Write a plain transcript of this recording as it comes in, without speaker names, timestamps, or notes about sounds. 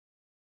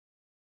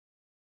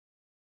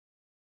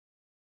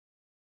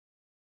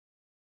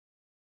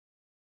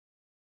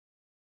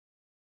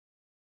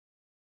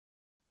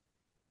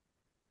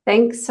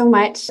Thanks so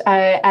much.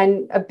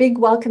 And a big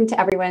welcome to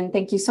everyone.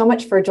 Thank you so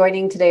much for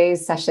joining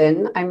today's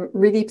session. I'm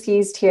really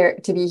pleased here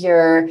to be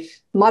here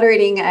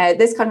moderating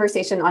this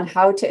conversation on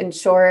how to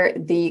ensure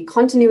the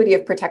continuity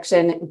of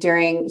protection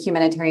during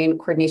humanitarian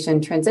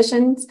coordination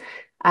transitions.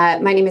 My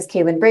name is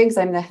Kaylin Briggs.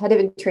 I'm the head of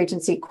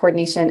Interagency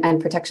Coordination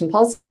and Protection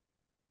Policy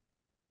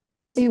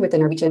with the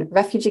Norwegian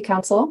Refugee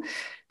Council.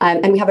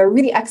 And we have a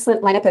really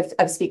excellent lineup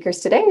of speakers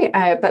today.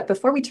 But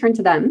before we turn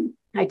to them,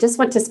 I just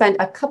want to spend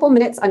a couple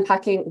minutes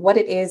unpacking what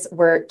it is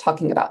we're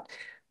talking about.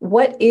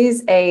 What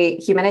is a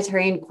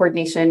humanitarian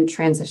coordination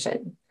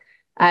transition?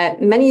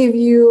 Many of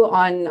you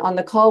on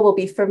the call will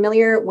be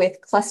familiar with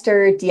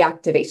cluster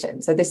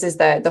deactivation. So this is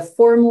the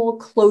formal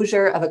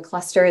closure of a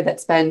cluster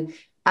that's been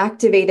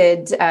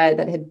activated,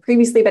 that had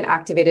previously been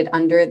activated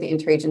under the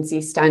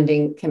Interagency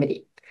Standing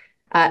Committee.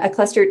 A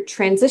cluster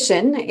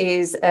transition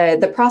is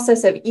the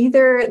process of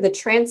either the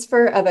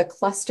transfer of a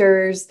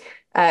cluster's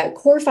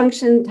core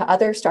function to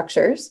other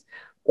structures,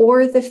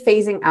 or the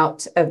phasing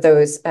out of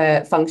those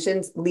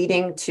functions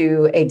leading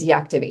to a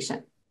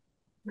deactivation.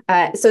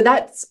 So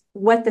that's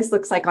what this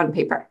looks like on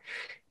paper.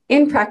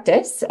 In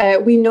practice,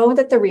 we know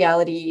that the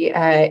reality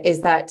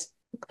is that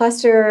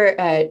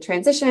cluster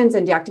transitions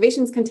and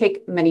deactivations can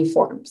take many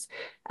forms.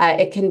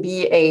 It can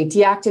be a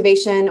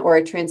deactivation or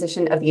a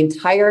transition of the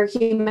entire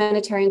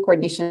humanitarian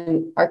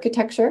coordination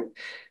architecture,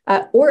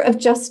 or of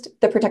just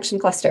the protection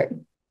cluster.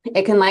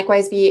 It can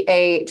likewise be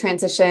a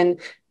transition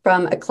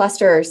from a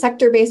cluster or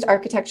sector-based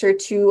architecture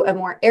to a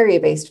more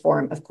area-based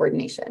form of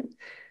coordination.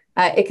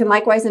 It can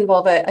likewise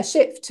involve a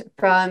shift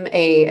from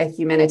a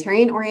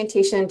humanitarian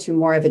orientation to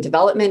more of a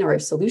development or a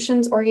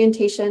solutions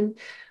orientation,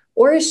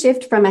 or a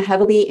shift from a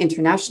heavily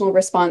international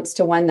response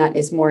to one that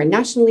is more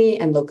nationally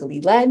and locally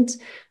led,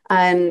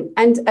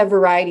 and a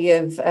variety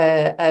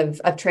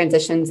of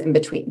transitions in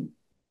between.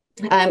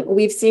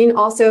 We've seen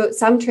also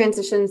some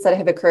transitions that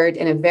have occurred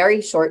in a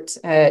very short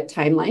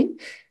timeline,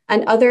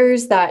 and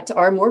others that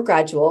are more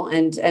gradual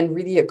and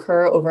really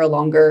occur over a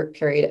longer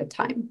period of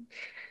time.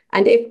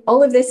 And if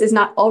all of this is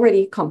not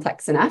already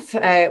complex enough,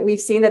 we've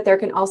seen that there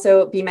can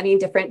also be many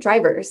different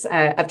drivers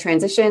of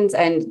transitions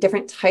and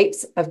different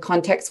types of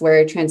contexts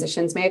where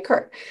transitions may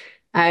occur.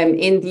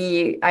 In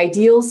the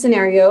ideal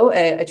scenario,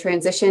 a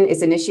transition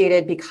is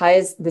initiated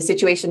because the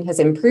situation has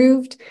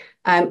improved,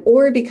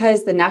 or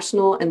because the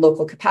national and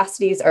local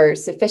capacities are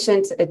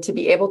sufficient to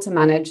be able to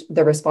manage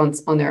the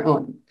response on their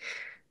own.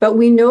 But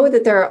we know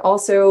that there are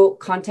also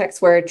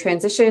contexts where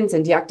transitions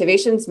and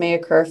deactivations may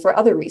occur for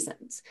other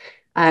reasons,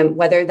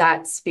 whether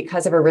that's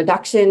because of a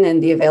reduction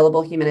in the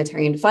available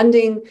humanitarian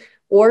funding,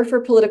 or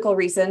for political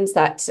reasons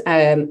that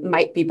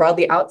might be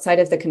broadly outside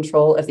of the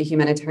control of the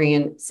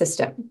humanitarian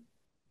system.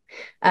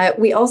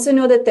 We also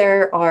know that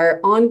there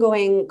are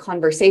ongoing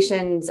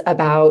conversations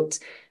about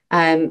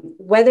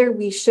whether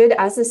we should,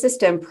 as a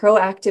system,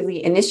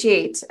 proactively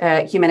initiate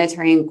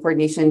humanitarian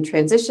coordination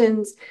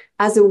transitions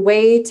as a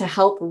way to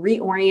help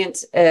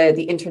reorient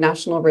the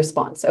international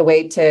response, a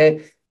way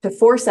to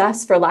force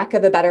us, for lack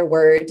of a better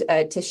word,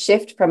 to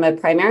shift from a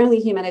primarily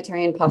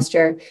humanitarian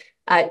posture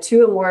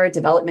to a more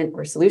development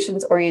or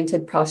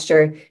solutions-oriented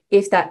posture,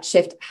 if that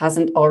shift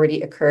hasn't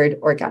already occurred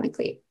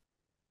organically.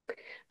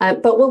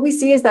 But what we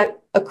see is that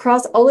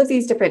across all of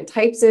these different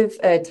types of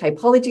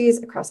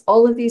typologies, across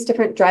all of these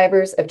different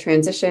drivers of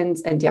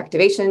transitions and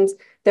deactivations,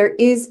 there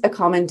is a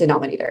common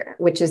denominator,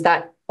 which is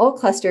that all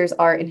clusters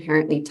are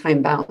inherently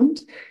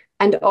time-bound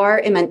and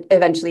are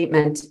eventually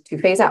meant to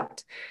phase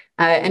out.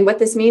 And what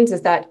this means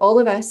is that all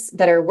of us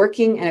that are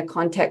working in a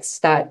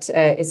context that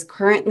is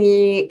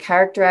currently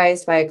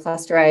characterized by a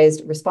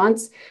clusterized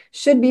response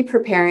should be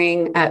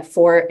preparing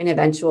for an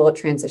eventual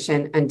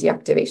transition and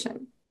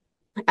deactivation.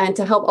 And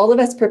to help all of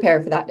us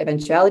prepare for that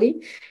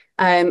eventuality,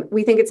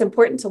 we think it's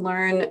important to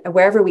learn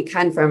wherever we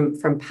can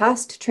from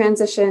past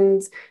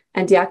transitions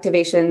and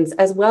deactivations,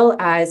 as well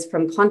as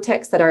from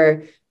contexts that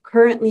are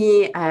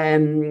currently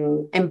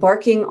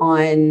embarking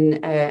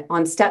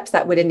on steps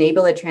that would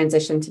enable a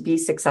transition to be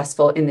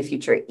successful in the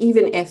future,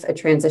 even if a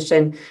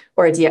transition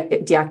or a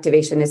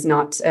deactivation is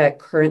not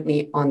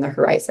currently on the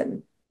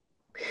horizon.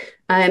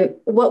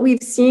 What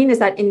we've seen is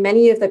that in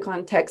many of the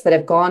contexts that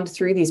have gone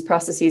through these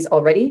processes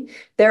already,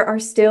 there are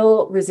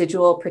still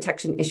residual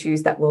protection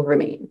issues that will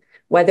remain,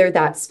 whether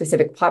that's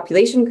specific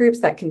population groups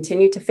that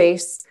continue to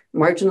face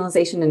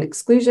marginalization and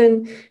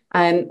exclusion,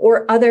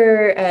 or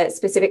other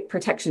specific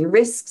protection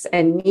risks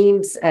and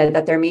needs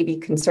that there may be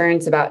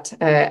concerns about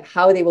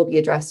how they will be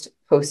addressed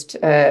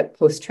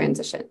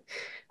post-transition.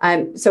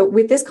 So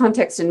with this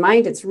context in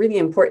mind, it's really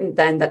important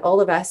then that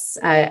all of us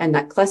and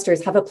that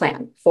clusters have a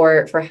plan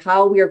for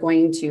how we are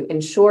going to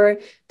ensure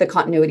the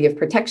continuity of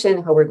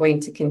protection, how we're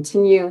going to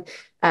continue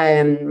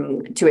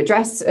to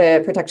address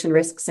protection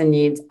risks and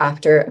needs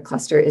after a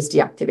cluster is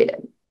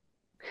deactivated.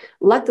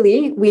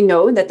 Luckily, we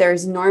know that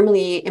there's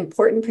normally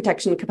important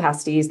protection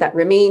capacities that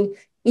remain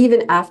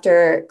even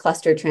after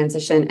cluster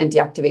transition and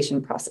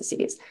deactivation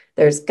processes.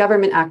 There's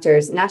government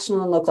actors,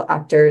 national and local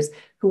actors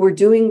who were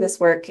doing this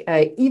work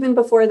even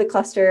before the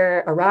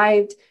cluster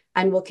arrived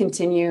and will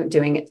continue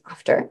doing it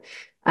after.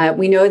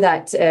 We know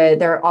that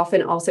there are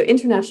often also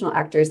international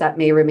actors that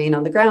may remain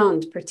on the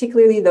ground,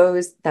 particularly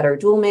those that are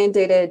dual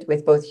mandated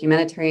with both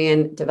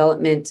humanitarian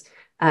development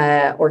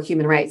or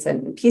human rights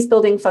and peace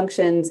building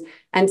functions.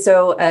 And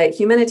so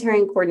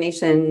humanitarian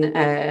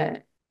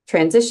coordination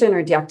transition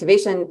or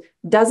deactivation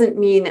doesn't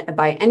mean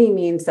by any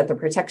means that the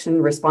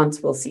protection response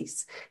will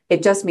cease.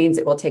 It just means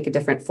it will take a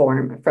different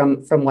form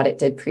from what it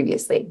did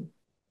previously.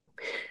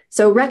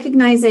 So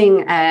recognizing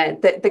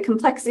the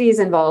complexities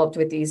involved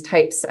with these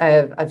types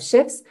of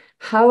shifts,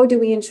 how do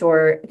we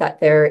ensure that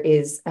there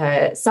is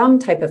some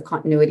type of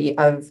continuity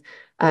of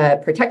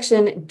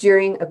protection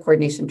during a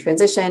coordination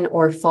transition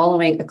or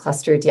following a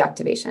cluster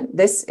deactivation?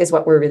 This is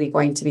what we're really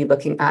going to be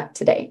looking at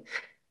today.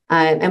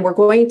 And we're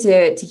going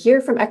to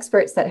hear from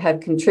experts that have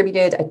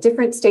contributed at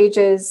different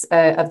stages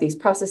of these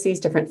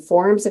processes, different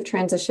forms of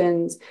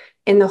transitions,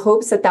 in the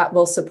hopes that that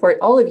will support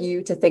all of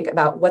you to think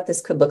about what this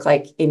could look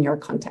like in your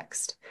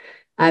context.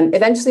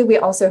 Eventually, we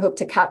also hope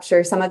to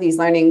capture some of these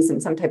learnings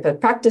in some type of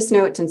practice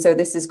note. And so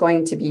this is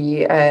going to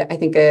be, I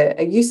think,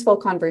 a useful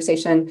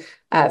conversation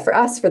for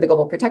us, for the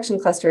Global Protection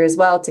Cluster as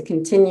well, to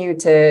continue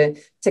to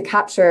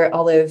capture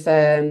all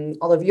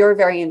of your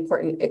very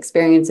important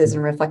experiences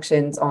and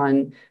reflections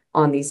on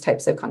these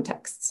types of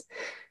contexts.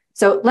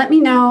 So let me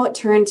now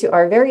turn to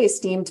our very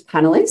esteemed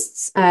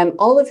panelists,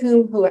 all of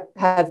who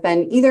have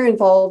been either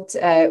involved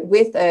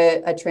with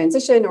a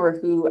transition or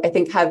who I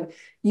think have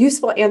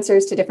useful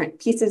answers to different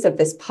pieces of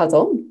this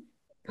puzzle.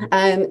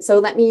 So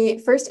let me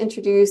first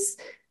introduce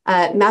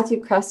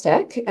Matthew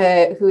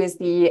Krastek, who is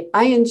the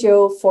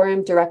INGO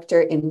Forum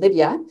Director in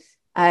Libya,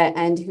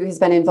 and who has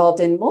been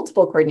involved in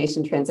multiple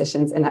coordination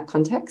transitions in that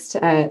context.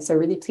 So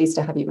really pleased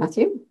to have you,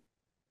 Matthew.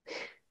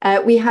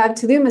 We have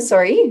Tulu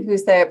Masori,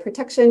 who's the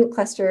protection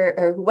cluster,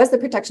 or who was the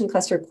protection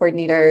cluster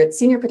coordinator,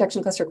 senior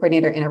protection cluster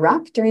coordinator in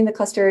Iraq during the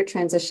cluster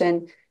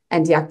transition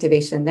and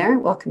deactivation there.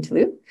 Welcome,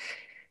 Tulu.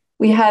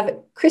 We have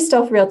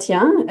Christophe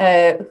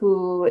Reltien,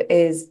 who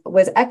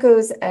was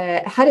ECHO's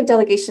head of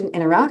delegation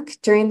in Iraq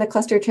during the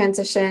cluster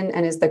transition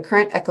and is the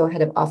current ECHO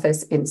head of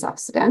office in South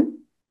Sudan.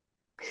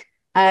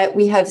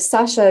 We have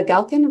Sasha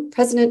Galkin,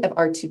 president of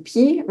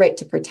R2P, Right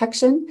to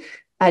Protection,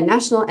 a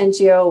national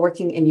NGO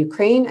working in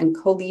Ukraine and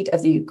co-lead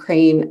of the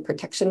Ukraine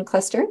Protection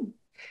Cluster.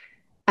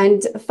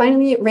 And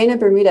finally, Reina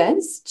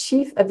Bermudez,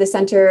 chief of the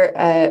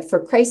Center for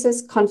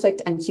Crisis,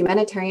 Conflict, and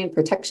Humanitarian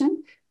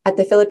Protection at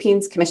the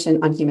Philippines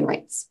Commission on Human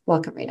Rights.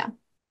 Welcome, Reina.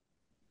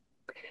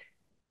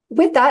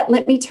 With that,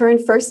 let me turn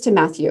first to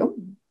Matthew.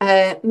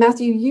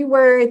 Matthew, you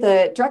were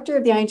the director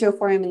of the INGO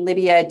Forum in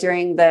Libya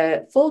during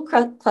the full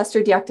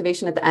cluster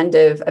deactivation at the end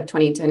of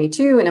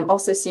 2022, and I've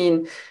also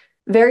seen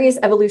various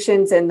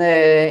evolutions in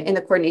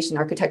the coordination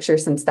architecture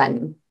since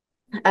then.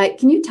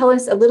 Can you tell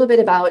us a little bit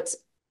about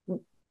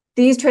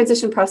these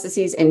transition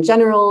processes in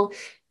general,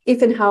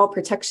 if and how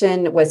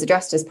protection was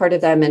addressed as part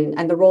of them,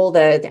 and the role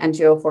the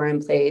NGO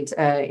Forum played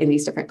in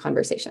these different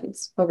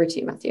conversations? Over to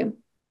you, Matthew.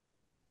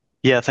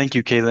 Yeah, thank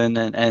you,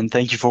 Caitlin, and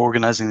thank you for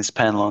organizing this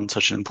panel on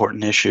such an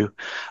important issue.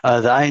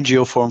 The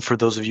INGO Forum, for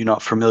those of you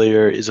not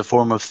familiar, is a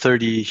forum of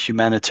 30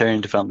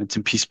 humanitarian development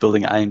and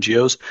peace-building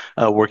INGOs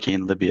working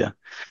in Libya.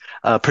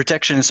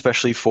 Protection,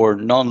 especially for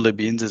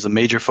non-Libyans, is a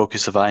major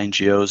focus of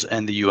INGOs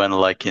and the UN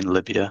alike in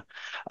Libya.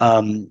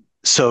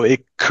 So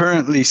it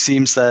currently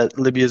seems that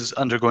Libya is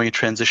undergoing a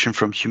transition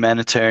from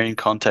humanitarian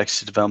context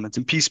to development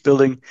and peace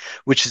building,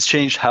 which has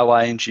changed how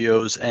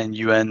INGOs and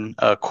UN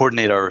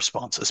coordinate our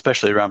response,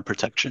 especially around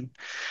protection.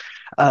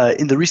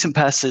 In the recent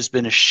past, there's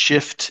been a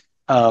shift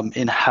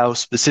in how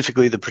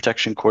specifically the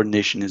protection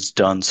coordination is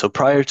done. So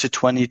prior to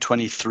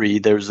 2023,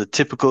 there was a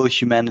typical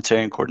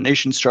humanitarian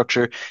coordination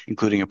structure,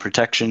 including a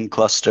protection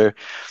cluster.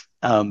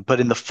 But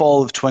in the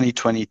fall of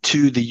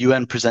 2022, the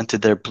UN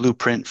presented their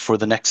blueprint for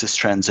the Nexus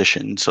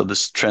transition. So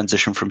this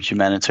transition from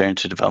humanitarian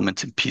to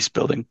development and peace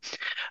building,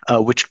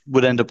 which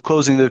would end up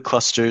closing the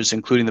clusters,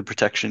 including the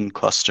protection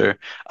cluster,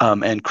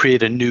 and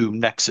create a new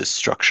Nexus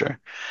structure.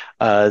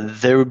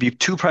 There would be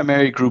two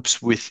primary groups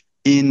within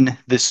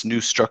this new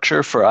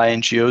structure for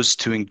INGOs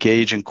to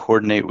engage and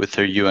coordinate with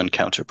their UN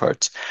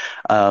counterparts.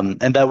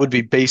 And that would be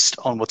based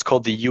on what's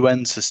called the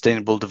UN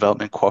Sustainable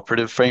Development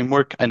Cooperative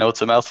Framework. I know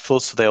it's a mouthful,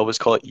 so they always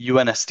call it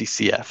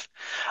UNSDCF.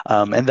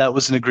 And that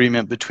was an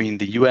agreement between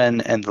the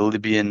UN and the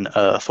Libyan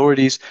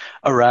authorities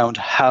around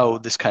how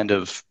this kind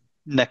of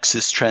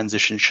Nexus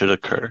transition should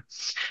occur.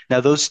 Now,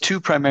 those two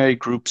primary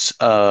groups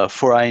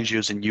for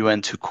INGOs and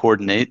UN to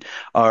coordinate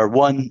are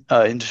one,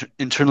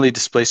 internally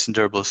displaced and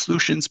durable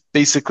solutions,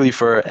 basically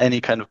for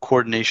any kind of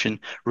coordination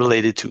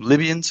related to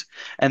Libyans,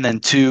 and then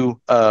two,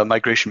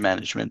 migration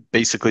management,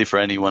 basically for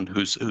anyone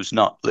who's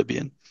not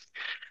Libyan.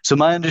 So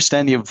my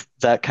understanding of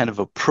that kind of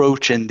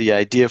approach and the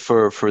idea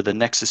for the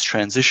Nexus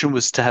transition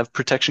was to have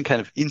protection kind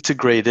of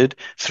integrated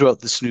throughout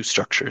this new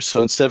structure.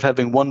 So instead of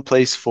having one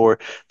place for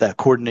that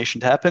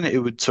coordination to happen, it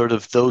would sort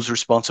of those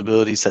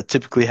responsibilities that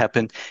typically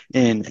happen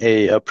in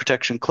a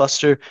protection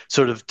cluster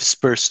sort of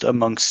dispersed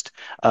amongst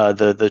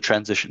the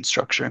transition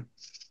structure.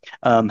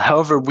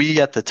 However,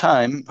 we at the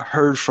time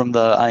heard from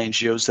the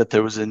INGOs that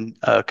there was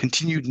a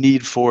continued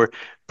need for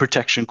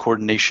protection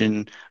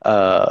coordination,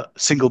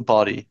 single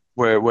body,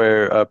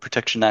 where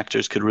protection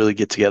actors could really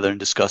get together and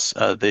discuss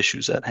the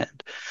issues at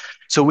hand.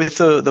 So with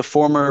the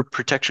former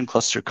protection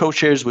cluster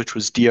co-chairs, which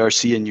was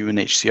DRC and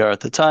UNHCR at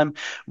the time,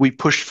 we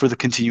pushed for the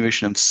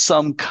continuation of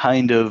some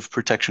kind of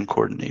protection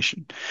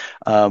coordination.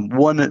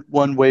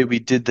 One way we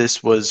did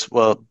this was,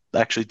 well,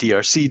 actually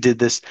DRC did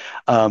this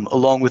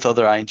along with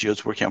other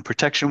INGOs working on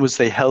protection, was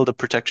they held a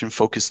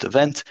protection-focused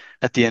event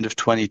at the end of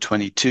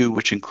 2022,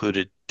 which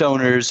included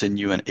donors and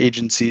UN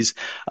agencies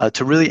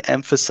to really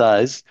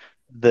emphasize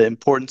the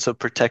importance of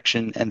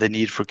protection and the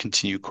need for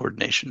continued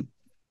coordination.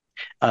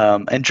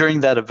 And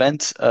during that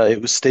event,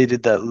 it was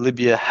stated that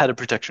Libya had a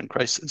protection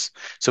crisis.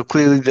 So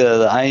clearly,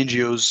 the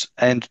INGOs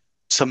and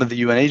some of the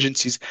UN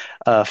agencies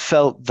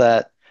felt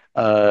that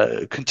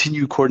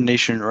continued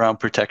coordination around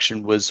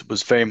protection was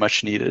very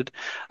much needed.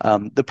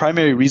 The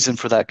primary reason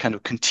for that kind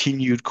of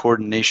continued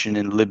coordination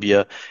in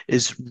Libya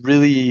is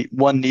really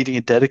one needing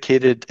a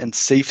dedicated and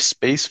safe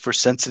space for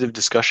sensitive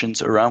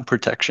discussions around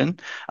protection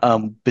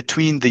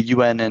between the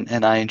UN and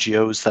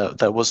INGOs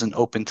that wasn't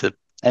open to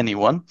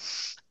anyone.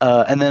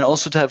 And then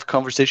also to have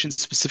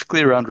conversations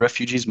specifically around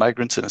refugees,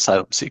 migrants, and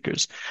asylum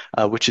seekers,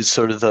 which is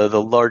sort of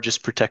the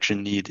largest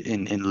protection need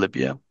in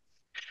Libya.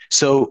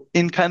 So,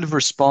 in kind of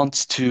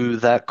response to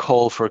that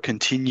call for a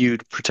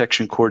continued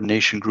protection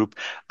coordination group,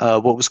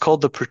 what was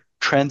called the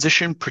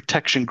Transition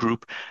Protection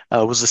Group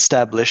was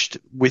established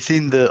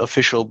within the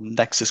official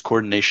Nexus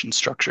coordination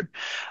structure.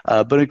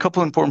 But a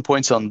couple important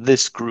points on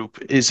this group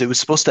is it was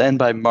supposed to end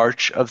by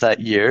March of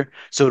that year,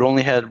 so it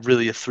only had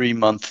really a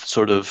 3-month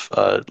sort of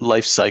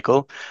life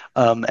cycle.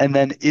 And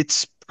then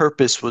its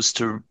purpose was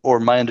to, or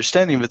my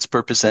understanding of its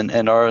purpose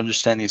and our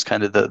understanding is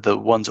kind of the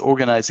ones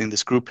organizing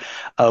this group,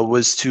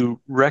 was to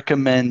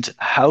recommend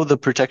how the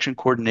protection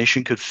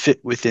coordination could fit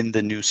within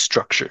the new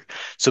structure.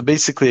 So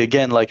basically,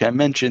 again, like I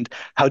mentioned,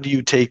 how do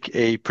you take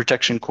a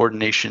protection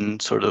coordination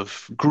sort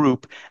of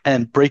group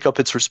and break up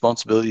its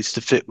responsibilities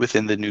to fit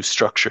within the new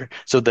structure?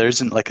 So there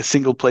isn't like a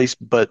single place,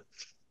 but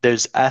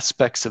there's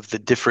aspects of the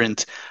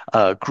different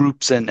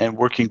groups and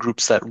working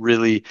groups that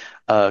really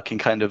can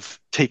kind of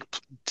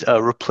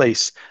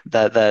replace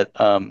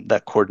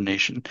that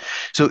coordination.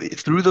 So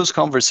through those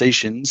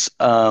conversations,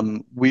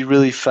 we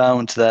really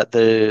found that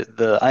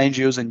the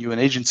INGOs and UN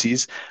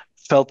agencies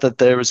felt that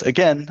there was,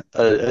 again,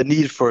 a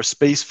need for a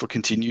space for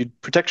continued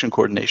protection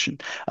coordination.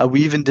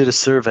 We even did a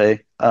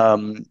survey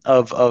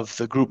of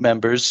the group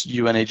members,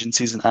 UN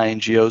agencies and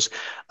INGOs,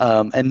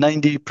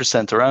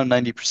 and around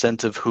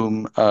 90% of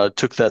whom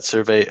took that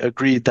survey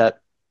agreed that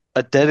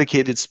a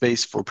dedicated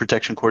space for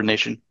protection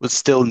coordination was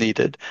still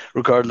needed,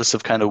 regardless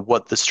of kind of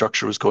what the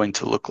structure was going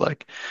to look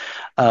like.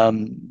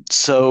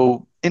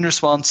 So in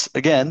response,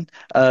 again,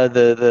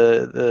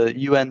 the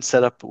UN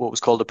set up what was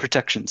called a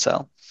protection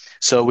cell.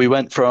 So we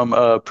went from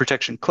a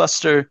protection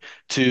cluster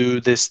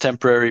to this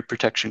temporary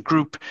protection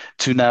group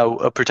to now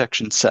a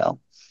protection cell.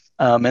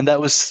 And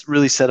that was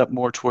really set up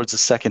more towards the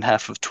second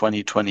half of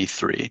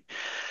 2023.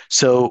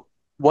 So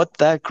what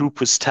that group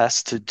was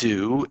tasked to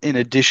do, in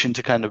addition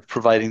to kind of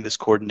providing this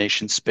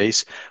coordination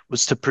space,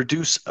 was to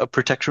produce a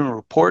protection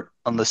report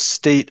on the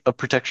state of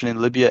protection in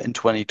Libya in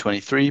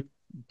 2023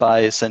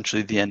 by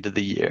essentially the end of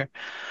the year.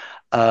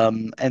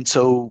 And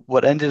so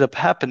what ended up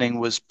happening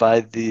was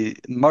by the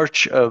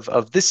March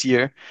of this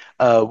year,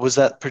 was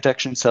that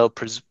protection cell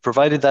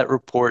provided that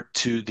report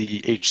to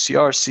the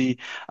HCRC,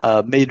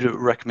 made a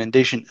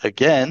recommendation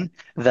again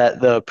that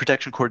the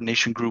protection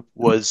coordination group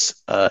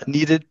was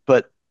needed,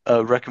 but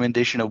a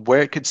recommendation of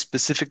where it could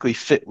specifically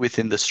fit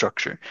within the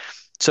structure.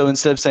 So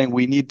instead of saying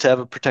we need to have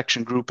a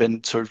protection group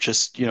and sort of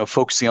just,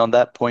 focusing on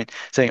that point,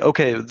 saying,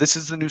 okay, this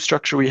is the new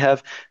structure we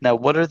have. Now,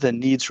 what are the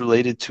needs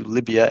related to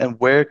Libya and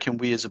where can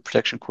we as a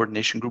protection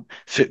coordination group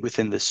fit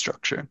within this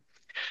structure?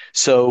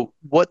 So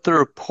what the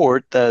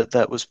report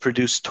that was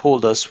produced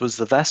told us was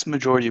the vast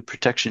majority of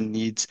protection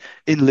needs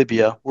in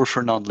Libya were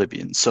for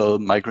non-Libyans, so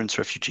migrants,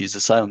 refugees,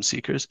 asylum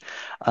seekers.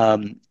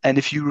 And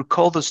if you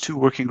recall those two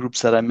working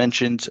groups that I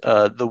mentioned,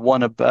 the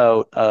one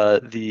about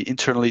the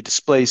internally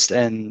displaced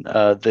and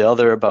the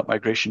other about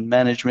migration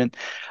management,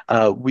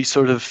 we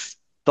sort of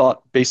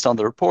thought based on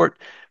the report,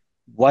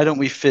 why don't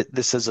we fit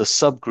this as a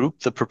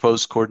subgroup, the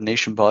proposed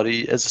coordination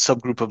body, as a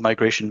subgroup of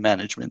migration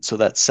management? So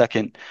that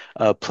second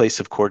place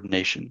of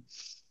coordination.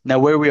 Now,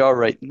 where we are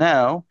right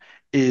now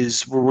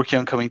is we're working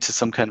on coming to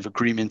some kind of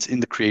agreement in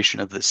the creation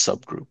of this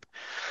subgroup.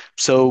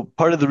 So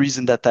part of the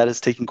reason that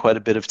has taken quite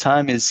a bit of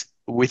time is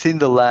within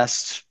the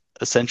last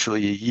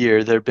essentially a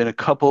year, there have been a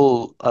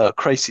couple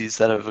crises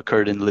that have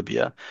occurred in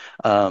Libya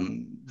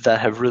that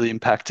have really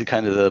impacted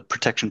kind of the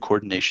protection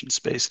coordination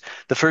space.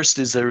 The first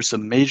is there was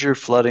some major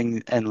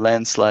flooding and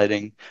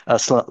landslides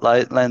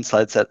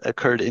that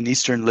occurred in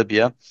eastern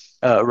Libya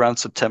around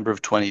September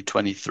of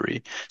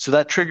 2023. So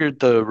that triggered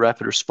the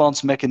rapid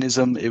response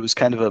mechanism. It was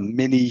kind of a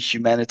mini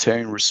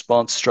humanitarian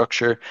response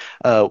structure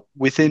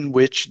within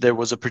which there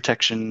was a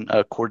protection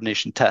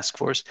coordination task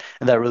force.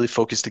 And that really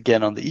focused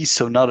again on the East,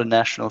 so not a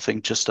national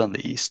thing, just on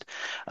the East.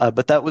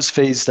 But that was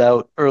phased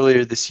out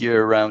earlier this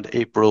year around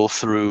April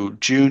through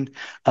June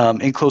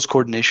in close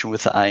coordination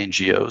with the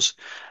INGOs.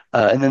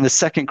 And then the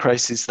second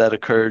crisis that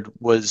occurred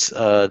was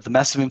the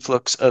massive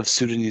influx of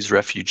Sudanese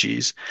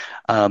refugees.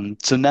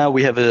 So now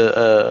we have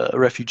a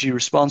refugee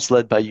response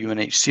led by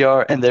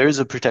UNHCR, and there is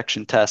a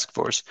protection task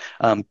force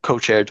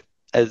co-chaired,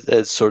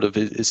 as sort of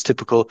is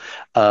typical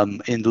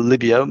in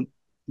Libya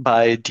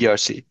by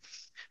DRC.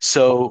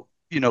 So,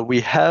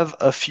 we have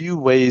a few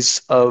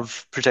ways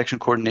of protection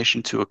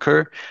coordination to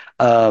occur.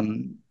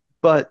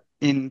 But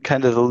in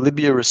kind of the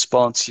Libya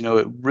response,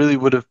 it really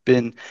would have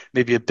been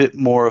maybe a bit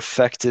more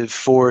effective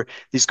for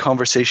these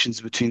conversations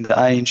between the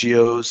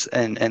INGOs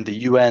and the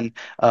UN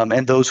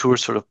and those who are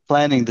sort of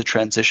planning the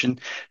transition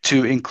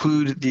to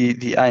include the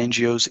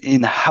INGOs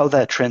in how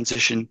that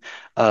transition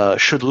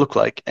should look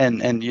like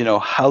and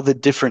how the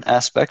different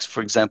aspects,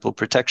 for example,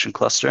 protection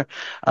cluster,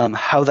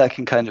 how that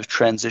can kind of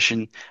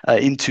transition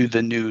into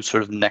the new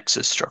sort of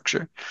nexus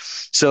structure.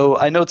 So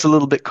I know it's a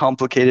little bit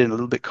complicated and a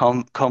little bit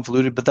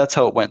convoluted, but that's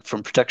how it went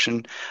from protection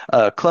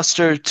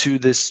cluster to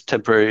this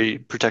temporary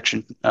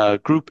protection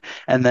group,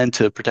 and then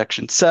to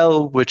protection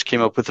cell, which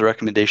came up with a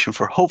recommendation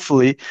for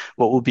hopefully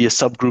what will be a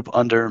subgroup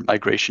under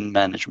migration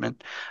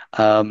management.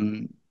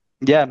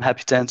 Yeah, I'm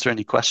happy to answer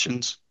any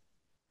questions.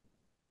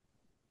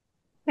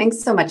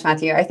 Thanks so much,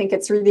 Matthew. I think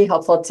it's really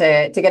helpful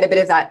to get a bit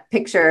of that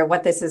picture of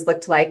what this has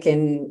looked like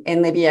in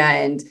Libya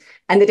and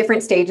the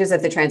different stages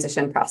of the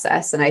transition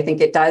process. And I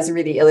think it does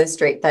really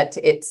illustrate that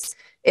it's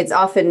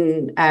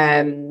often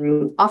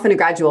a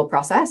gradual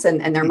process,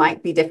 and there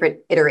might be different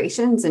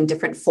iterations and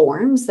different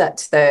forms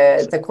that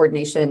the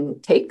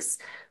coordination takes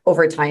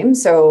over time.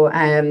 So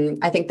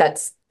I think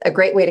that's a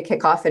great way to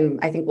kick off, and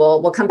I think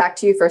we'll come back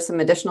to you for some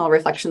additional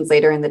reflections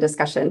later in the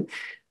discussion.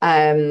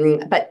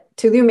 But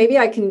Tulu, maybe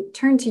I can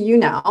turn to you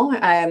now,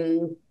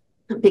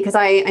 because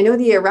I know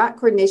the Iraq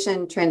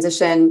coordination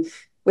transition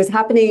was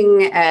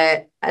happening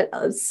at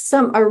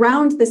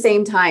around the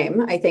same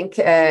time, I think,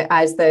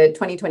 as the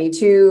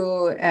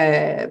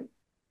 2022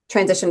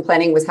 transition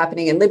planning was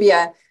happening in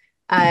Libya.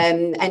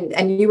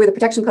 And you were the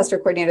protection cluster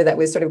coordinator that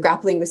was sort of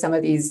grappling with some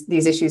of these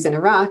issues in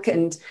Iraq.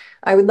 And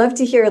I would love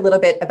to hear a little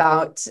bit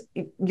about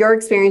your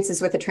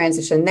experiences with the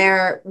transition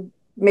there,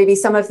 maybe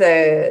some of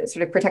the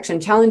sort of protection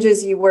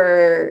challenges you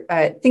were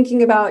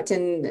thinking about,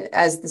 and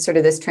as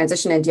this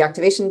transition and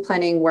deactivation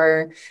planning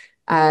were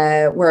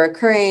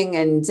occurring,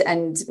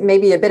 and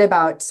maybe a bit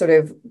about sort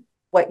of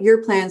what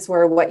your plans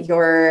were, what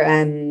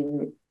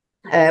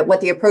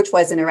the approach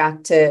was in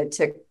Iraq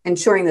to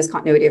ensuring this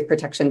continuity of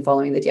protection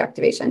following the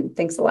deactivation.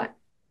 Thanks a lot.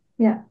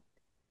 Yeah,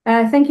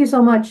 thank you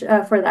so much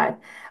for that.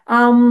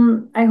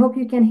 I hope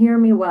you can hear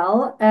me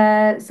well.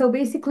 So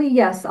basically,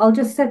 yes, I'll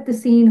just set the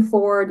scene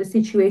for the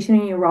situation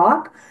in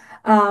Iraq.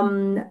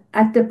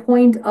 At the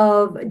point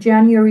of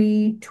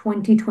January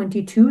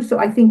 2022, so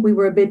I think we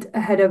were a bit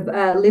ahead of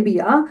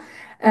Libya.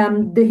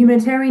 The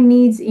humanitarian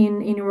needs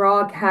in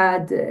Iraq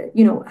had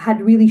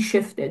really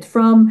shifted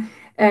from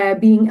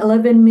being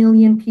 11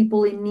 million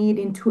people in need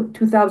in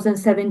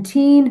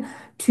 2017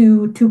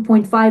 to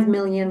 2.5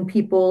 million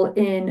people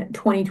in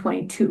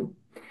 2022.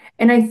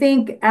 And I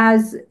think,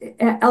 as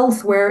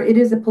elsewhere, it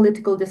is a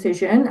political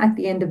decision at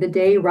the end of the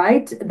day,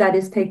 right? That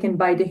is taken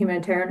by the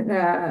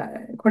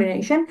humanitarian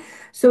coordination.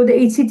 So the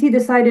HCT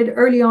decided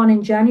early on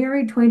in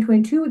January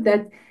 2022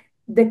 that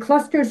the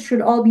clusters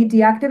should all be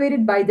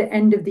deactivated by the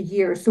end of the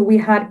year. So we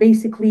had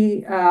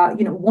basically,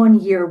 1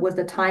 year was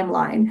the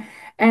timeline.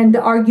 And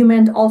the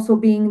argument also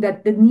being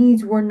that the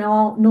needs were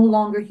no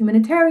longer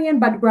humanitarian,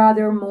 but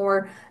rather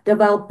more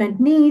development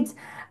needs,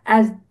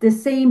 at the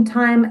same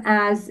time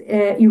as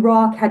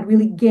Iraq had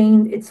really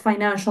gained its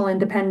financial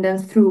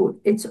independence through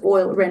its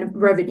oil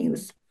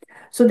revenues.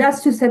 So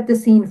that's to set the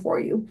scene for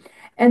you.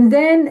 And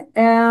then,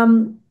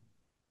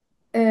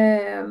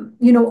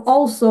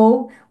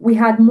 also we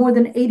had more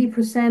than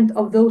 80%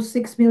 of those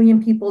 6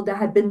 million people that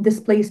had been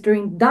displaced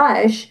during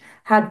Daesh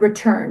had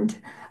returned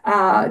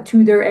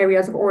to their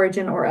areas of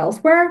origin or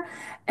elsewhere.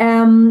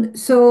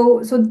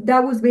 So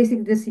that was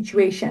basically the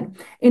situation.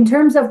 In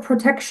terms of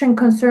protection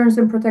concerns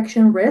and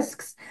protection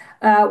risks,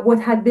 what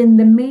had been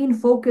the main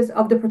focus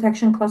of the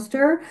protection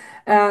cluster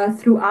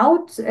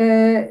throughout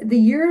the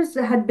years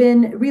had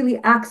been really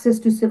access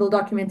to civil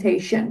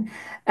documentation,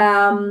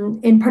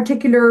 in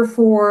particular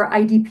for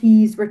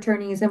IDPs,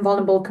 returnees, and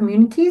vulnerable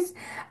communities.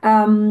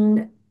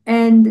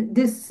 And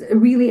this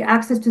really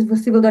access to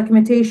civil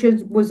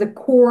documentation was a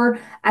core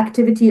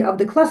activity of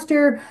the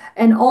cluster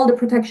and all the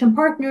protection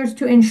partners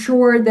to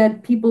ensure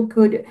that people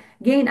could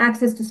gain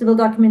access to civil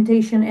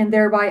documentation and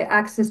thereby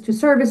access to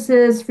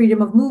services,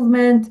 freedom of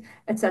movement,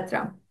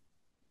 etc.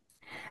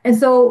 And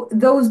so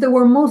those that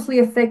were mostly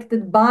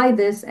affected by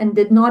this and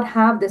did not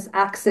have this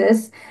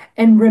access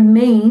and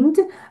remained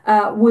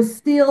was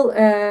still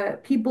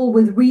people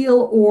with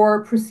real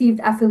or perceived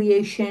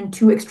affiliation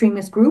to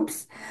extremist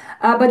groups,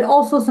 but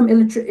also some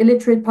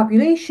illiterate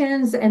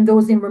populations and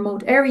those in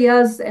remote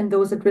areas and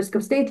those at risk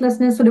of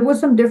statelessness. So there were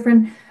some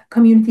different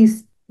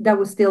communities that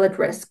was still at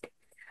risk.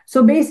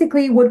 So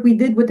basically, what we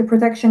did with the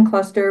protection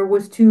cluster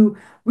was to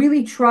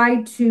really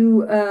try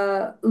to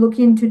look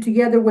into,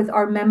 together with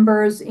our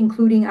members,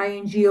 including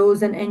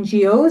INGOs and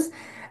NGOs,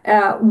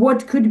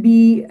 what could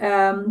be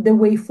the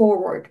way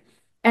forward.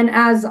 And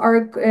as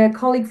our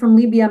colleague from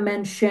Libya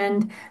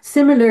mentioned,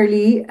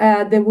 similarly,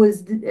 there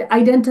was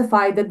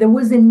identified that there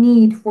was a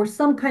need for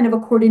some kind of a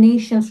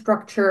coordination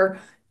structure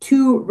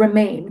to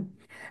remain.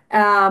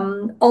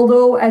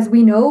 Although, as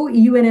we know,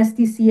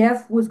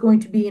 UNSDCF was going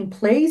to be in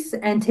place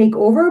and take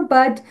over,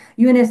 but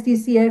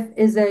UNSDCF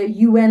is a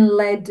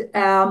UN-led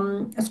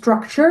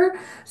structure.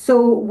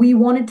 So we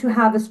wanted to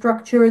have a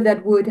structure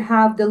that would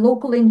have the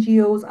local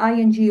NGOs,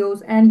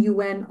 INGOs, and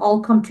UN all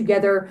come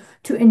together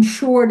to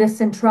ensure the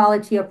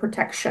centrality of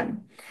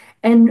protection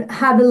and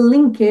have a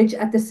linkage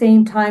at the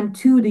same time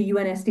to the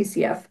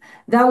UNSDCF.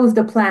 That was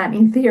the plan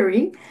in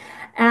theory.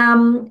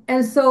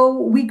 And so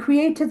we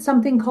created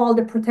something called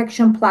the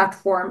protection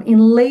platform in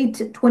late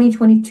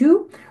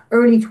 2022,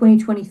 early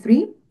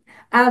 2023,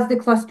 as the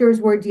clusters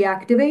were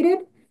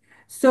deactivated.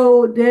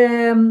 So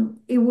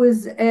it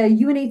was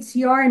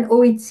UNHCR and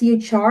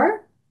OHCHR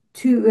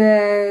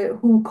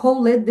who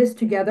co-led this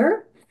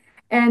together.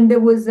 And there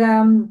was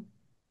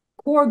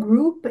core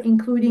group,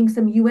 including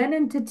some UN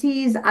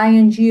entities,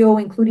 INGO,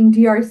 including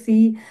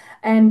DRC,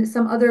 and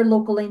some other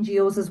local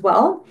NGOs as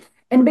well.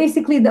 And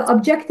basically, the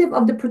objective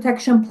of the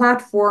protection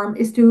platform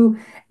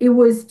it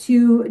was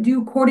to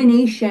do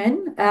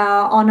coordination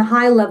on a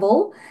high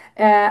level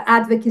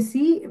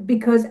advocacy,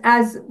 because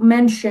as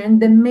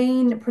mentioned, the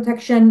main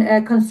protection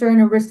concern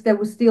and risk that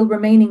was still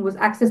remaining was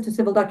access to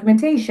civil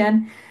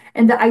documentation.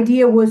 And the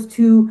idea was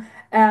to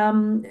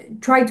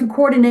try to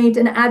coordinate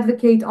and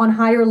advocate on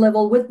higher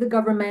level with the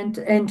government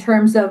in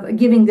terms of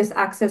giving this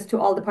access to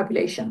all the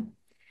population.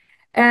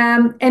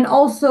 And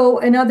also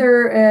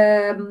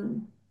another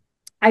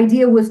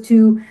idea was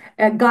to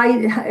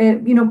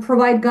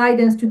provide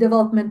guidance to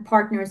development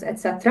partners,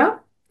 etc.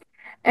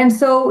 And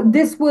so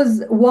this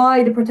was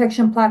why the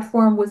protection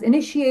platform was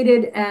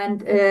initiated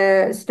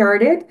and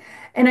started.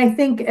 And I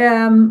think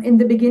in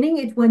the beginning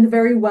it went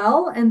very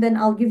well. And then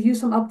I'll give you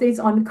some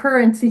updates on the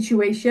current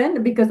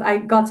situation because I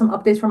got some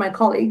updates from my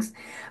colleagues.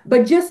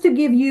 But just to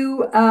give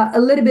you a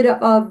little bit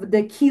of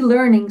the key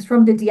learnings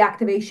from the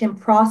deactivation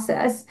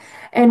process.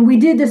 And we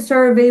did a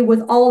survey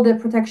with all the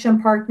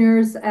protection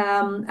partners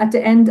at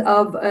the end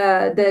of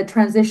the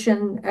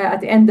transition,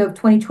 at the end of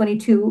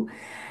 2022.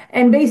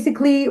 And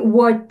basically,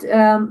 what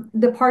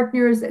the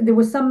partners, there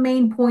were some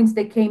main points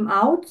that came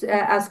out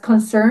as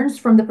concerns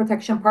from the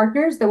protection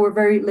partners that were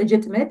very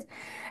legitimate.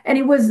 And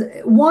it was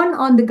one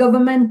on the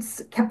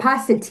government's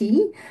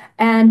capacity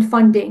and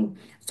funding.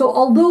 So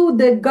although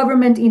the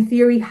government in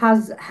theory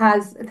has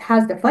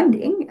the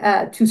funding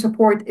to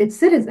support its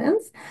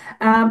citizens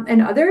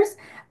and others,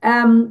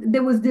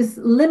 there was this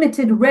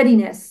limited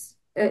readiness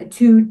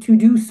to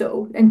do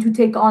so and to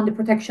take on the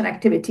protection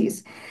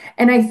activities.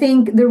 And I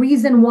think the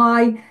reason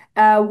why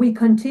we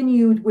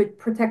continued with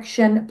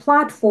protection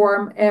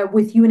platform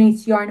with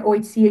UNHCR and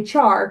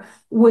OHCHR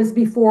was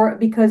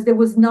because there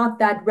was not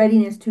that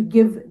readiness to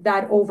give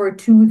that over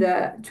to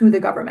the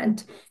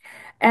government.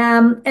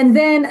 And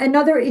then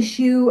another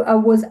issue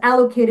was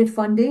allocated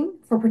funding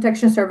for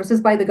protection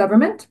services by the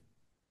government.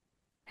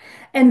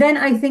 And then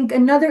I think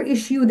another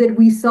issue that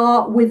we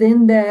saw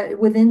within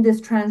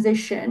this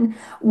transition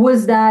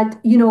was that,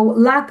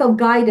 lack of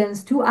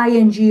guidance to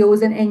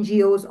INGOs and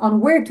NGOs on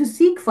where to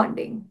seek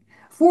funding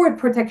for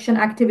protection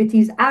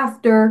activities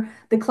after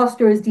the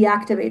cluster is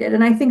deactivated.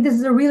 And I think this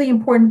is a really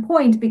important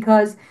point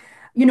because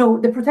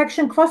the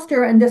protection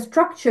cluster and the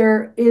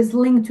structure is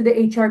linked to the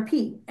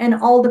HRP, and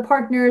all the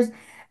partners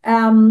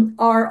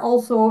are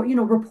also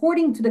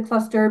reporting to the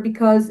cluster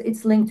because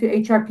it's linked to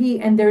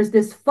HRP, and there's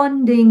this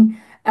funding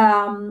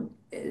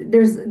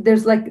there's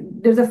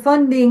a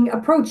funding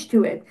approach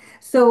to it.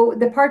 So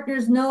the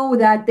partners know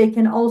that they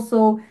can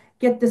also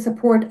get the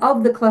support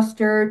of the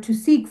cluster to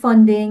seek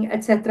funding,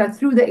 etc.,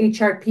 through the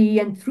HRP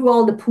and through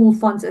all the pool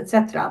funds,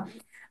 etc.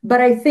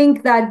 But I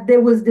think that there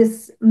was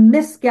this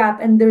misgap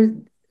and there's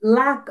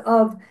lack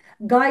of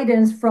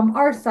guidance from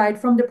our side,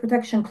 from the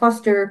protection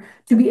cluster,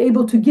 to be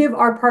able to give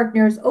our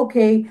partners,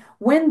 okay,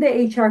 when the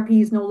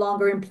HRP is no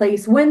longer in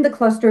place, when the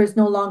cluster is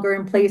no longer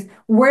in place,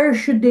 where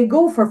should they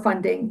go for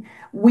funding?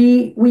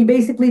 We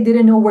basically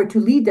didn't know where to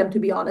lead them, to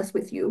be honest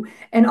with you.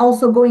 And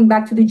also going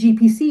back to the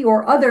GPC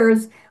or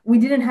others, we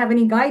didn't have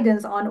any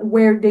guidance on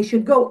where they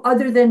should go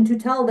other than to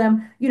tell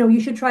them, you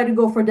should try to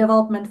go for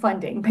development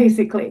funding,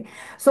 basically.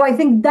 So I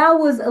think that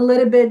was a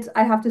little bit,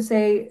 I have to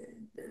say,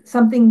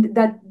 something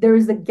that there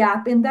is a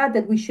gap in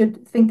that we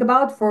should think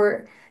about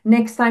for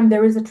next time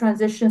there is a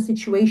transition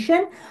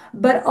situation,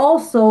 but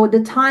also the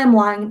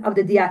timeline of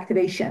the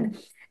deactivation.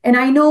 And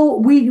I know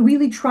we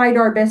really tried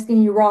our best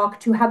in Iraq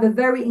to have a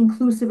very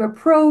inclusive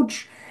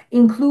approach,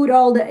 include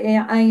all the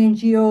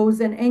INGOs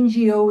and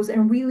NGOs,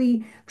 and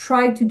really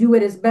try to do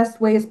it as best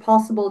way as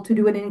possible to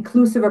do an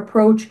inclusive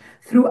approach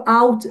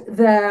throughout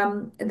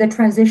the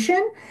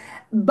transition.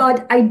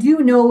 But I do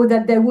know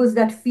that there was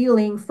that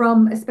feeling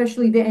from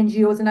especially the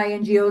NGOs and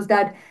INGOs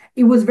that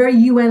it was very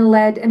UN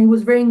led and it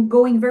was very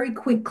going very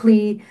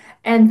quickly,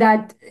 and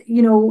that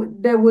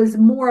there was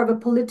more of a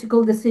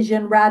political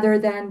decision rather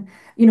than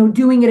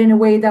doing it in a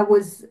way that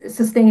was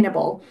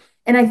sustainable.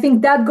 And I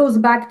think that goes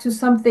back to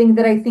something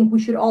that I think we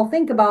should all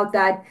think about,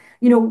 that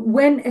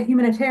when a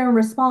humanitarian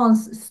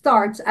response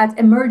starts at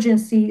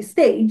emergency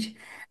stage,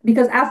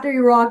 because after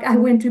Iraq, I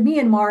went to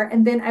Myanmar,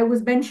 and then I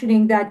was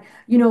mentioning that,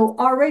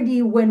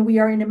 already when we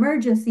are in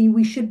emergency,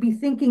 we should be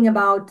thinking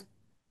about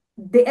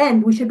the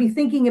end. We should be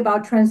thinking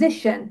about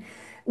transition.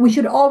 We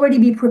should already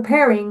be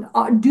preparing.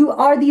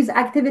 Are these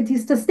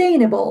activities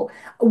sustainable?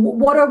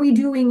 What are we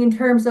doing in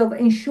terms of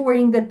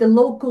ensuring that the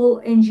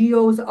local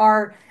NGOs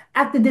are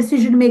at the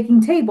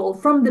decision-making table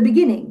from the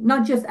beginning,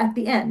 not just at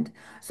the end?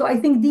 So I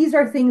think these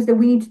are things that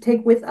we need to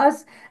take with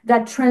us,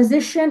 that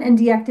transition and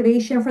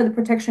deactivation for the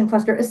protection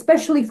cluster,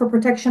 especially for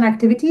protection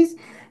activities,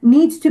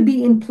 needs to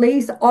be in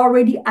place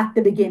already at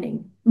the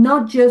beginning,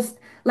 not just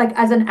like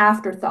as an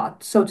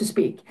afterthought, so to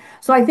speak.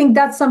 So I think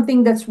that's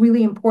something that's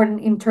really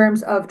important in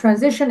terms of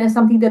transition, and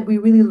something that we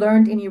really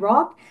learned in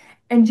Iraq.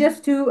 And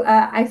just to,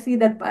 I see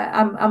that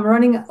I'm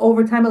running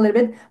over time a little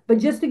bit, but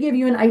just to give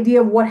you an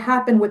idea of what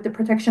happened with the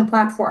protection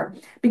platform,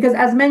 because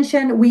as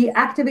mentioned, we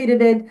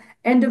activated it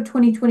end of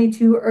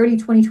 2022, early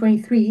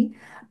 2023.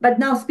 But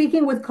now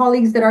speaking with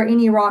colleagues that are in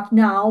Iraq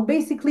now,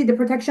 basically the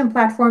protection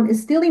platform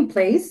is still in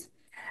place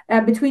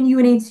between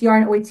UNHCR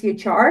and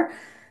OHCHR.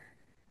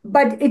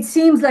 But it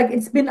seems like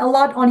it's been a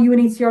lot on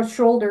UNHCR's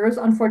shoulders,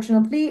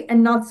 unfortunately,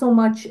 and not so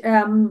much,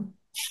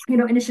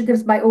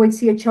 initiatives by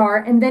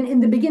OHCHR. And then in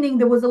the beginning,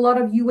 there was a lot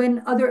of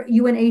other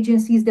UN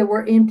agencies that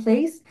were in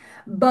place.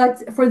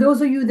 But for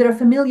those of you that are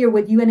familiar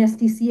with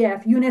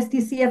UNSTCF,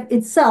 UNSTCF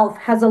itself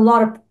has a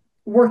lot of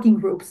working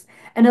groups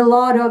and a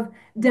lot of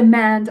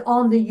demand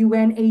on the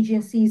UN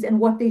agencies and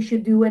what they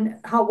should do and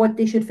what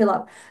they should fill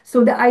up.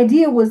 So the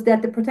idea was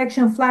that the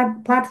protection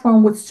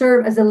platform would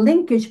serve as a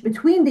linkage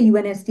between the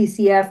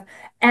UNSTCF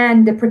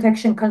and the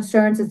protection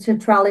concerns and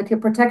centrality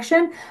of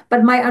protection.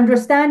 But my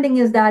understanding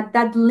is that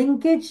that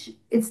linkage,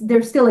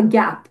 there's still a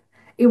gap.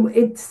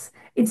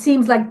 It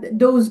seems like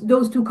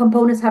those two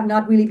components have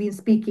not really been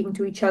speaking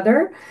to each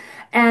other.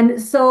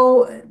 And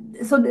so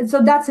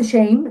that's a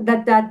shame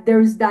that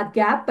there's that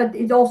gap, but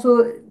it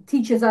also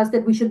teaches us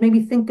that we should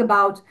maybe think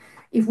about,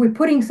 if we're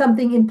putting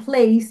something in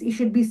place, it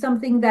should be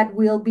something that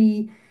will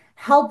be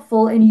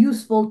helpful and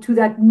useful to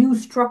that new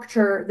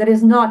structure that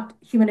is not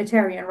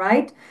humanitarian,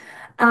 right?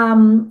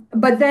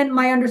 But then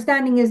my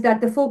understanding is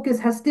that the focus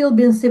has still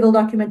been civil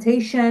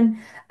documentation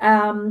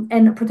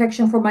and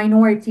protection for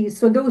minorities.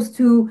 So those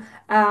two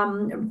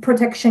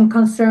protection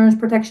concerns,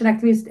 protection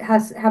activities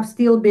have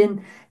still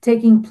been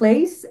taking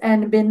place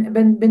and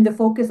been the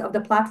focus of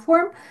the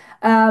platform.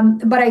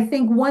 But I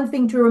think one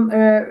thing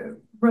to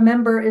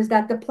remember is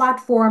that the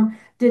platform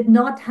did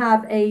not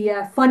have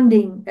a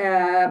funding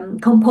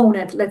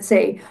component, let's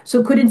say,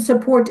 so couldn't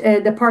support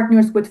the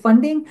partners with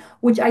funding,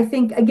 which I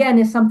think, again,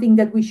 is something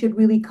that we should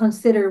really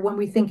consider when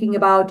we're thinking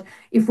about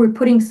if we're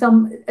putting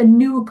a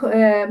new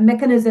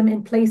mechanism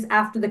in place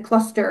after the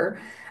cluster.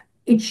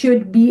 It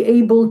should be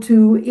able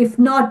to, if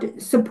not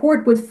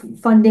support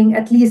with funding,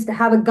 at least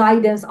have a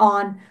guidance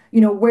on,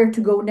 where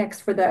to go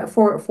next for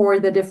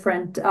the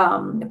different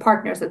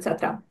partners,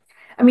 etc.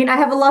 I mean, I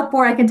have a lot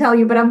more I can tell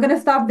you, but I'm going to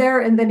stop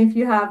there. And then if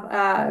you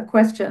have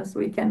questions,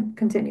 we can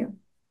continue.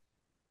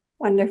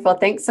 Wonderful.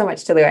 Thanks so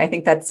much, Tolu. I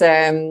think that's,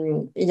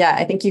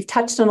 I think you've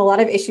touched on a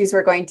lot of issues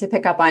we're going to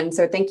pick up on.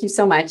 So thank you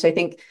so much. I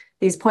think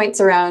these points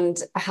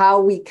around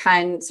how we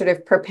can sort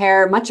of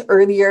prepare much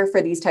earlier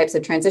for these types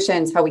of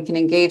transitions, how we can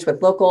engage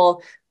with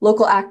local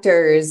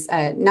actors,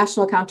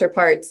 national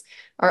counterparts,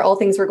 are all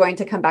things we're going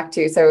to come back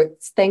to. So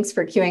thanks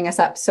for queuing us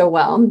up so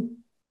well.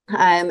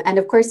 And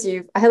of course,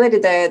 you've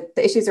highlighted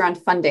the issues around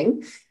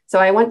funding. So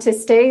I want to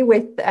stay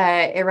with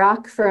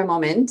Iraq for a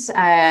moment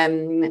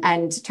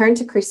and turn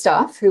to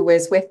Christophe, who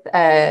was the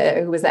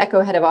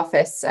ECHO head of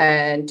office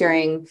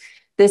during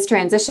this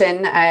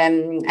transition.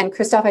 And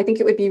Christophe, I think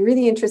it would be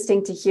really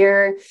interesting to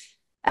hear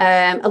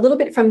a little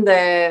bit from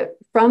the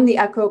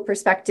ECHO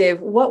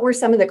perspective. What were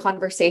some of the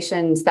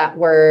conversations that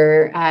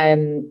were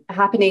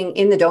happening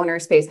in the donor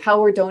space? How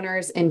were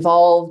donors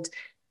involved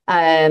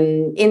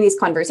in these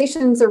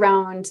conversations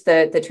around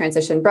the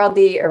transition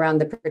broadly, around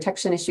the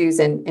protection issues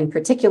in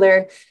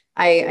particular?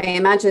 I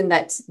imagine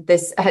that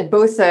this had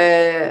both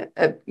a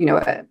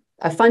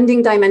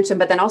funding dimension,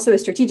 but then also a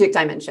strategic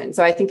dimension.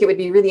 So I think it would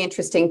be really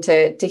interesting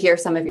to hear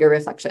some of your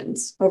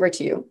reflections. Over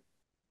to you.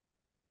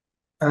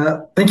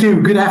 Thank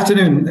you. Good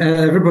afternoon,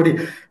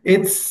 everybody.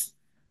 It's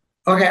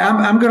okay.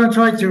 I'm going to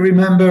try to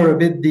remember a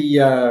bit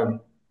the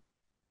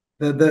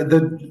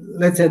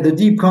let's say the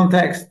deep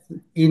context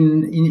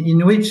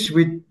in which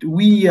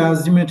we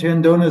as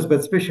humanitarian donors, but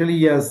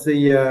especially as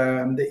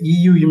the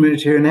EU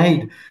humanitarian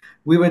aid,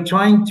 we were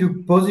trying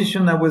to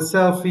position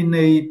ourselves in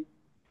a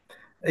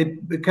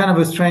kind of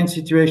a strange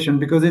situation,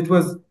 because it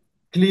was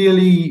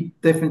clearly,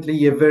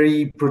 definitely a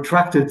very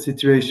protracted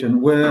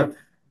situation where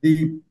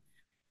the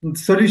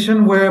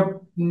solution were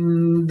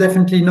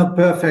definitely not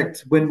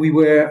perfect when we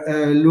were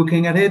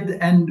looking at it,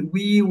 and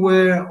we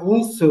were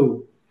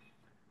also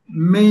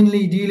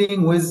mainly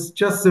dealing with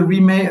just a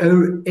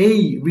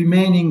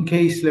remaining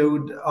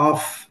caseload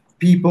of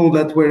people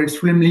that were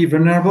extremely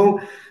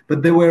vulnerable,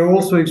 but they were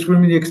also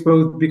extremely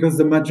exposed, because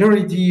the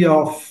majority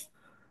of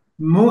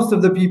most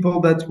of the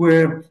people that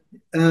were,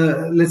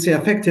 let's say,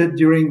 affected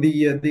during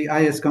the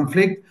IS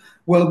conflict,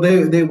 well,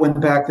 they went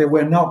back. They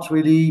were not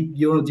really,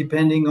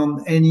 depending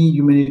on any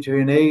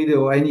humanitarian aid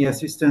or any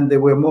assistance. They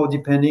were more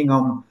depending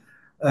on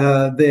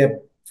their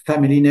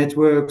family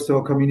networks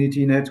or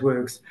community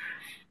networks.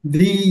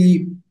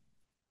 The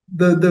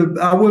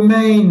our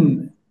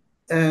main,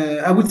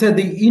 I would say,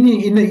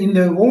 in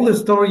the older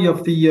story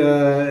of the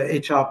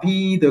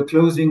HRP, the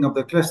closing of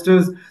the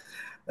clusters,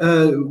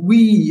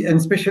 we, and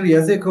especially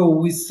as ECHO,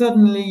 we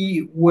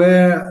suddenly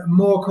were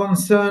more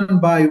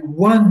concerned by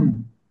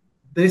one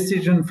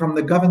decision from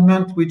the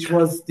government, which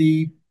was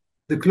the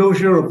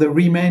closure of the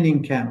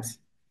remaining camps,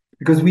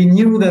 because we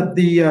knew that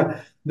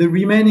the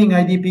remaining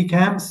IDP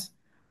camps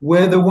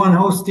were the one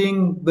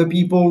hosting the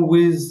people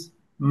with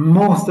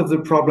most of the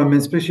problem,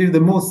 especially the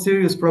most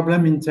serious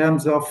problem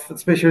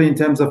especially in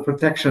terms of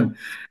protection.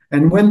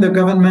 And when the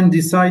government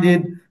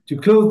decided to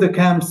close the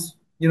camps,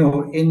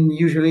 in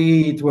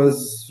usually it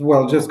was,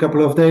 well, just a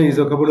couple of days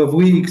or a couple of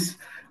weeks,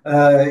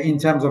 in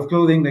terms of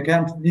closing the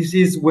camps, this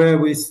is where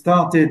we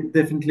started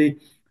definitely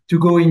to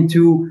go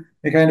into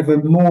a kind of a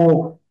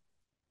more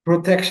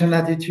protection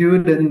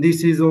attitude. And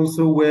this is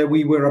also where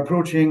we were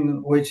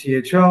approaching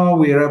OHCHR,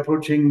 we are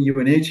approaching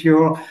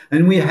UNHCR,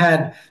 and we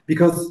had,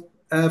 because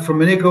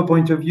from an ECHO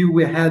point of view,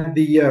 we had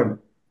the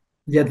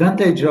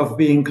advantage of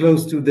being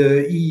close to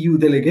the EU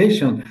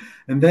delegation,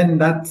 and then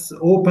that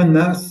opened,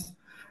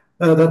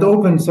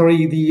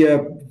 sorry,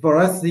 for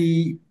us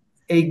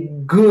a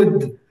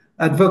good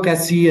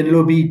advocacy and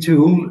lobby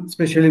tool,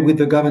 especially with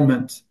the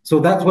government. So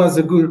that was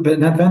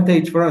an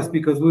advantage for us,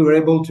 because we were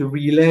able to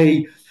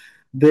relay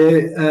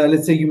the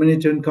let's say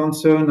humanitarian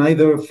concern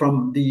either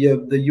from the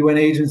UN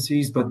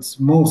agencies, but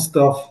most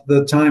of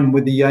the time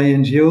with the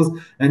INGOs,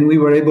 and we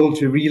were able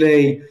to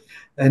relay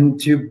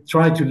and to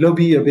try to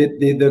lobby a bit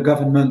the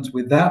government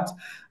with that.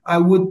 I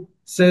would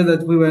say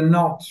that we were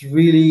not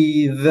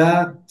really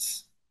that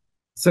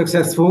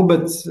successful,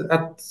 but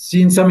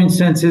in some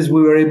instances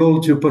we were able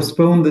to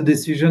postpone the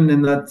decision,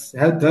 and that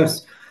helped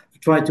us to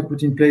try to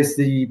put in place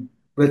the,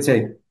 let's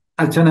say,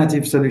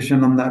 alternative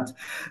solution on that.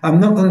 I'm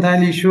not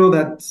entirely sure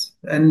that,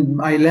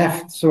 and I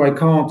left, so I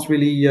can't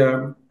really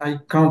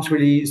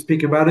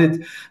speak about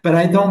it, but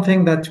I don't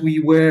think that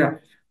we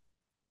were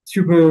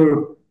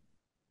super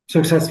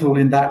successful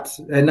in that.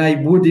 And I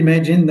would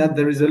imagine that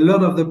there is a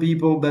lot of the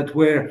people that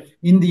were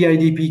in the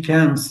IDP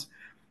camps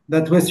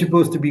that were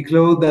supposed to be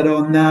closed that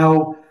are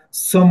now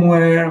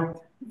somewhere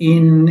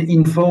in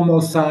informal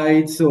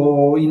sites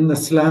or in the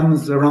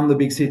slums around the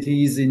big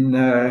cities in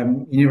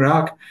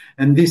Iraq.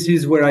 And this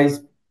is where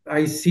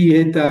I see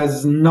it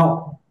as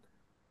not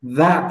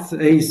that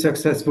a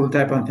successful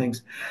type of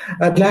things.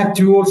 I'd like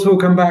to also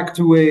come back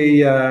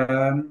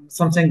to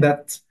something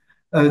that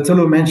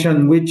Tolo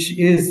mentioned, which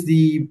is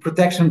the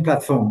protection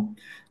platform,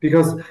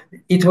 because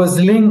it was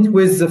linked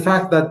with the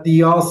fact that the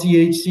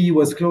RCHC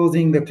was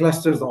closing the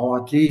clusters,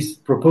 or at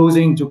least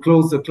proposing to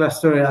close the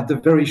cluster at a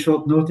very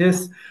short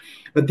notice.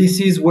 But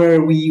this is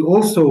where we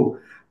also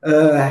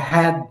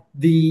had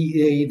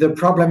the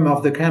problem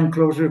of the camp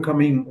closure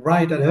coming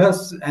right at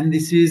us, and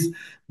this is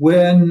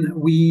when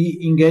we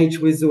engage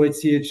with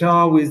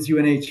OHCHR, with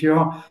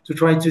UNHCR, to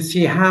try to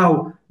see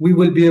how we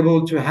will be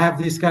able to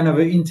have this kind of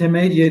an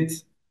intermediate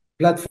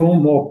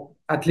platform, or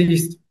at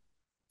least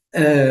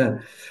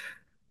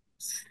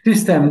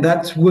system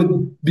that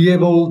would be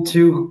able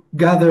to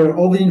gather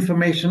all the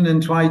information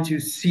and try to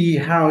see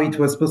how it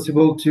was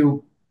possible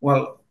to,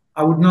 well,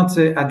 I would not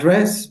say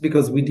address,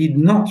 because we did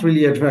not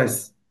really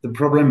address the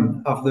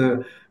problem of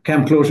the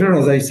camp closure,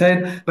 as I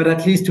said, but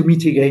at least to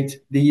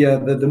mitigate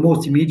the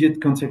most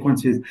immediate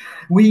consequences.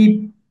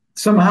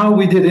 Somehow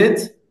we did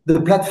it.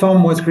 The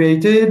platform was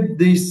created.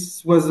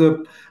 This was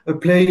a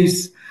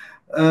place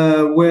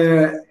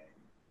where,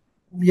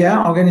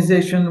 yeah,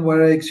 organizations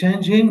were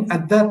exchanging.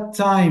 At that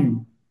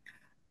time,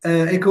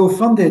 ECHO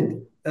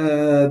funded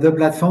the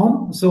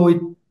platform,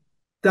 so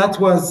that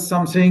was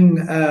something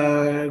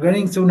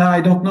running. So now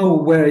I don't know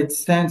where it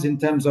stands in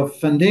terms of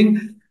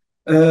funding,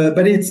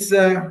 but it's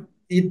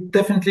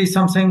definitely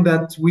something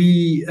that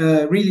we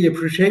really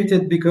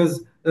appreciated,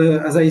 because,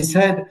 as I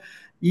said,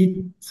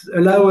 it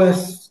allows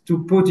us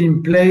to put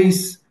in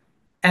place,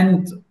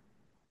 and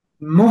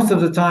most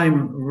of the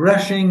time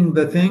rushing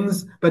the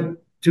things, but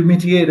to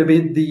mitigate a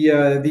bit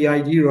the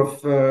idea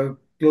of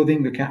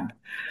closing the camp.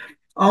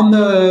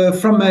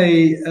 From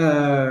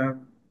a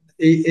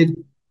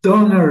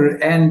donor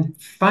and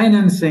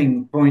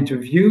financing point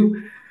of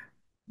view,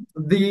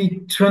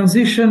 the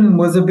transition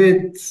was a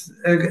bit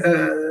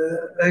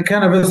a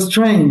kind of a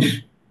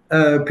strange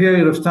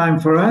period of time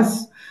for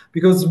us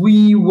because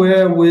we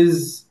were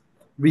with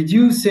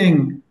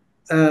reducing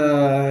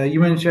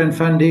humanitarian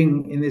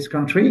funding in this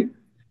country,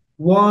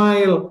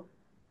 while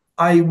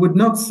I would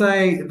not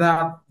say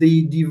that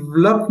the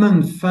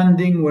development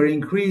funding were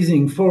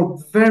increasing for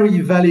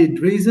very valid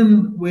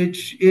reason,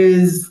 which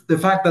is the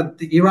fact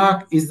that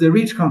Iraq is the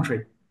rich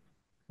country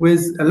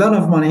with a lot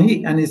of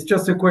money, and it's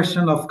just a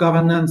question of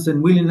governance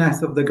and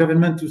willingness of the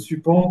government to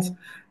support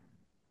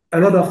a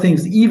lot of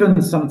things.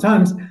 Even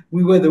sometimes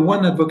we were the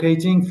one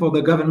advocating for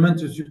the government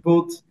to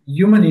support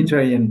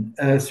humanitarian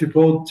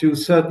support to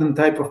certain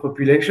type of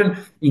population,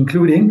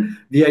 including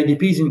the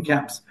IDPs in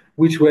camps,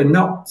 which we're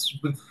not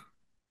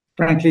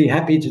frankly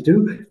happy to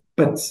do.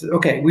 But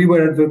okay, we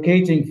were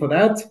advocating for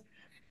that.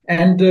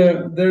 And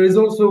there is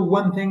also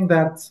one thing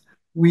that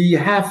we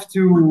have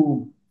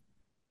to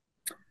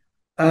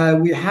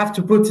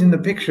put in the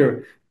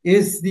picture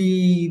is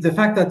the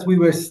fact that we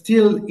were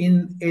still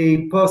in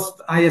a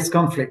post-IS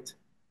conflict.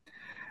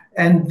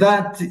 And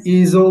that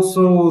is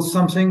also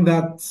something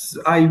that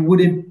I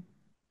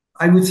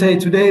would say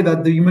today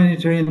that the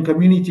humanitarian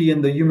community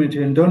and the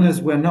humanitarian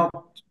donors were not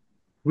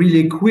really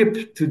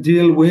equipped to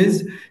deal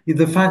with, is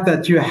the fact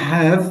that you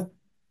have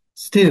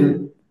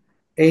still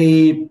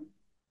a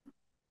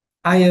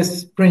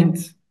IS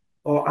print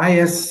or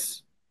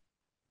IS.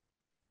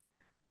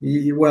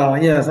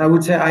 Well, yes, I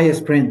would say IS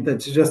print.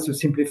 That's just to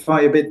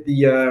simplify a bit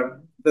the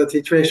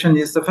situation.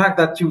 Is the fact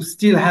that you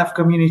still have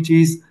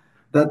communities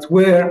that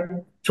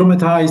were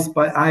traumatized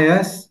by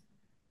IS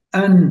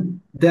and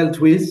dealt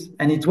with,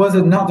 and it was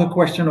not a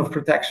question of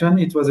protection.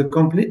 It was a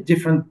complete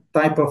different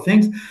type of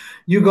things.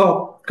 You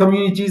got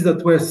communities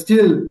that were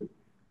still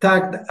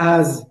tagged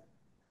as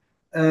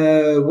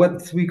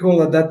what we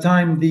call at that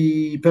time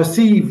the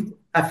perceived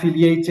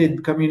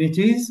affiliated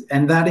communities,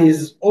 and that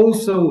is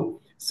also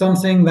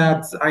something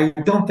that I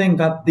don't think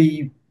that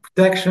the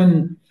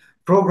protection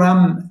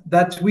program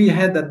that we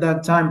had at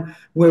that time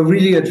were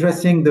really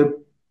addressing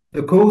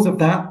the cause of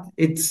that.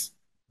 It's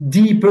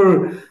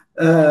deeper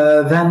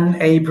than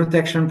a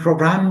protection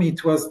program.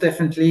 It was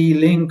definitely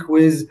linked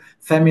with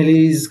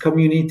families,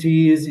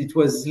 communities. It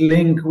was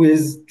linked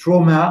with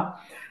trauma,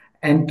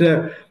 and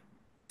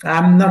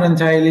I'm not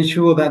entirely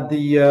sure that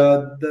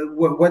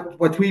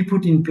what we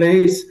put in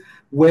place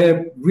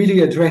were really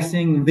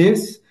addressing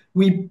this.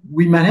 We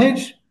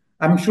managed.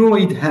 I'm sure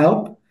it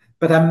helped,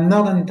 but I'm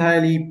not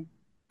entirely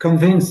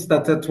convinced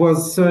that that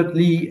was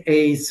certainly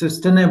a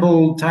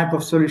sustainable type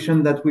of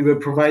solution that we were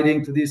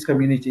providing to these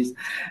communities.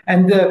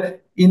 And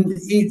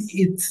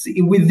it's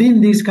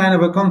within this kind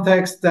of a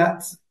context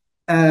that,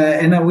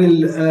 and I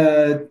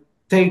will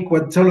take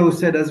what Tolo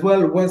said as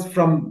well, was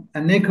from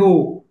an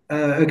echo,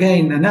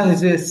 again,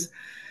 analysis,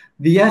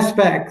 the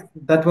aspect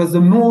that was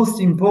the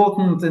most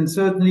important and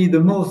certainly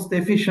the most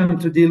efficient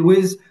to deal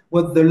with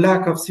was the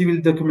lack of civil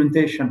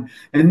documentation.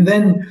 And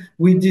then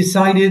we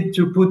decided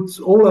to put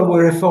all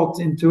our effort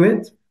into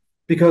it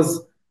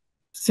because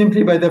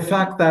simply by the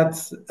fact that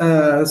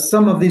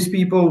some of these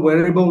people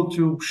were able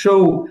to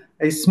show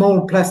a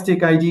small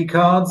plastic ID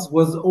cards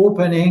was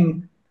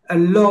opening a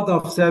lot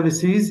of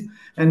services,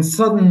 and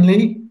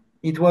suddenly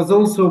it was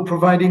also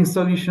providing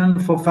solution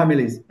for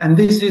families. And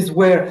this is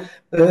where,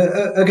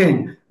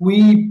 again,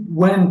 we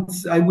went,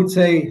 I would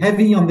say,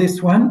 heavy on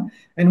this one,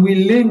 and we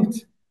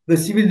linked the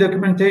civil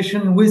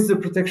documentation with the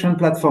protection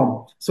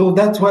platform. So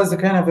that was a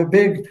kind of a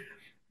big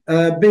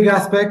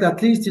aspect,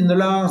 at least in the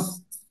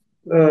last,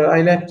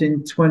 I left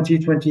in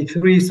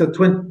 2023, so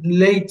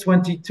late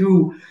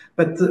 22,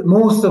 but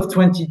most of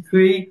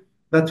 23,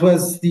 that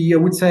was I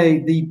would say,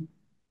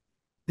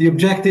 the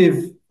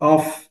objective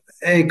of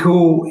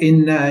ECHO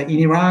in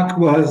Iraq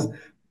was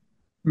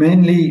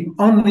mainly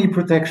only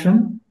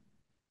protection,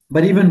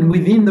 but even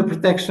within the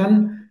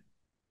protection,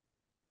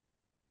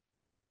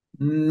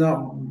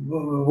 no,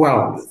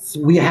 well,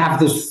 we have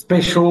the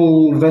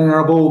special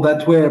vulnerable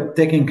that we're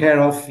taking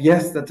care of.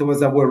 Yes, that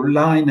was our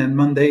line and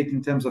mandate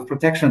in terms of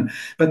protection.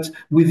 But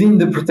within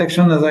the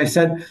protection, as I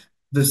said,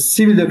 the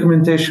civil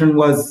documentation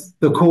was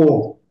the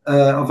core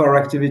of our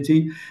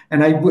activity.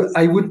 And I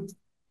would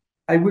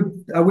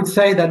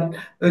say that,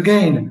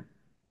 again,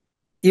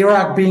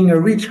 Iraq being a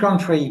rich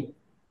country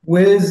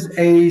with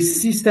a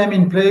system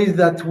in place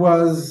that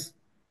was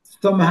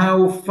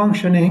somehow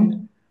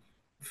functioning,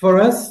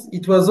 for us,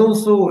 it was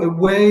also a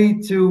way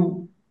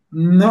to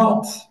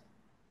not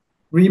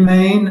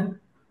remain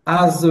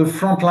as a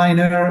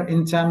frontliner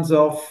in terms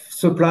of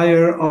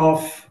supplier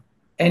of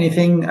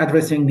anything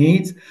addressing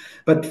needs,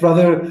 but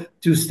rather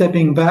to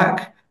stepping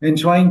back and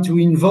trying to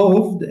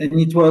involve. And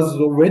it was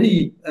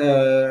already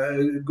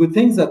good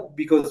things that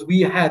because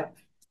we had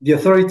the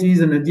authorities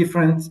and the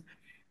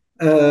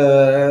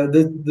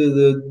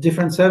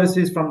different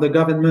services from the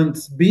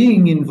government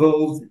being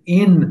involved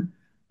in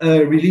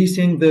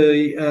releasing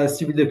the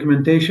civil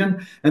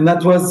documentation. And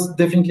that was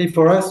definitely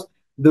for us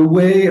the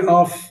way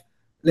of,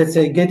 let's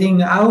say,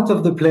 getting out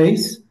of the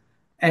place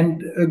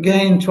and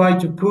again try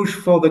to push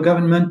for the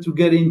government to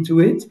get into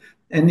it.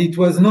 And it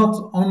was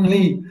not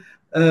only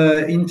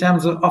in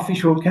terms of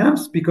official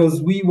camps,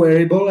 because we were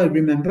able, I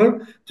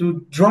remember,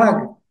 to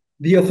drag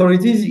the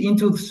authorities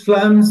into the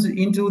slums,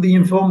 into the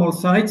informal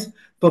sites,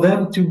 for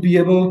them to be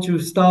able to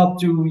start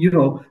to,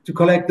 to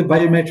collect the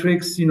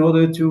biometrics in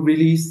order to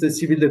release the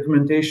civil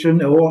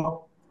documentation,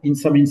 or in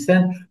some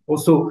instance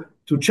also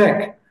to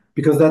check,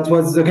 because that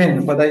was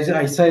again what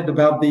I said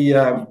about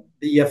the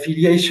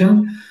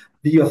affiliation.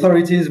 The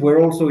authorities were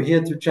also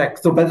here to check.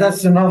 So, but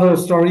that's another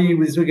story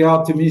with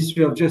regard to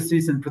Ministry of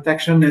Justice and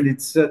Protection, and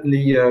it's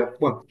certainly,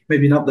 well,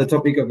 maybe not the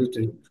topic of the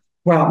day.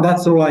 Well,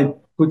 that's all I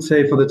could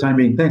say for the time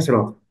being. Thanks a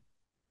lot.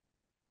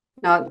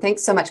 No,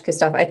 thanks so much,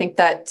 Christophe. I think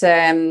that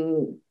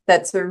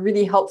that's a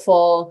really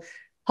helpful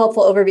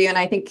overview, and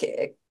I think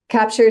it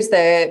captures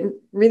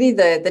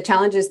the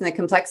challenges and the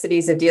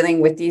complexities of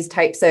dealing with these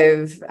types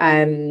of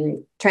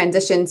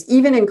transitions,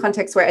 even in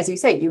contexts where, as you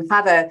say, you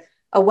have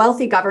a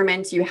wealthy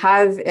government, you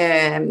have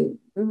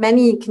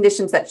many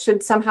conditions that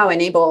should somehow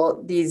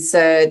enable these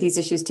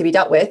issues to be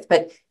dealt with,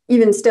 but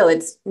even still,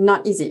 it's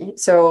not easy.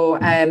 So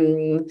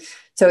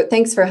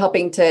thanks for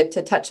helping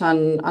to touch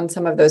on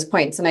some of those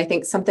points. And I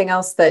think something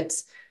else that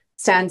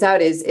stands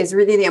out is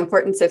really the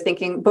importance of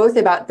thinking both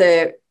about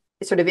the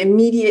sort of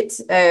immediate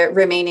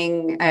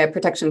remaining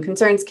protection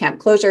concerns,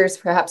 camp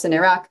closures, perhaps in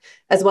Iraq,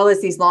 as well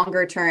as these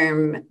longer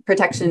term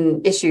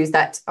protection issues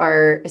that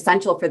are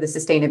essential for the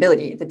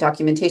sustainability, the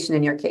documentation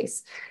in your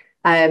case.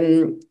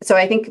 So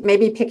I think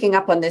maybe picking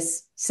up on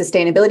this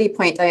sustainability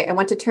point, I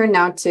want to turn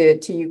now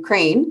to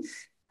Ukraine,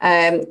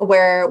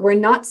 where we're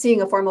not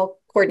seeing a formal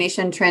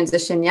coordination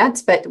transition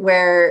yet, but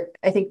where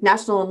I think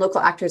national and local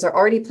actors are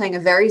already playing a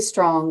very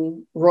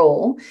strong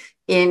role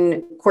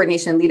in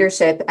coordination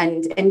leadership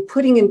and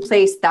putting in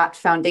place that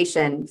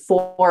foundation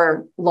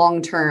for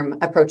long-term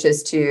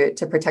approaches to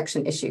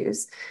protection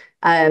issues.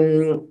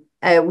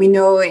 We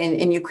know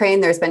in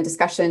Ukraine, there's been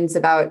discussions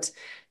about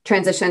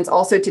transitions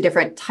also to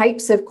different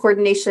types of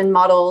coordination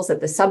models at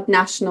the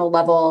subnational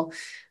level.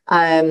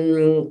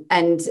 And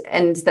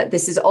that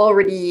this is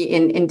already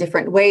in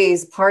different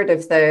ways part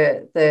of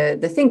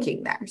the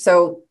thinking there.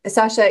 So,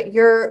 Sasha,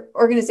 your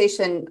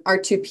organization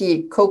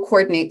R2P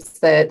co-coordinates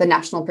the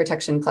National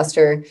Protection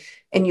Cluster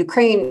in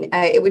Ukraine.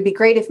 It would be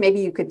great if maybe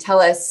you could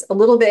tell us a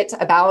little bit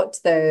about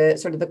the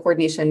sort of the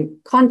coordination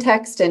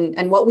context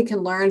and what we can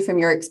learn from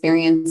your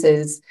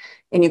experiences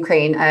in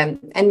Ukraine.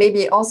 And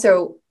maybe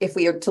also, if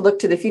we are to look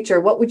to the future,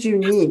 what would you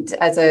need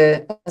as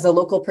a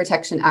local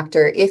protection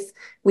actor if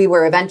we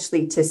were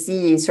eventually to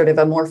see sort of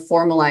a more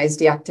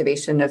formalized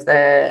deactivation of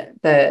the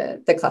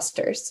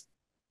clusters?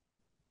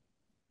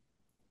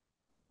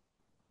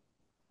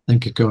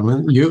 Thank you,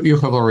 Carmen. You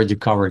have already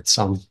covered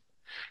some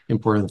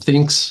important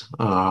things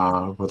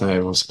what I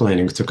was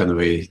planning to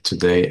convey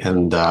today,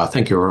 and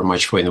thank you very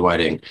much for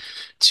inviting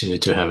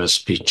to have a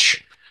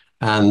speech.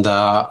 And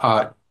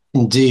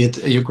indeed,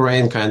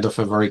 Ukraine kind of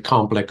a very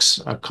complex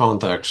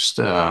context,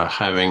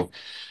 having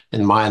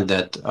in mind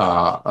that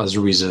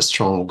there is a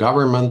strong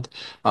government,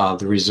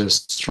 there is a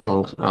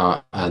strong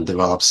and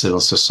developed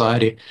civil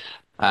society,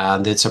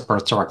 and it's a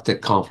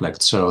protracted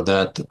conflict. So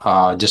that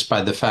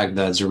despite the fact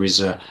that there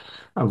is a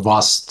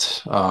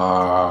vast,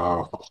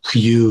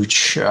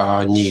 huge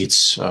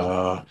needs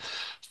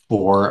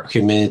for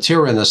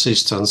humanitarian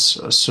assistance.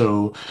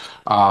 So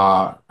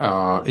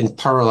in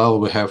parallel,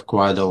 we have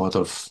quite a lot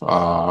of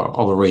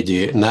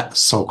already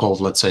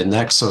so-called, let's say,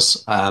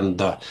 nexus and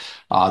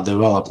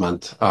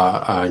development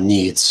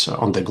needs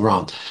on the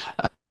ground.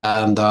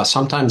 And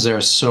sometimes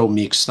they're so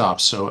mixed up.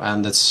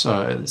 And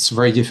it's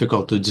very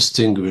difficult to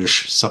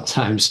distinguish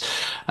sometimes.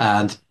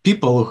 And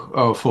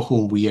people for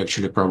whom we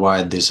actually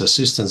provide this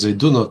assistance, they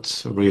do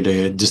not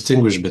really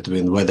distinguish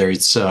between whether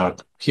it's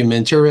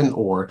humanitarian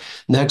or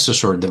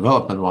nexus or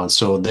development one.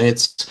 So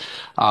that's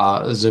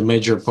the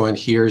major point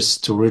here is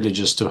to really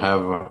just to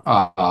have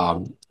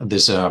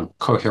this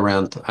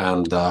coherent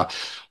and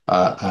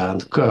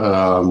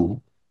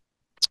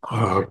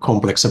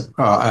complex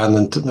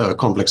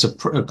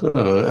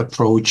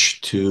approach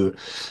to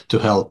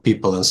help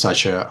people in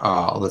such a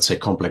let's say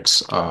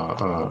complex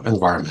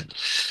environment.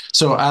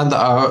 So, and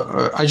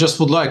I just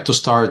would like to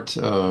start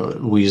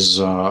with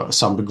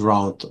some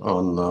background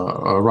on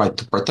right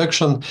to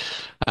protection,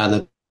 and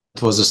it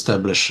was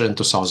established in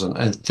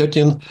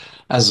 2013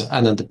 as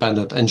an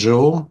independent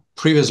NGO.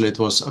 Previously, it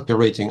was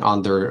operating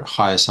under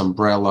HIAS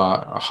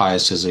umbrella.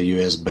 HIAS is a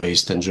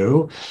US-based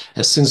NGO.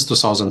 And since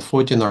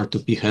 2014,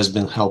 R2P has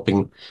been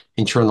helping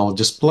internal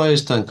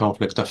displaced and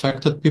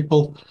conflict-affected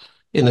people,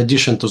 in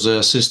addition to the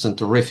assistance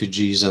to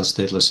refugees and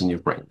stateless in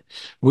Ukraine.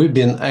 We've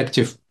been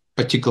active,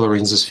 particularly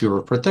in the sphere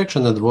of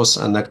protection, and was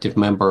an active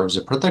member of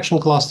the protection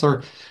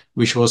cluster,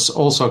 which was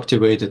also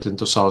activated in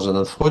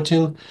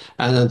 2014.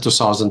 And in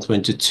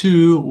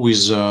 2022,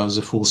 with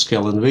the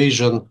full-scale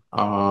invasion,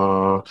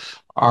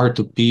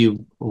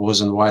 R2P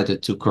was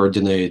invited to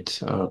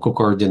co-coordinate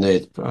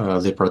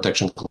the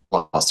protection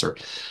cluster.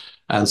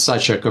 And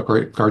such a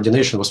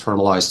coordination was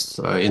formalized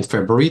in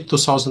February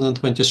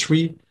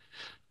 2023.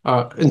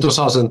 In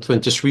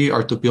 2023,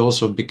 R2P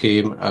also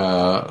became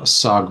a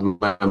SAG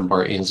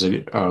member in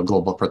the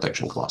Global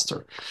Protection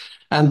Cluster.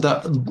 And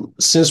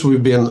since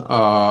we've been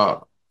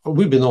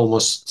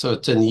almost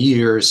 10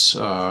 years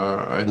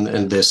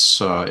in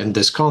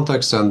this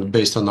context, and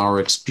based on our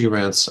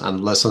experience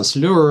and lessons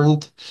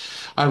learned,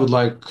 I would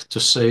like to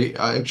say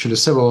actually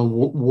several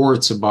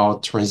words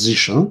about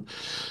transition.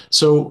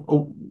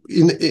 So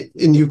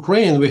in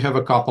Ukraine, we have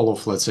a couple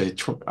of, let's say,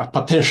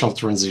 potential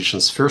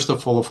transitions. First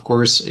of all, of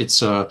course,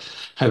 it's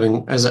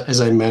having,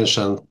 as I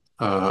mentioned,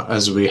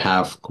 as we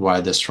have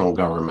quite a strong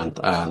government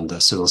and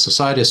civil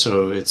society,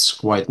 so it's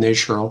quite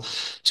natural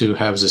to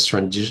have this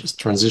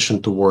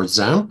transition towards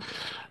them.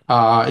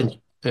 I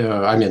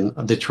mean,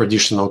 the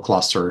traditional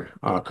cluster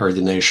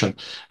coordination,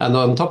 and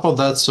on top of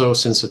that, so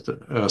since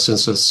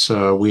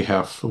we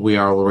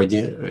are already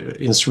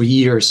in 3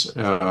 years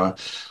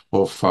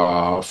of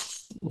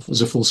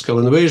the full-scale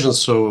invasion,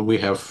 so we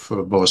have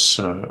both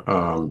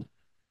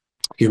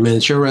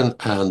humanitarian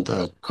and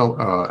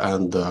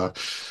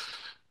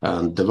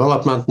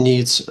development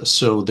needs.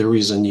 So there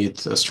is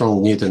a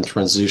strong need in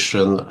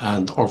transition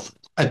and of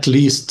at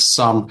least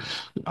some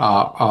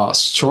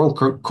strong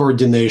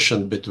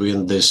coordination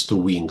between these two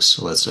wings,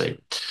 let's say.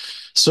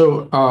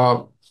 So,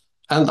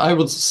 and I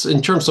would,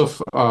 in terms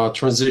of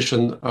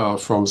transition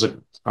from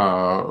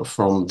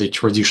the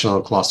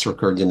traditional cluster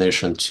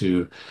coordination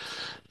to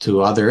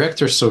other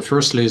actors. So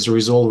firstly, there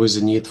is always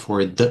a need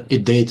for a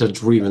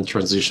data-driven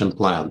transition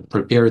plan,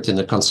 prepared in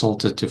a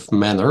consultative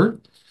manner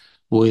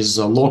with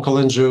local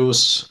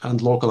NGOs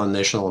and local and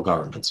national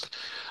governments.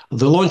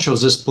 The launch of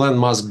this plan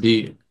must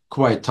be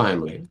quite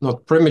timely,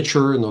 not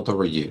premature, not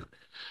overdue.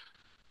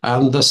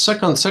 And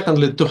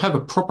secondly, to have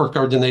a proper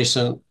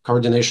coordination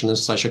in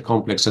such a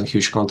complex and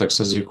huge context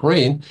as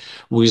Ukraine,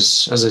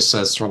 with, as I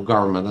said, strong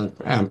government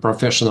and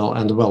professional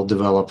and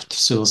well-developed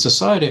civil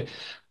society,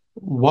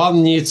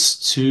 one needs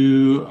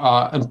to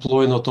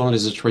employ not only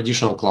the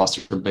traditional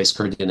cluster-based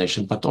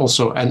coordination, but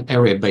also an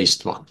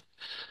area-based one.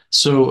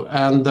 So,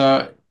 and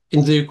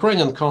in the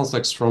Ukrainian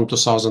context from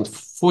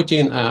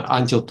 2014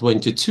 until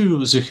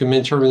 22, the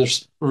humanitarian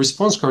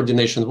response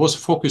coordination was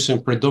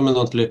focusing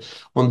predominantly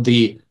on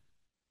the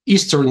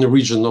eastern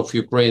region of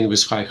Ukraine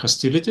with high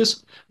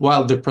hostilities,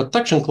 while the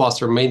protection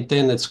cluster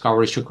maintained its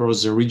coverage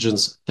across the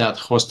regions that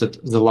hosted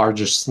the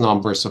largest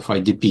numbers of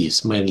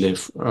IDPs, mainly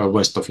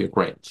west of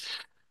Ukraine.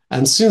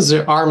 And since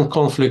the armed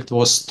conflict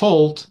was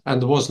stalled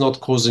and was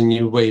not causing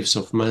new waves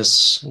of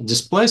mass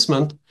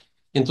displacement,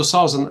 in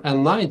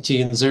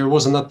 2019, there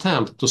was an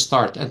attempt to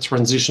start a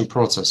transition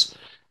process.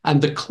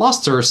 And the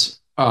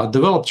clusters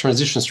developed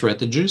transition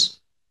strategies,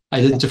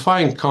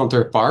 identifying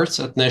counterparts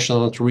at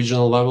national and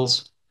regional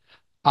levels,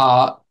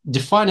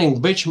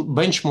 defining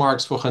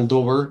benchmarks for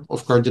handover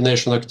of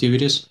coordination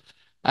activities.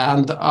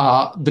 And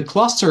the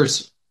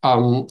clusters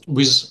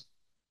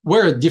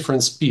were at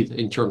different speed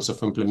in terms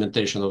of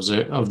implementation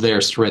of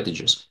their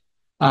strategies.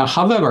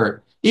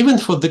 However, even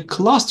for the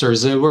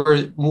clusters, they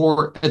were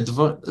more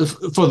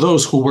for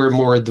those who were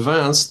more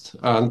advanced,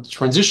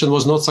 transition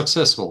was not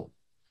successful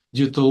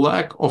due to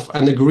lack of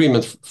an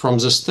agreement from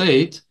the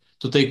state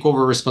to take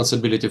over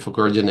responsibility for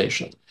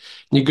coordination.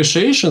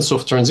 Negotiations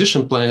of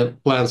transition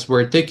plans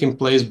were taking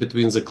place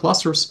between the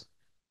clusters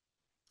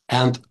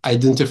and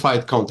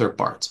identified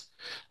counterparts,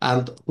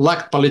 and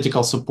lacked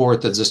political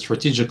support at the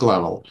strategic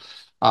level.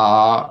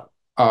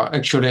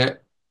 Actually,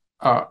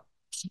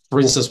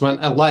 for instance, when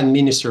a line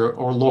minister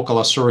or local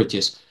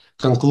authorities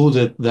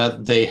concluded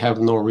that they have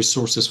no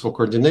resources for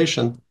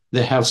coordination,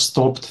 they have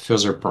stopped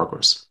further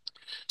progress.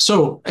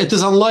 So it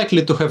is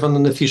unlikely to have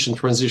an efficient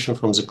transition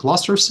from the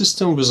cluster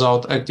system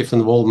without active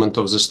involvement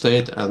of the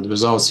state and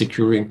without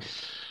securing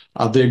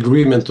the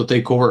agreement to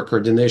take over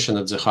coordination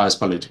at the highest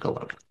political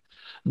level.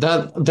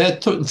 That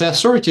the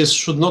authorities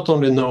should not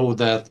only know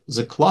that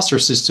the cluster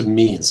system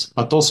means,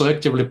 but also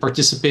actively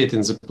participate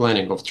in the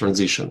planning of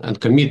transition and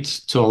commit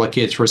to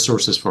allocate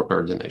resources for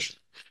coordination.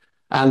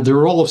 And the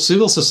role of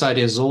civil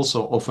society is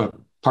also of a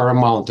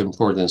paramount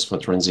importance for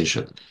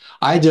transition.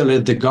 Ideally,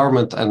 the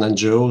government and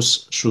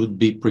NGOs should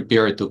be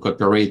prepared to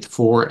cooperate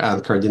for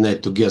and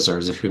coordinate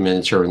together the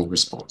humanitarian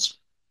response.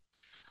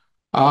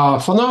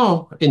 For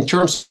now, in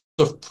terms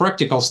of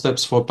practical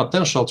steps for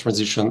potential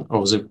transition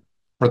of the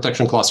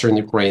protection cluster in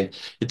Ukraine,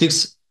 it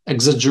is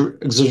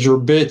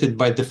exacerbated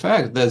by the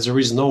fact that there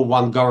is no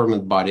one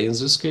government body in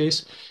this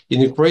case. In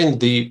Ukraine,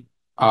 the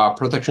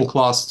protection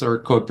cluster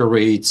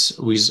cooperates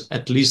with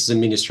at least the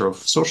Minister of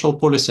Social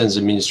Policy and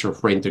the Minister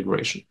of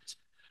Reintegration.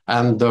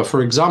 And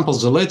for example,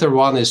 the latter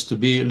one is to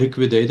be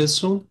liquidated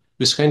soon,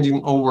 with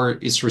handing over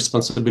its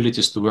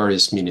responsibilities to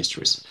various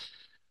ministries.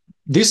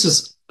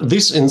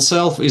 This in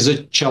itself is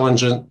a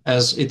challenge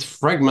as it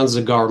fragments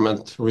the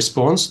government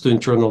response to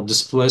internal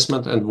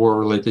displacement and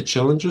war-related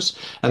challenges.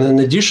 And in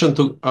addition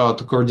to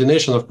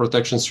coordination of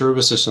protection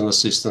services and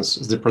assistance,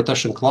 the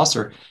protection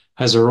cluster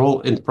has a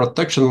role in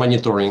protection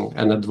monitoring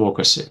and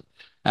advocacy.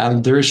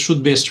 And there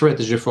should be a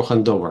strategy for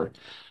handover.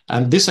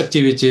 And these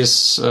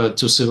activities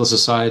to civil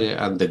society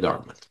and the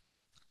government.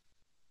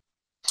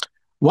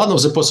 One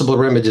of the possible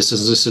remedies in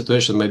this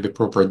situation may be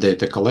proper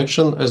data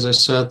collection, as I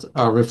said,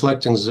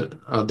 reflecting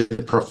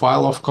the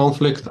profile of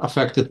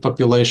conflict-affected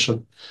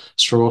population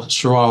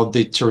throughout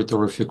the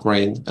territory of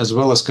Ukraine, as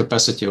well as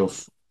capacity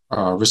of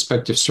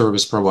respective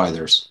service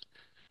providers,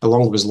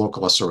 along with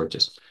local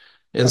authorities.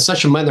 In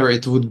such a manner,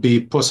 it would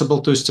be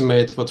possible to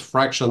estimate what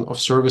fraction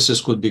of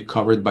services could be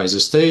covered by the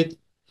state,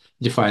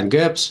 define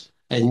gaps,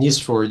 and needs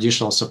for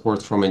additional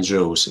support from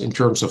NGOs in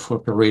terms of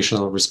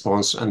operational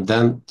response, and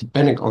then,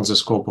 depending on the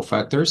scope of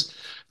factors,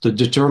 to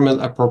determine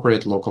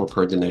appropriate local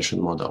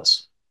coordination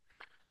models.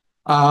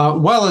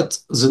 While at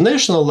the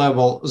national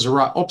level, there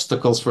are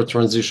obstacles for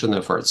transition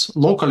efforts.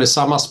 Locally,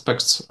 some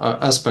aspects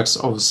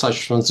of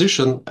such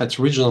transition at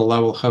regional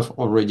level have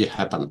already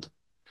happened.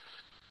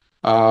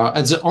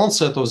 At the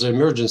onset of the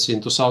emergency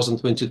in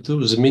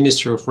 2022, the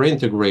Ministry of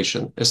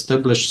Reintegration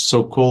established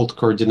so-called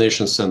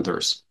coordination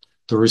centers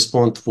to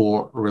respond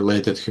for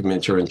related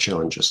humanitarian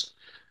challenges,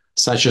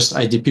 such as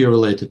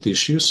IDP-related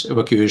issues,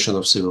 evacuation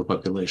of civil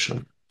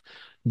population.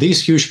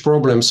 These huge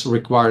problems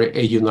require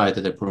a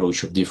united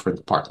approach of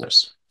different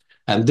partners.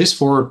 And this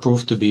forward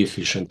proved to be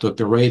efficient to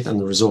operate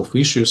and resolve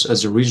issues at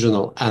the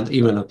regional and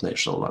even at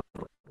national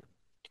level.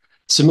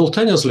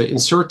 Simultaneously, in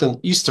certain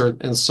eastern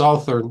and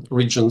southern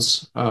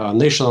regions,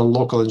 national and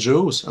local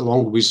NGOs,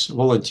 along with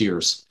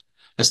volunteers,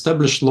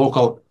 established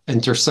local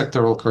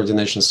intersectoral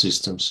coordination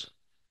systems.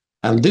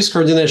 And these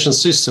coordination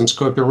systems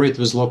cooperate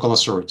with local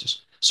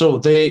authorities. So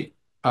that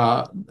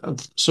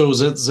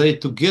they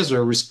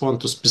together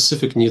respond to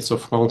specific needs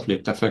of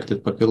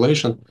conflict-affected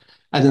population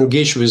and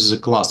engage with the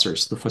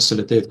clusters to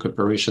facilitate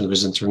cooperation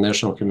with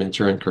international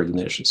humanitarian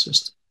coordination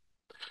system.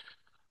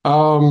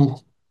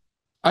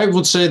 I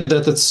would say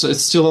that it's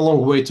still a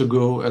long way to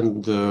go,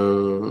 and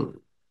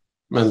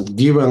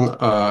given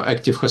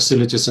active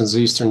hostilities in the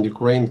eastern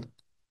Ukraine,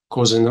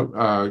 causing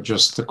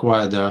just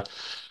quite a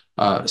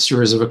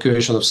serious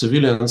evacuation of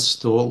civilians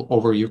to all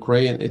over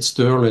Ukraine, it's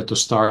too early to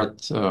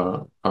start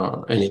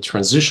any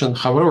transition.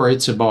 However,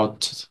 it's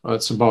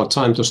about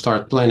time to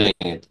start planning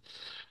it,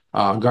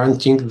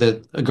 guaranteeing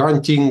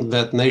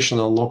that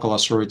national and local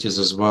authorities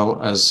as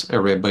well as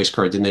area-based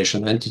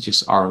coordination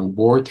entities are on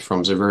board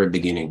from the very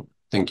beginning.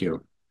 Thank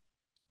you.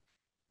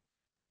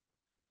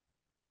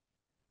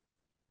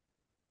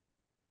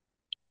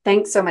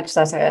 Thanks so much,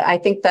 Sasa. I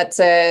think that's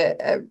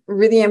a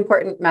really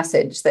important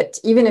message, that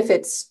even if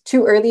it's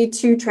too early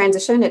to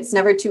transition, it's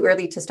never too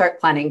early to start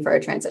planning for a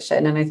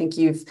transition. And I think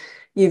you've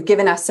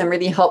given us some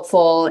really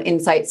helpful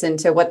insights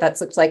into what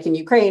that's looked like in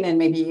Ukraine, and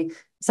maybe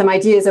some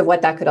ideas of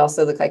what that could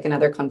also look like in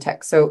other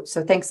contexts. So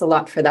thanks a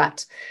lot for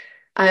that.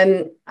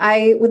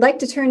 I would like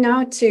to turn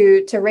now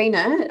to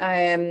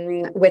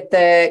Reina with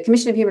the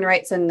Commission of Human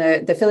Rights in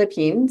the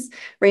Philippines.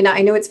 Reina,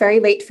 I know it's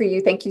very late for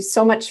you. Thank you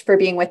so much for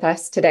being with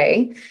us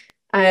today.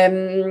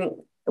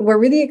 We're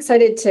really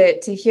excited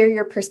to hear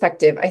your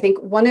perspective. I think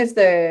one of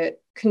the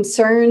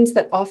concerns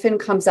that often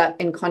comes up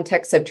in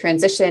contexts of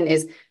transition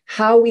is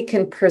how we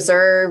can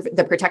preserve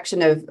the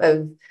protection of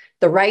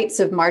the rights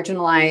of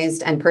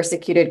marginalized and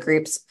persecuted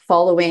groups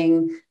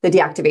following the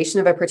deactivation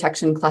of a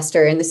protection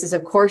cluster. And this is,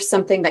 of course,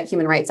 something that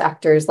human rights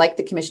actors like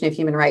the Commission of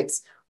Human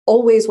Rights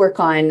always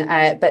work on,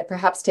 but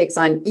perhaps takes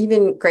on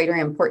even greater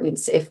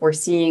importance if we're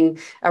seeing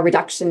a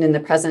reduction in the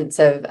presence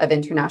of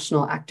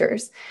international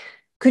actors.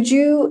 Could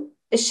you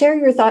share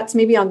your thoughts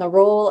maybe on the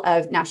role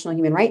of national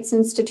human rights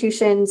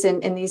institutions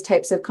in these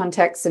types of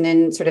contexts, and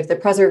in sort of the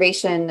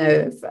preservation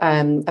of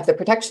the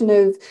protection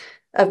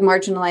of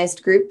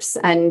marginalized groups,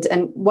 and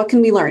what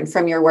can we learn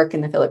from your work in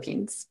the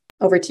Philippines?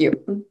 Over to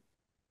you.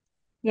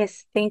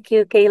 Yes, thank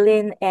you,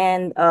 Kaylin,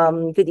 and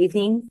good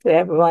evening to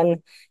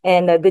everyone,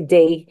 and a good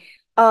day.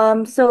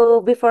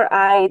 So before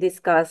I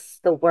discuss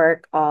the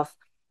work of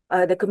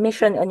the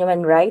Commission on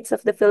Human Rights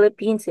of the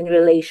Philippines in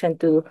relation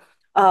to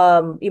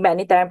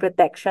humanitarian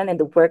protection and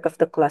the work of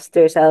the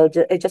clusters, I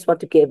just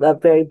want to give a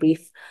very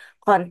brief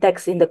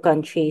context in the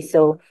country.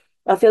 So,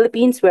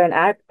 Philippines, we're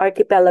an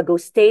archipelago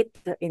state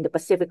in the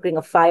Pacific Ring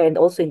of Fire and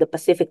also in the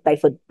Pacific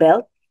Typhoon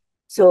Belt.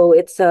 So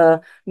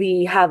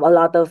we have a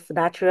lot of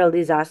natural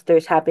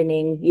disasters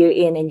happening year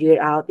in and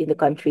year out in the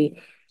country.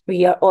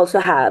 We also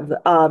have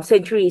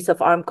centuries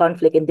of armed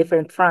conflict in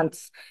different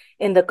fronts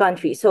in the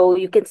country. So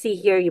you can see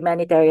here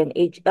humanitarian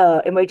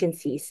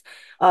emergencies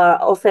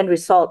often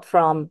result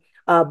from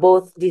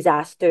both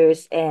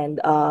disasters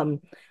and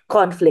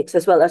conflicts,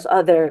 as well as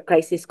other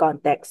crisis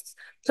contexts.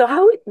 So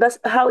how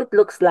it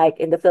looks like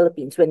in the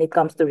Philippines when it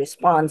comes to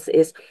response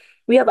is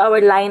we have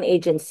our line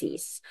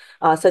agencies,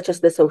 such as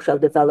the Social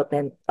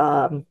Development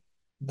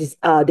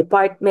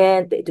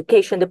Department, the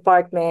Education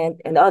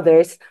Department, and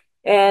others.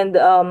 And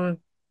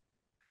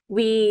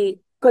we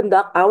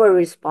conduct our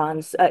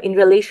response in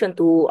relation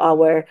to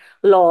our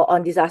law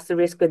on Disaster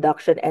Risk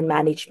Reduction and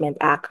Management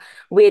Act,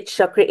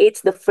 which creates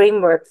the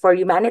framework for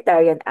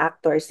humanitarian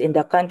actors in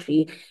the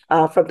country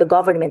from the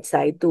government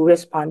side to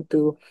respond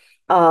to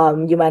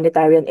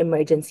humanitarian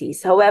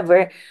emergencies.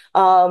 However,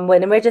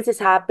 when emergencies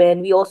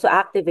happen, we also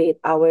activate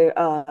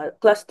our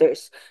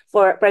clusters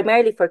for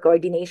primarily for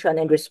coordination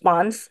and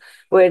response,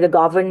 where the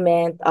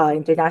government,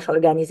 international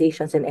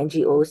organizations, and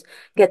NGOs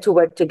get to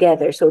work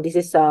together. So this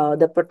is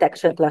the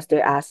protection cluster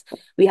as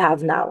we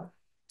have now.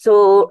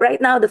 So right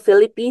now, the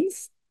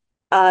Philippines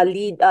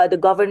the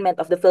government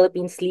of the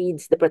Philippines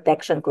leads the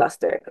protection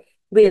cluster,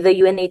 with the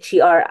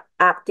UNHCR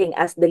acting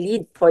as the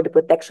lead for the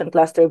protection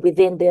cluster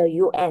within the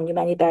UN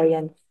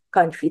humanitarian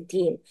country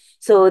team.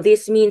 So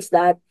this means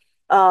that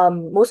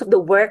most of the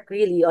work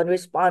really on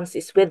response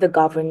is with the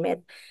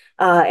government.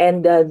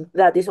 And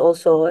that is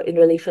also in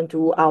relation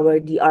to our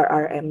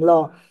DRRM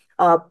law.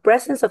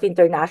 Presence of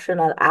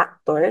international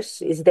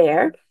actors is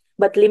there,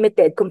 but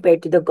limited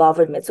compared to the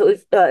government. So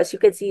if, as you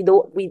can see,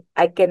 though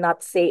I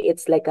cannot say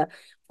it's like a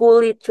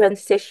fully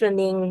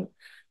transitioning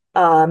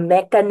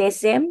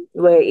mechanism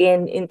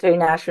wherein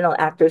international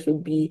actors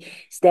would be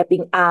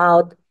stepping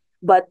out.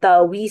 But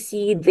we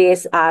see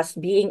this as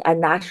being a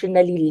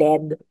nationally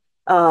led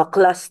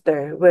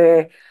cluster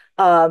where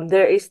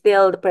there is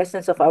still the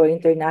presence of our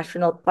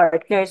international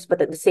partners,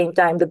 but at the same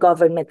time, the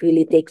government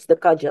really takes the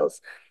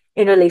cudgels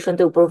in relation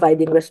to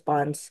providing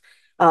response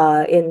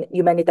in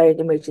humanitarian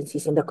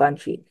emergencies in the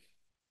country.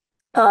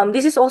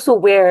 This is also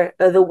where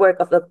the work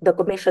of the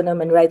Commission on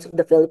Human Rights of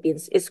the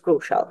Philippines is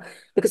crucial,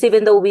 because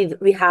even though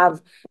we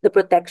have the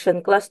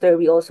protection cluster,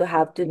 we also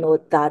have to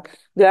note that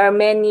there are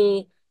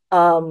many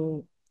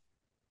um,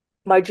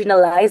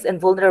 marginalized and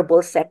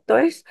vulnerable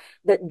sectors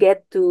that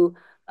get to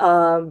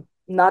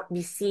not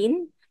be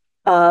seen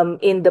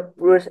in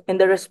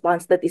the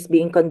response that is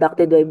being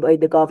conducted by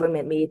the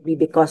government, may it be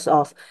because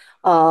of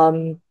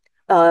um,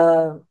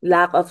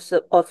 lack of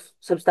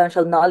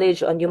substantial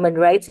knowledge on human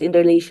rights in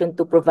relation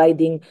to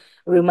providing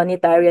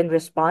humanitarian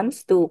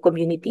response to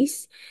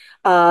communities.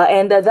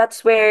 And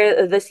that's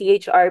where the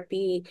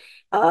CHRP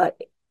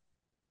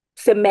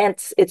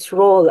cements its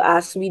role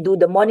as we do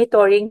the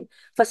monitoring,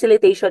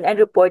 facilitation, and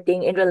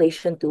reporting in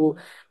relation to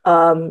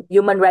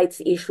human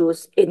rights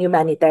issues in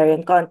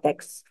humanitarian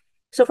contexts.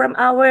 So, from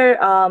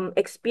our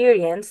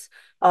experience,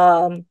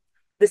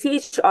 the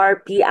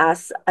CHRP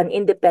as an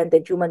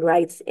independent human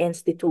rights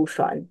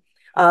institution,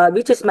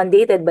 which is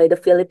mandated by the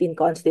Philippine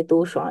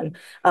Constitution,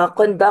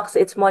 conducts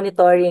its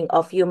monitoring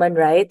of human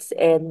rights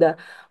and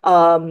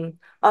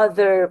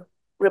other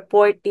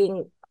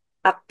reporting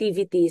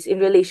activities in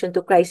relation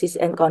to crisis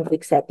and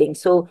conflict settings.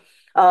 So,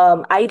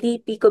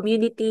 IDP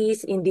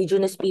communities,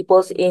 indigenous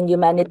peoples in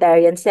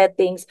humanitarian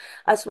settings,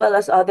 as well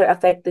as other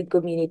affected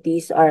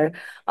communities are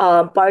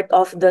part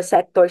of the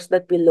sectors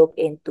that we look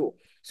into.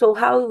 So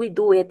how we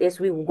do it is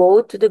we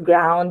go to the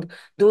ground,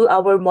 do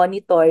our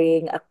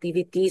monitoring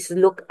activities,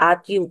 look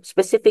at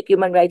specific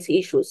human rights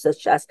issues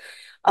such as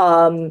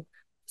um,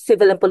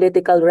 civil and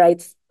political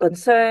rights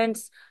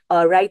concerns,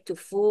 right to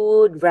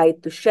food, right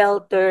to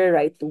shelter,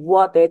 right to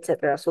water,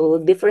 etc. So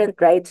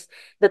different rights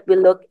that we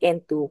look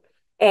into.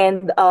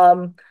 And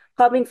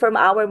coming from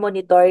our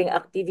monitoring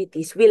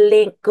activities, we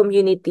link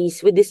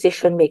communities with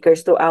decision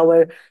makers through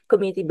our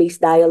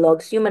community-based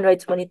dialogues, human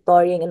rights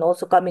monitoring, and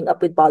also coming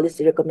up with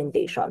policy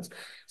recommendations.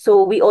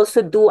 So we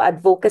also do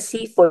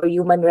advocacy for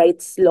human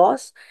rights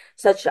laws,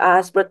 such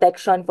as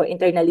protection for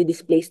internally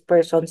displaced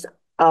persons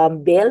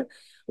bill,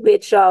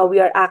 which we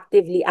are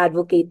actively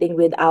advocating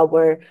with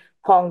our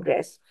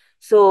Congress.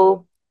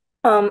 So,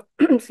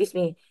 excuse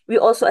me, we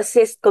also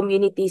assist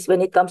communities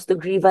when it comes to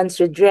grievance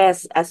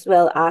redress as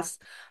well as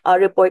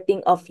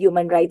reporting of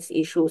human rights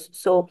issues.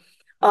 So,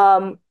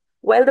 um,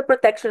 while the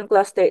protection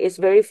cluster is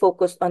very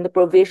focused on the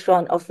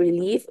provision of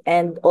relief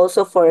and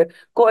also for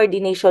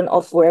coordination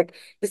of work,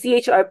 the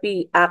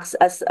CHRP acts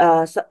as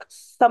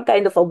some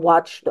kind of a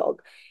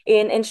watchdog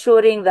in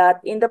ensuring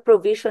that in the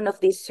provision of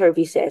these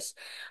services,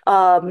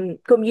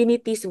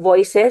 communities'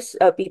 voices,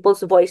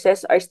 people's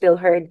voices are still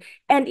heard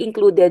and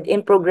included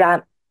in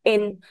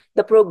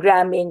the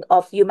programming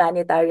of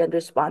humanitarian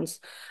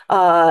response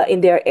in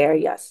their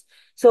areas.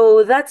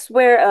 So that's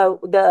where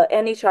the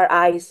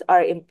NHRIs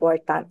are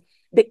important,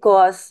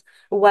 because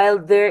while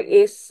there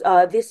is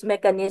this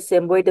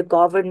mechanism where the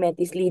government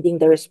is leading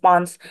the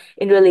response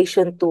in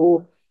relation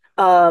to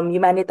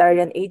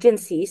humanitarian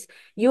agencies,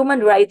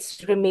 human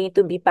rights remain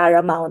to be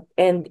paramount.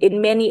 And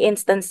human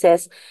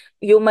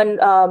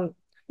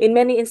in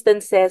many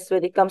instances,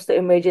 when it comes to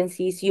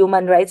emergencies,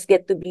 human rights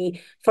get to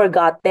be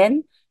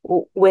forgotten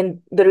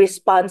when the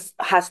response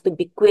has to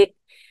be quick.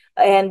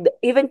 And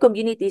even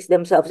communities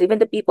themselves, even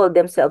the people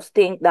themselves,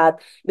 think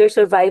that their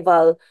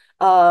survival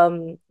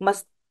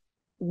must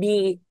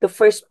be the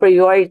first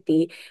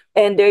priority,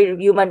 and their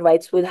human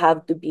rights would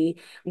have to be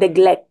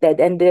neglected,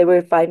 and they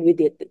were fine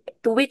with it,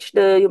 to which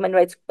the human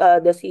rights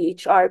the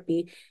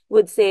CHRP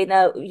would say,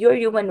 now your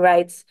human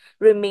rights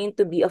remain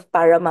to be of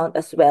paramount,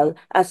 as well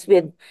as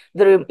with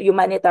the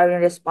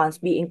humanitarian response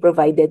being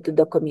provided to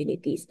the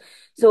communities.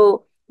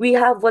 So we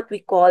have what we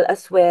call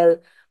as well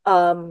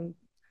um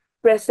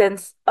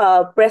presence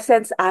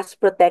as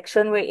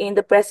protection, wherein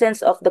the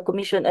presence of the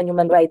Commission on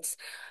Human Rights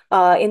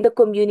in the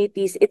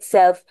communities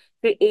itself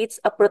creates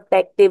a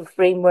protective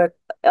framework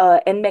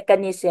and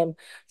mechanism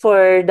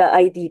for the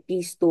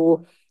IDPs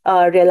to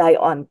rely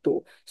on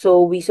to.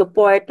 So we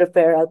support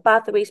referral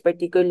pathways,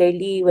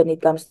 particularly when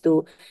it comes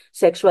to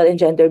sexual and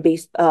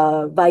gender-based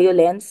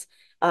violence,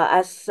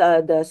 as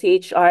the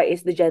CHR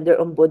is the gender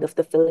ombud of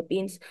the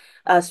Philippines,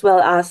 as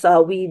well as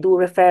we do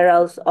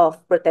referrals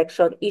of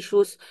protection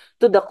issues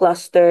to the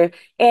cluster,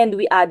 and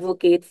we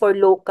advocate for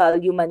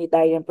local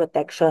humanitarian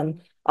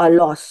protection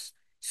laws.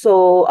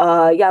 So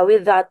yeah,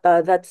 with that,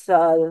 that's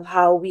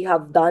how we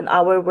have done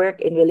our work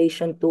in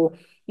relation to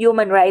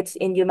human rights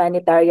in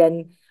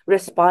humanitarian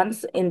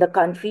response in the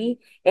country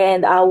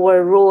and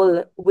our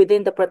role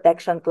within the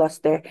protection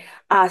cluster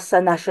as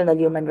a national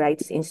human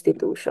rights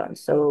institution.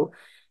 So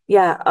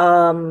yeah,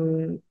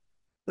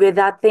 with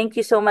that, thank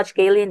you so much,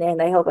 Kaylin,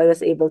 and I hope I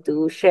was able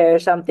to share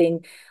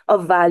something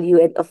of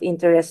value and of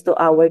interest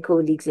to our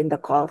colleagues in the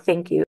call.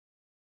 Thank you.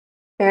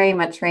 Very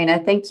much, Reina.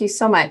 Thank you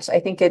so much. I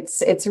think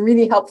it's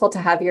really helpful to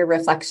have your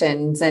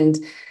reflections, and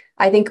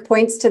I think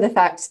points to the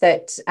fact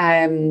that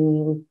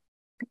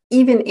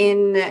even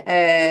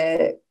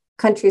in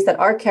countries that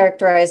are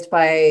characterized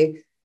by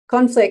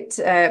conflict,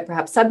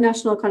 perhaps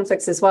subnational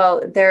conflicts as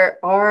well, there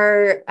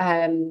are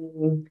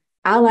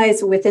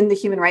allies within the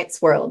human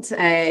rights world,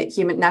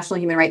 national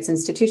human rights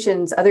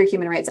institutions, other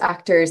human rights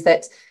actors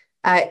that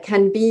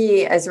can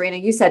be, as Reina,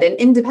 you said, an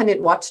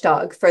independent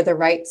watchdog for the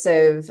rights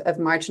of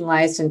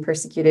marginalized and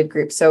persecuted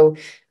groups. So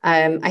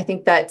I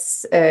think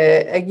that's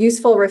a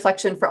useful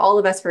reflection for all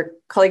of us, for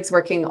colleagues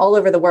working all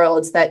over the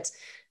world, that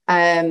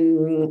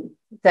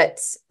that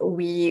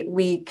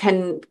we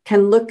can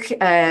look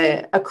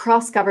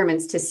across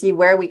governments to see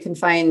where we can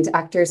find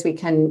actors we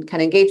can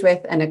engage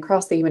with, and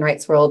across the human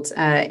rights world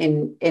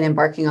in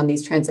embarking on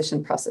these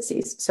transition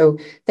processes. So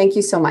thank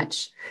you so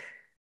much.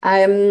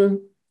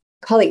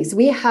 Colleagues,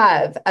 we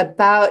have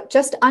about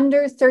just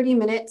under 30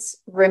 minutes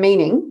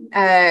remaining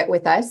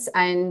with us,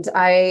 and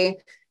I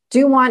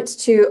do want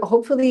to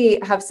hopefully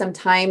have some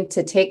time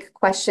to take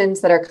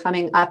questions that are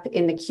coming up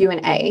in the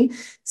Q&A.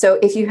 So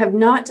if you have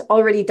not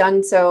already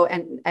done so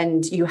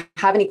and you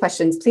have any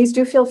questions, please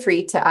do feel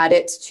free to add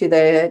it to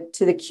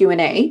the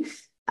Q&A,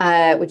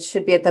 which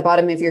should be at the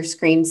bottom of your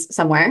screens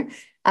somewhere.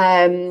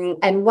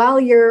 And while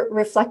you're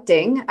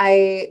reflecting,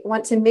 I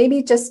want to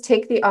maybe just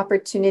take the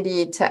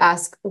opportunity to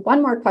ask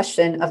one more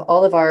question of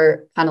all of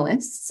our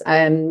panelists,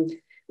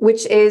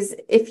 which is,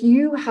 if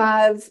you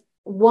have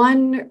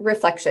one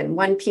reflection,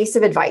 one piece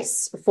of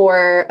advice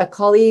for a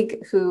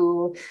colleague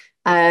who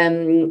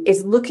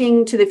is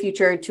looking to the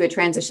future, to a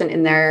transition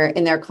in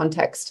their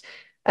context,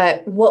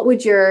 what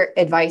would your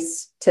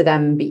advice to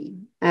them be?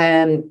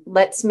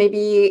 Let's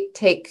maybe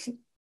take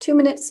 2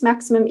 minutes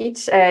maximum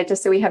each,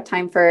 just so we have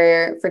time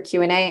for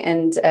Q&A.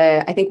 And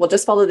I think we'll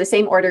just follow the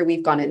same order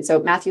we've gone in.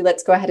 So Matthew,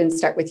 let's go ahead and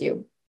start with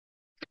you.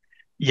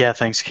 Yeah,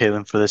 thanks,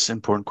 Kaylin, for this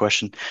important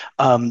question.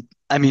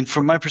 I mean,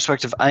 from my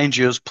perspective,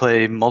 INGOs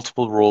play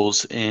multiple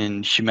roles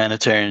in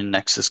humanitarian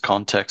nexus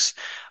contexts.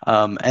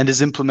 And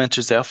as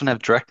implementers, they often have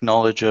direct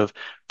knowledge of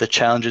the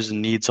challenges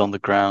and needs on the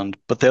ground,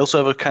 but they also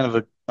have a kind of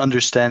a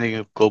understanding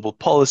of global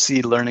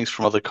policy, learnings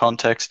from other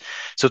contexts.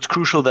 So it's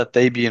crucial that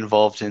they be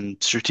involved in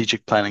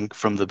strategic planning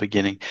from the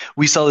beginning.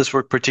 We saw this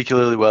work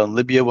particularly well in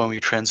Libya when we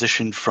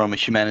transitioned from a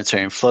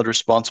humanitarian flood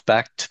response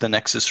back to the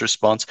nexus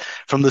response.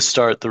 From the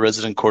start, the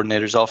resident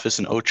coordinator's office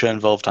and OCHA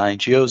involved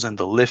INGOs and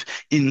the LIF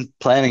in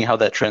planning how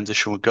that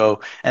transition would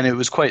go, and it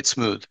was quite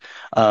smooth.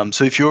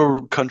 So if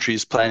your country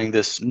is planning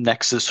this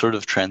nexus sort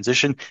of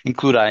transition,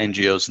 include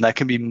INGOs, and that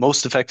can be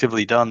most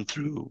effectively done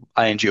through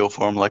INGO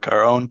forum like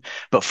our own,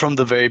 but from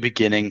the very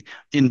beginning,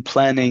 in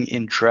planning,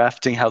 in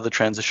drafting how the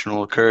transition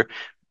will occur,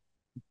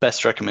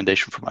 best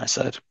recommendation from my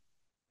side.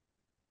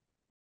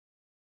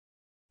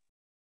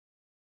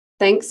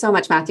 Thanks so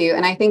much, Matthew.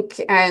 And I think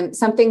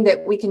something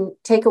that we can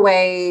take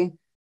away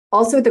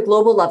also at the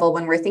global level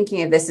when we're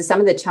thinking of this is some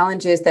of the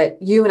challenges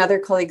that you and other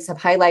colleagues have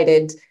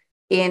highlighted,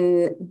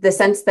 in the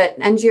sense that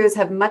NGOs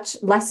have much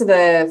less of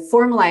a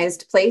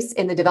formalized place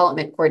in the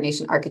development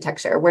coordination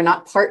architecture. We're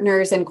not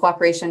partners in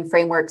cooperation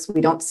frameworks.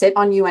 We don't sit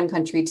on UN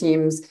country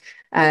teams.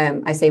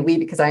 I say we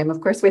because I am,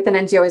 of course, with an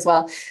NGO as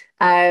well.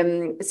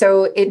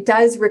 So it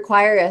does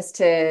require us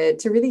to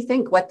really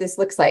think what this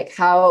looks like,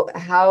 how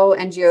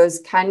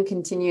NGOs can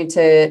continue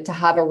to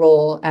have a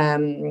role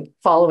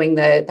following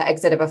the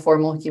exit of a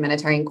formal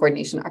humanitarian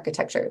coordination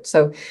architecture.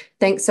 So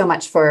thanks so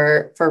much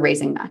for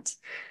raising that.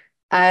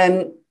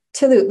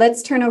 Tolu,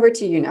 let's turn over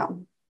to you now.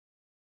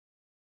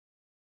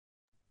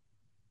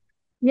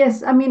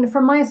 Yes, I mean,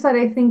 from my side,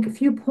 I think a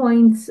few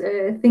points,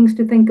 things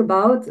to think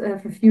about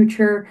for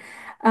future.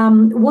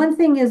 One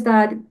thing is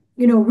that,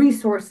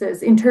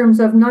 resources in terms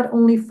of not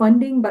only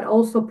funding, but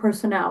also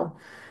personnel.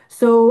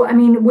 So, I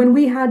mean, when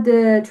we had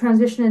the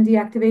transition and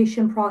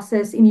deactivation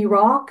process in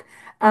Iraq,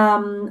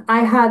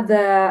 I had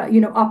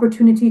the,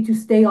 opportunity to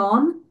stay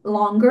on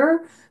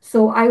longer.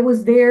 So I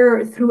was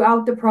there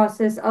throughout the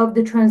process of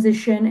the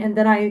transition, and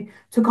then I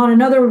took on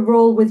another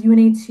role with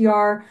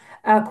UNHCR,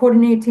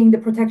 coordinating the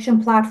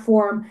protection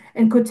platform,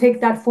 and could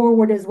take that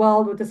forward as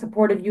well with the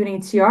support of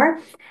UNHCR.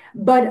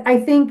 But I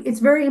think it's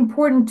very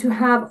important to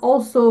have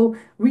also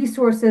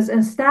resources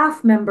and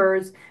staff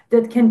members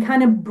that can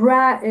kind of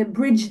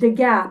bridge the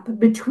gap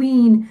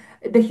between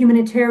the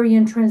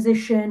humanitarian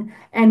transition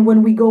and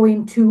when we go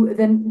into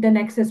the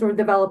nexus or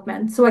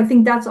development. So I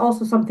think that's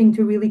also something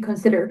to really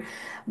consider.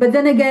 But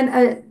then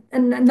again,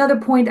 another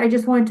point I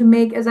just wanted to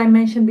make, as I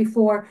mentioned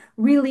before,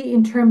 really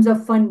in terms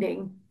of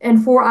funding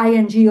and for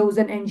INGOs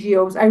and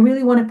NGOs. I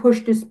really want to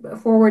push this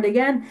forward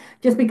again,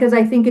 just because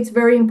I think it's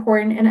very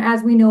important. And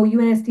as we know,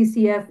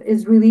 UNSTCF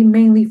is really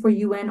mainly for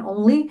UN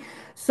only.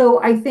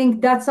 So I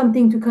think that's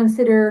something to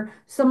consider.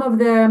 Some of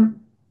the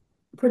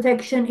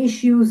protection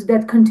issues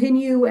that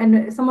continue,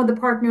 and some of the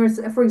partners,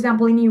 for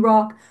example, in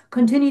Iraq,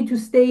 continue to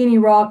stay in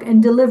Iraq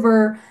and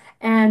deliver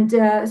and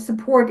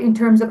support in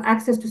terms of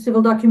access to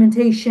civil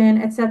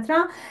documentation,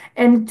 etc.,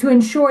 and to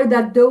ensure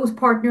that those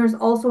partners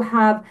also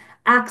have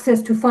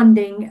access to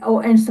funding,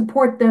 and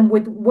support them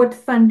with what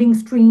funding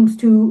streams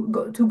to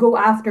go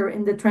after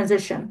in the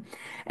transition.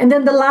 And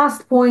then the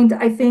last point,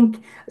 I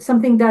think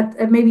something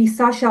that maybe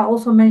Sasha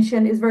also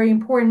mentioned is very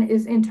important,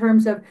 is in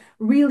terms of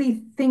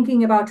really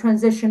thinking about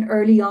transition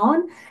early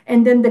on,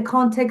 and then the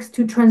context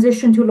to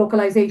transition to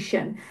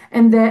localization,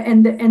 and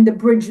the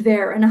bridge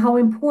there, and how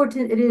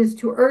important it is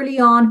to early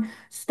on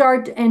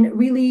start and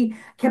really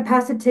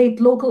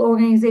capacitate local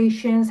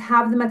organizations,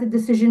 have them at the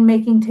decision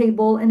making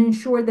table, and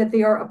ensure that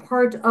they are a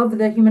part of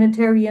the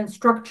humanitarian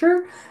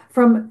structure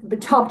from the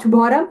top to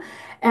bottom.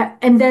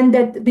 And then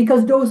that,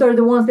 because those are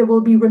the ones that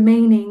will be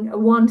remaining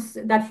once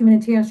that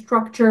humanitarian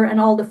structure and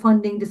all the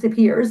funding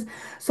disappears.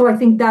 So I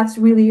think that's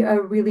really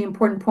a really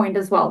important point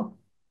as well.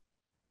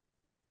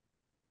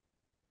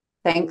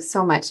 Thanks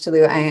so much,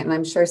 Tulu. And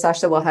I'm sure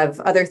Sasha will have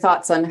other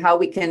thoughts on how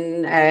we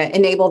can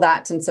enable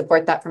that and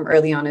support that from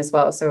early on as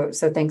well. So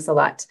thanks a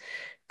lot.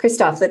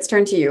 Christoph, let's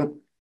turn to you.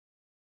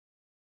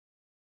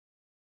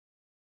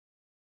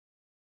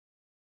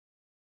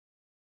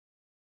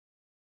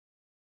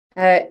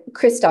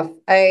 Christoph,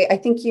 I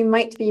think you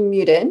might be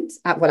muted.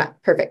 Voila,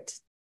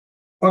 perfect.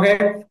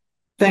 Okay,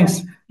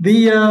 thanks.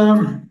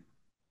 I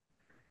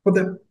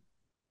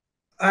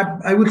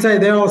would say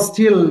there are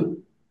still,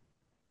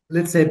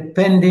 let's say,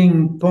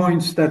 pending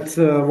points that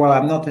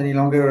I'm not any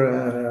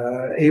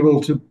longer able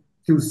to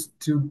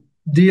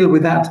deal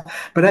with that.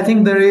 But I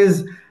think there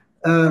is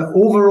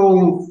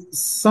overall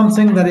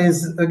something that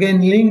is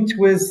again linked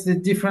with the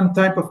different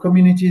type of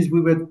communities we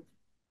were,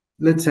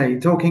 let's say,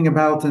 talking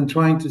about and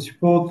trying to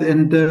support.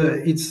 And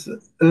it's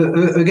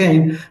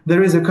again,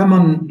 there is a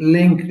common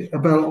link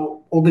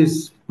about all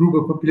this group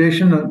of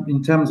population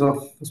in terms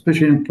of,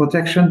 especially in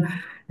protection,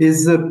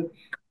 is the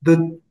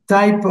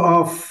type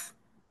of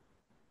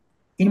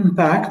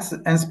impact,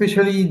 and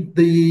especially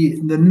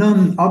the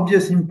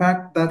non-obvious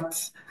impact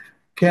that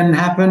can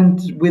happen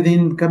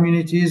within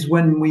communities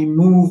when we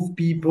move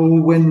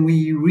people, when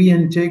we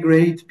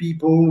reintegrate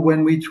people,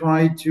 when we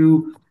try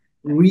to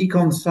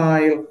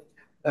reconcile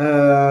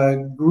a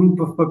group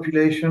of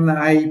population.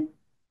 I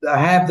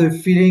have the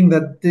feeling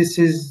that this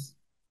is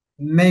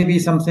maybe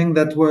something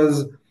that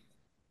was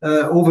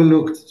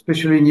overlooked,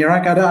 especially in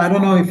Iraq. I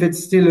don't know if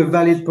it's still a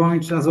valid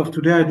point as of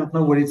today. I don't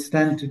know where it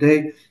stands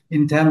today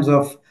in terms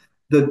of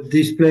the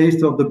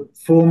displaced or the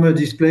former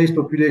displaced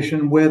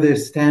population, where they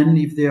stand,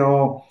 if they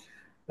are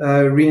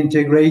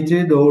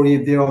reintegrated or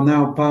if they are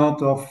now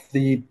part of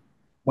the,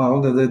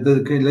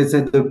 let's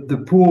say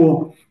the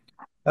poor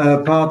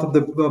part of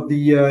the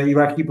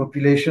Iraqi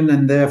population,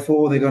 and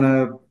therefore they're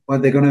gonna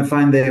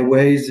find their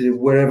ways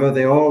wherever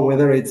they are,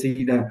 whether it's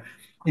either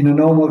in a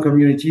normal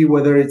community,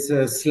 whether it's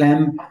a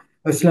slum,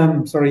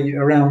 around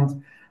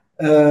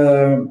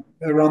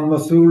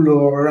Mosul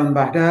or around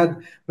Baghdad.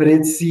 But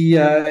it's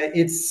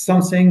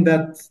something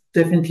that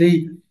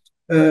definitely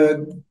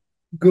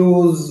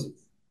goes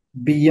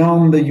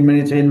beyond the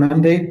humanitarian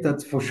mandate,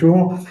 that's for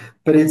sure.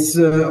 But it's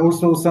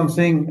also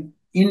something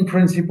in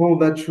principle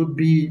that should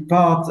be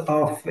part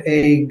of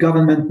a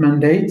government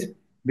mandate,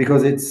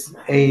 because it's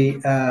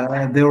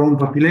their own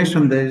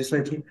population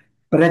legislature.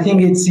 But I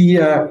think it's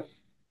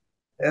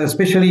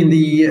especially in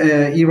the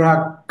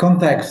Iraq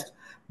context,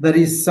 that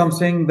is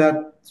something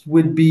that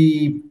would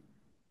be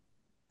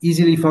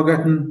easily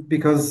forgotten,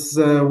 because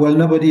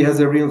nobody has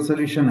a real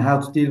solution how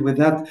to deal with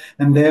that,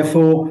 and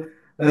therefore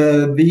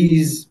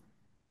these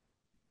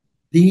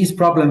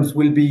problems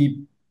will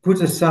be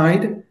put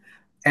aside,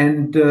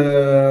 and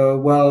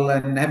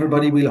and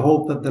everybody will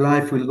hope that the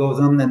life will go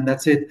on and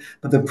that's it.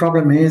 But the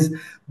problem is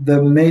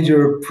the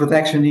major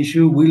protection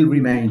issue will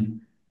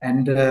remain,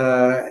 and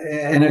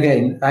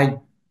again, I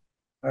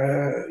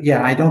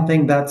don't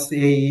think that's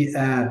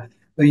a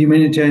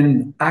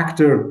humanitarian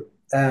actor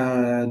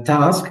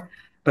task,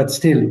 but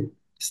still,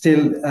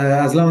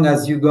 as long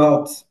as you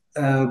got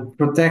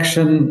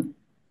protection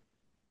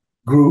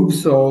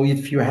groups, or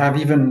if you have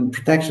even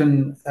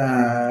protection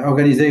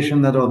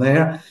organizations that are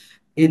there,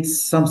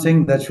 it's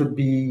something that should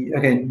be,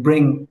 again,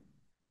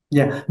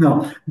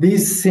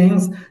 these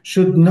things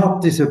should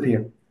not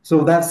disappear.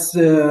 So that's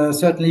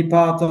certainly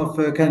part of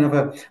a kind of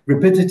a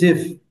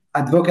repetitive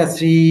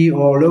advocacy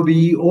or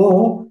lobby,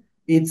 or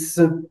it's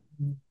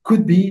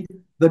could be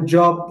the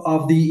job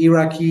of the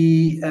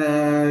Iraqi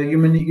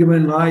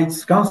Human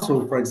Rights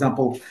Council, for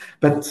example.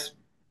 But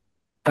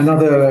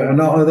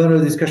another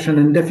discussion,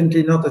 and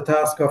definitely not the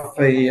task of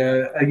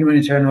a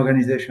humanitarian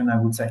organization, I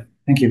would say.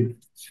 Thank you.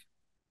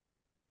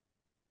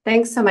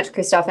 Thanks so much,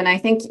 Christophe. And I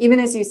think even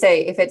as you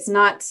say, if it's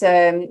not,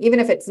 even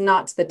if it's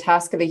not the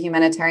task of a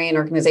humanitarian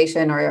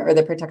organization or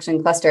the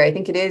protection cluster, I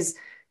think it is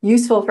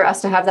useful for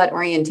us to have that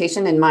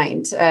orientation in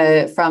mind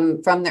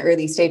from the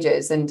early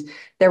stages. And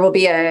there will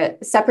be a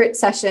separate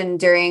session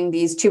during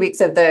these 2 weeks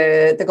of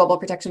the Global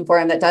Protection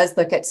Forum that does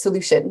look at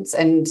solutions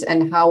and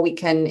how we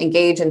can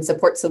engage and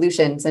support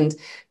solutions. And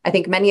I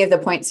think many of the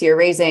points you're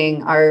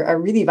raising are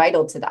really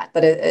vital to that,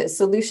 that a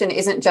solution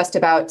isn't just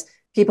about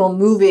people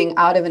moving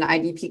out of an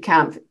IDP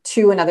camp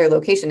to another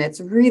location. It's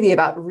really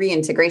about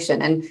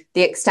reintegration and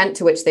the extent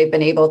to which they've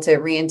been able to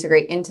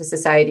reintegrate into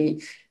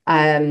society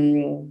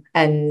and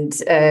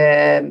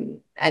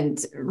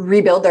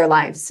rebuild their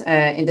lives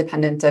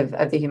independent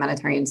of the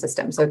humanitarian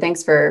system. So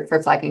thanks for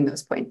flagging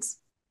those points.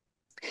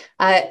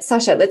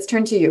 Sasha, let's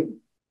turn to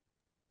you.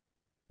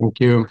 Thank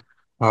you.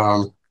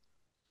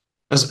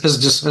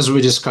 As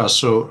we discussed,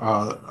 so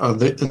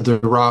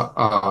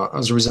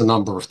there is a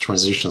number of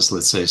transitions,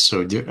 let's say.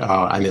 So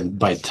I mean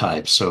by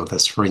type. So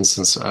that's, for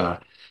instance,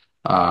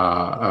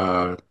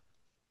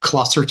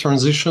 cluster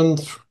transition,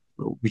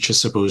 which is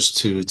supposed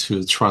to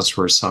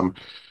transfer some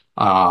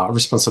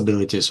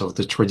responsibilities of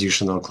the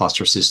traditional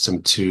cluster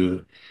system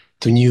to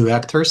new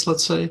actors,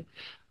 let's say,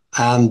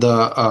 and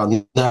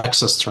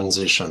nexus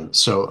transition.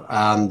 So,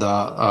 and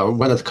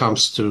when it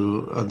comes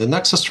to the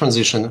nexus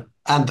transition,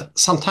 and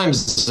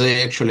sometimes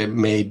they actually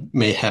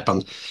may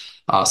happen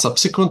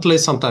subsequently,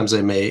 sometimes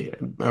they may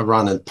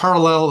run in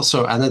parallel.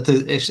 So, and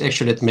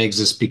it makes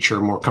this picture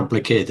more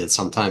complicated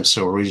sometimes.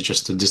 So, really,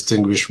 just to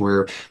distinguish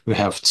where we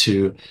have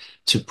to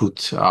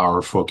put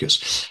our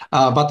focus.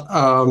 But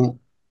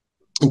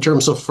in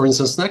terms of, for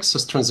instance,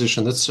 nexus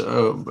transition, it's,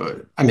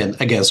 I mean,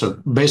 again, so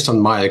based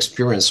on my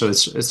experience, so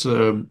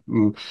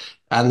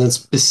and it's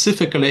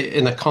specifically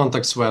in a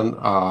context when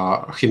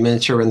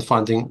humanitarian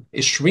funding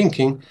is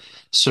shrinking.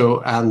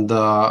 So, and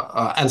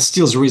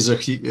still there is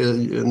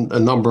a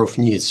number of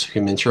needs,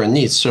 humanitarian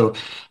needs. So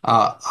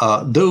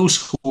those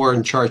who are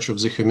in charge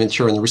of the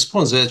humanitarian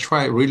response, they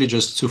try really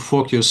just to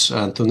focus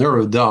and to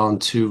narrow down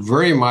to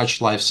very much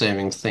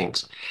life-saving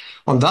things.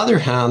 On the other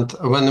hand,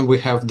 when we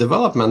have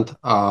development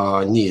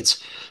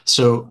needs,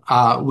 so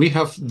we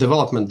have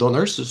development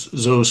donors,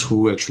 those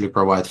who actually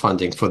provide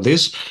funding for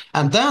this,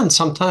 and then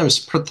sometimes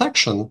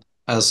protection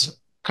as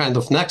kind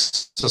of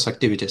nexus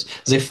activities,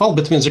 they fall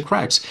between the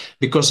cracks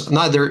because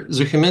neither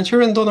the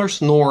humanitarian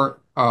donors nor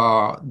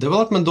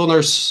development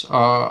donors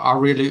are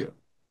really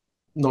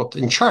not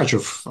in charge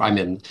of, I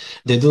mean,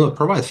 they do not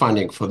provide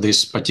funding for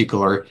this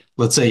particular,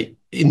 let's say,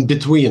 in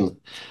between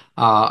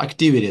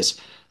activities.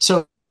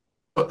 So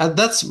and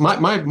that's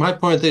my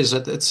point is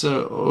that it's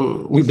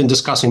we've been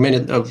discussing many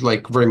of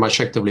like very much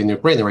actively in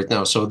Ukraine right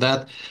now. So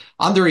that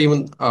under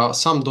even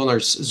some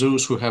donors,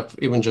 those who have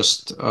even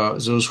just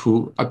those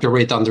who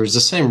operate under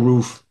the same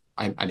roof,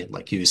 I mean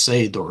like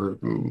USAID or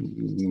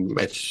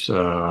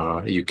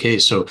UK.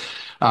 So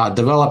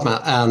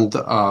development and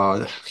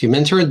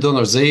humanitarian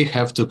donors, they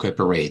have to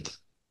cooperate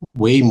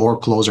way more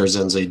closer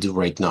than they do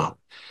right now.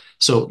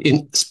 So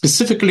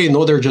specifically in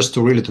order just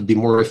to really to be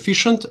more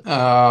efficient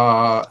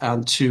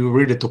and to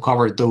really to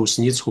cover those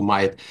needs who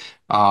might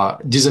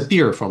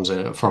disappear from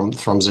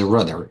the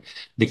radar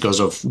because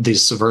of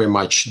these very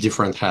much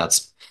different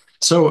hats.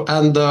 So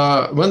and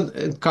when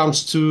it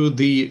comes to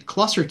the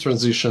cluster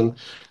transition,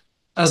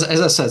 as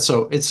I said,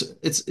 so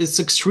it's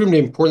extremely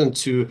important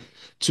to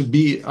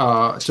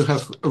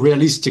have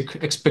realistic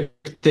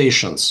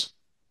expectations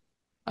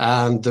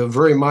and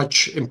very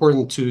much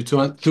important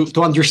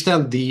to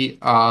understand the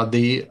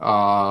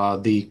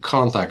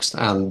context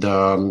and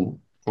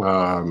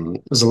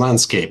the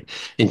landscape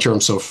in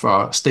terms of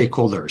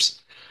stakeholders,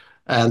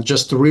 and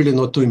just to really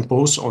not to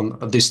impose on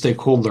the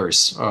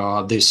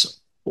stakeholders this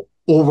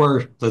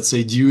over, let's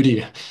say,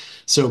 duty.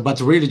 So,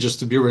 but really just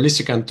to be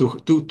realistic and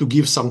to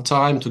give some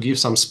time, to give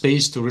some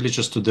space to really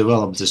just to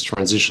develop this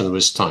transition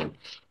with time.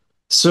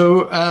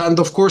 So, and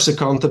of course,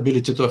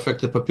 accountability to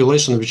affected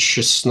population, which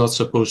is not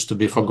supposed to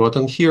be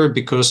forgotten here,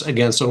 because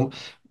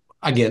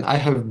again, I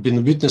have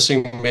been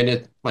witnessing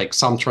many, like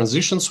some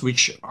transitions,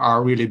 which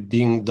are really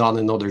being done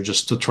in order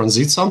just to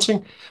transit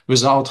something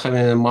without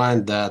having in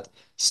mind that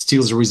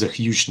still there is a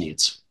huge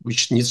needs,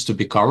 which needs to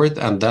be covered.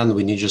 And then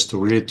we need just to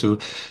really to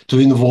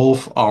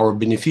involve our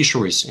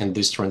beneficiaries in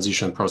these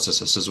transition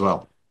processes as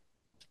well.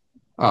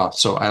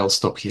 So I'll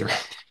stop here.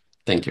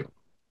 Thank you.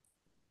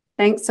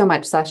 Thanks so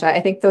much, Sasha. I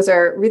think those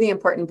are really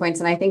important points.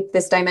 And I think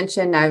this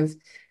dimension of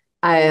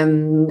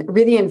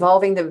really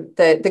involving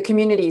the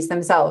communities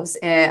themselves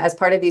as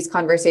part of these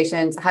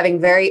conversations, having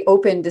very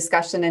open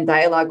discussion and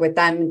dialogue with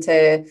them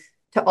to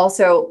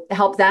also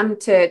help them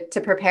to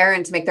prepare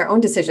and to make their own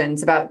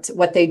decisions about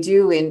what they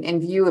do in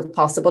view of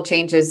possible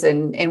changes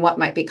and what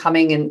might be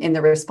coming in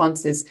the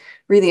response is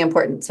really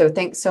important. So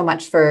thanks so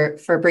much for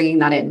bringing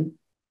that in.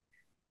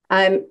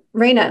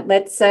 Reina,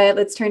 let's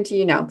turn to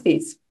you now,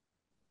 please.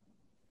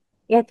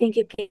 Yeah, thank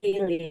you,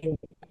 Kaylin.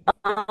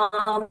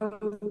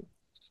 Um,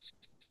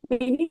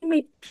 Maybe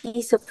my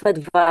piece of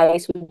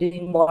advice would be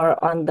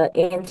more on the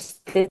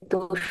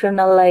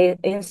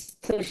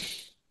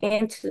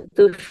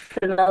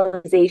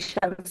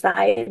institutionalization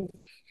side,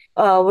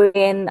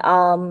 wherein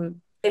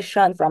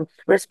transition from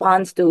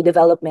response to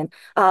development.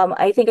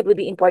 I think it would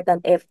be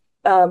important if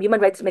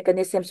human rights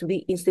mechanisms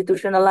be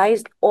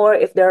institutionalized, or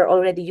if there are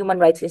already human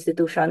rights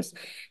institutions,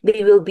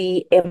 they will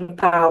be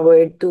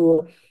empowered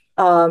to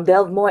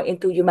delve more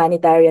into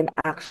humanitarian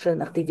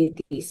action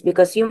activities,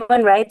 because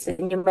human rights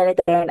and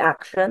humanitarian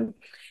action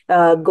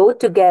go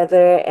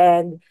together.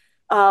 And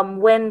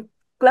when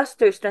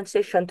clusters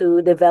transition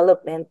to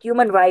development,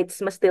 human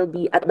rights must still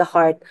be at the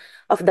heart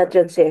of that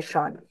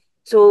transition.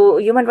 So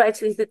human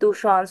rights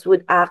institutions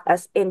would act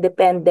as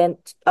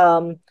independent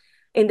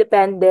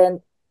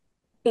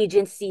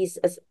agencies,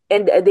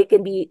 and they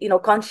can be,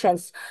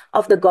 conscious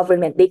of the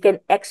government. They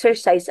can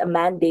exercise a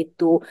mandate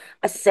to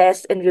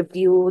assess and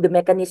review the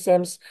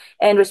mechanisms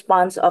and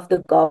response of the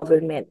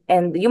government.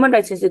 And the human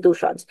rights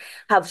institutions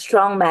have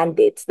strong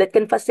mandates that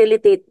can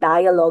facilitate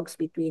dialogues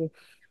between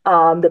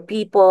the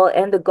people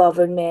and the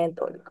government,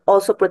 or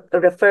also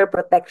refer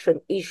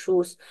protection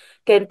issues,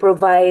 can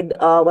provide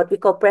what we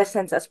call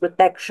presence as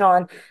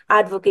protection,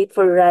 advocate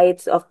for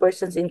rights of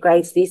persons in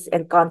crisis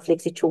and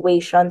conflict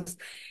situations.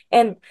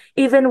 And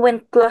even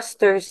when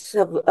clusters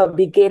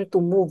begin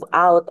to move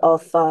out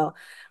of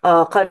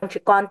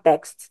country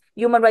contexts,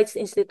 human rights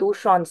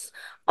institutions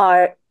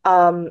are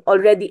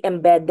already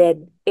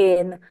embedded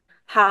in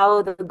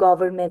how the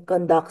government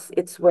conducts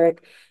its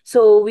work.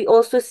 So we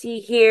also see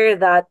here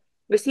that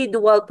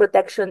residual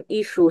protection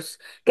issues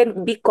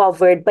can be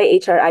covered by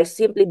HRI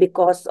simply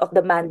because of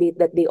the mandate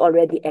that they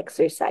already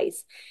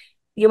exercise.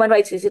 Human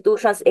rights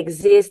institutions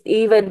exist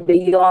even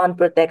beyond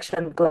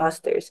protection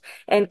clusters,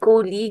 and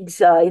co-leagues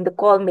in the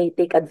call may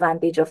take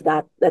advantage of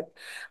that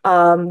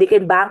they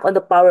can bank on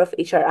the power of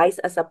HRIs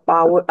as a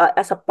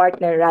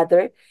partner,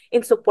 rather,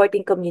 in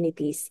supporting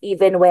communities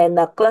even when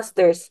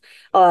clusters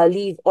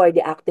leave or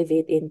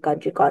deactivate in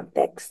country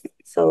context.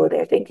 So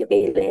there, thank you,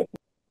 Kaylin.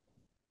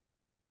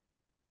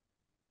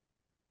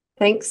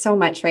 Thanks so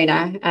much,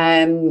 Reina.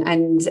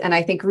 And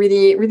I think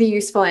really, really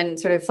useful in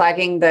sort of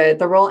flagging the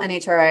role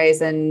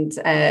NHRIs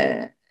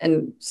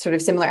and sort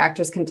of similar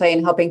actors can play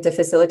in helping to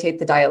facilitate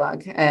the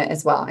dialogue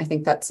as well. I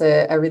think that's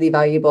a really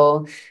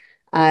valuable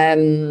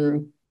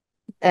role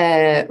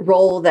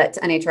that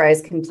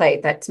NHRIs can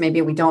play that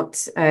maybe we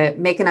don't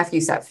make enough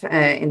use of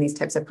in these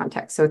types of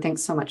contexts. So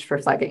thanks so much for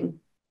flagging.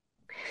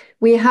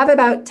 We have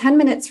about 10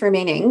 minutes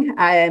remaining,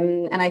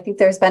 and I think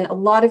there's been a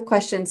lot of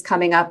questions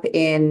coming up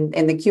in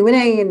the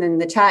Q&A and in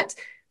the chat.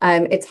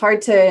 It's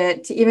hard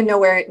to even know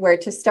where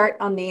to start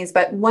on these,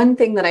 but one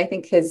thing that I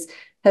think has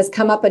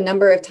come up a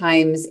number of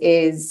times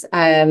is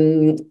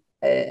a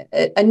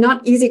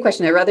not easy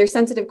question, a rather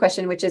sensitive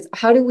question, which is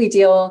how do we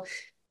deal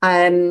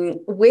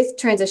with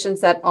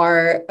transitions that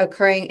are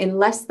occurring in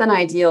less than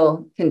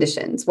ideal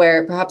conditions,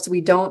 where perhaps we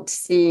don't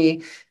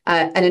see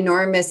an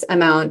enormous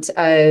amount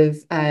of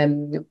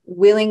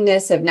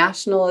willingness of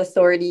national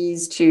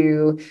authorities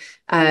to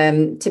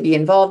be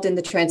involved in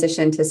the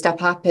transition, to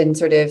step up and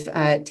sort of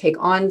take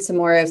on some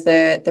more of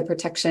the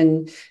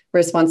protection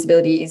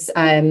responsibilities,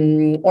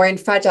 or in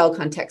fragile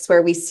contexts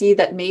where we see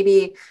that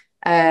maybe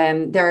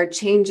there are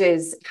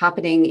changes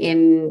happening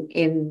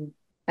in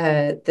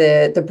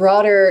the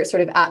broader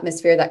sort of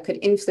atmosphere that could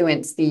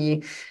influence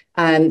the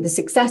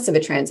success of a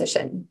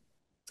transition.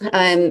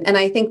 And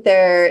I think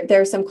there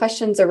are some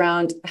questions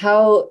around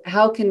how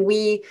can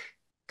we,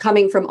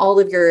 coming from all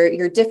of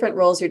your different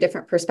roles, your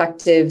different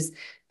perspectives,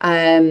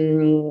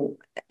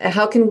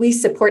 how can we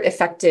support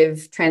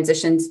effective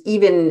transitions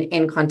even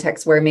in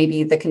contexts where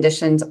maybe the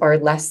conditions are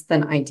less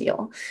than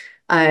ideal?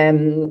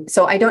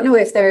 So I don't know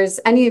if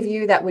there's any of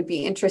you that would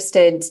be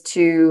interested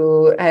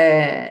to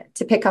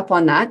pick up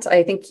on that.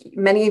 I think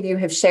many of you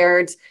have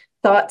shared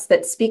thoughts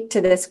that speak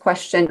to this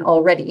question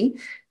already.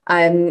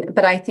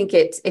 But I think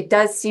it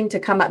does seem to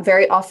come up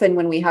very often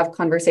when we have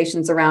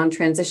conversations around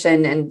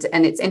transition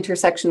and its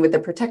intersection with the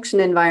protection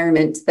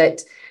environment,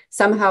 that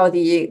somehow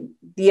the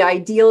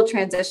ideal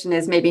transition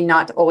is maybe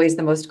not always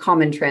the most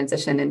common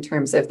transition in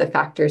terms of the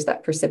factors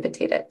that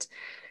precipitate it.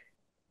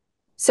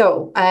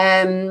 So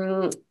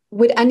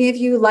would any of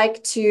you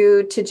like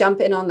to jump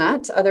in on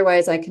that?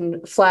 Otherwise, I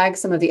can flag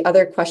some of the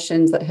other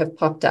questions that have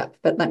popped up,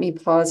 but let me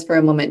pause for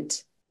a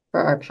moment for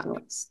our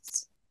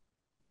panelists.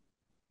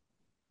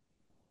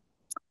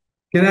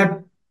 Can I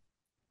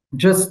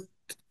just,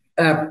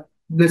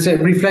 let's say,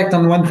 reflect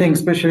on one thing,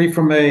 especially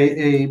from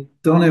a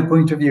donor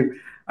point of view?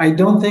 I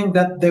don't think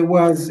that there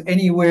was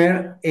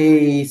anywhere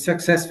a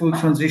successful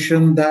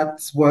transition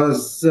that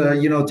was,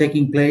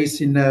 taking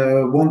place in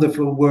a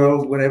wonderful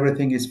world where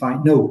everything is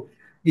fine. No,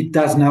 it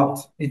does not.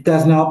 It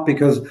does not,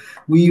 because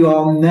we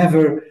are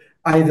never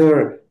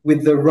either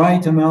with the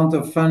right amount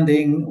of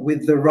funding,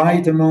 with the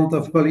right amount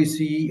of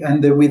policy,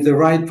 and with the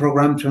right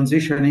program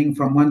transitioning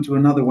from one to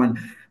another one.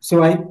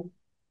 So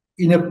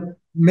in a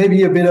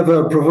maybe a bit of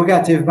a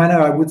provocative manner,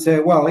 I would say,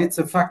 well, it's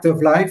a fact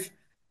of life.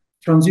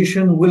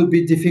 Transition will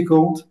be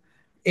difficult.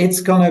 It's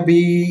going to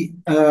be,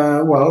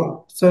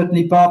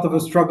 certainly part of a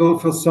struggle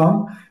for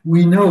some.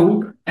 We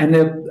know, and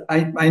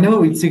I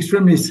know it's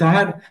extremely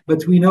sad,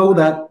 but we know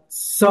that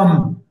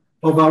some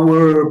of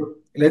our,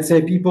 let's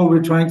say, people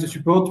we're trying to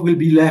support will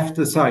be left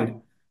aside,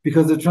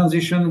 because the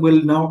transition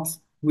will not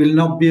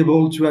be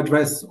able to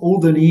address all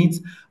the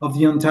needs of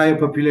the entire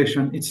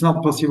population. It's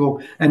not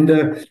possible.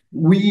 And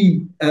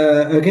we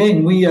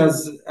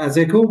as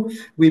ECHO,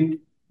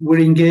 we're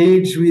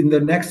engaged in the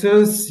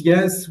nexus.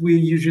 Yes, we're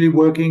usually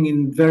working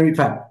in very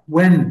fast.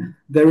 When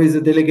there is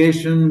a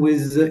delegation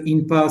with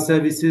INPA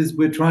services,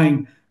 we're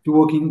trying to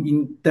work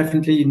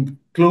definitely in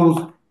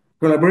close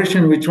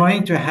collaboration. We're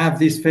trying to have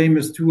this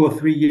famous 2 or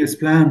 3 years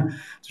plan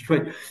to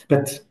try,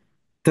 but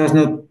does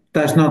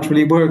not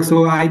really work.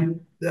 So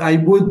I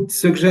would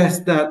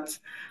suggest that,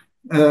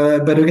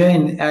 but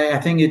again, I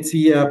think it's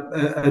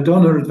a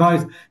donor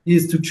advice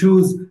is to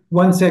choose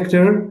one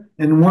sector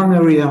and one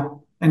area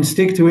and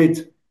stick to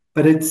it.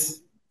 But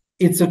it's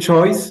a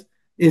choice.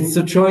 It's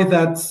a choice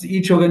that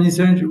each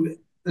organization,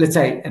 let's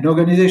say, an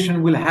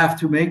organization will have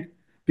to make,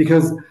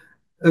 because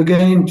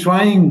again,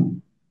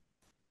 trying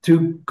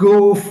to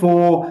go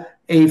for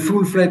a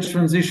full-fledged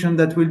transition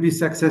that will be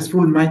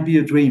successful might be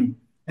a dream.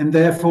 And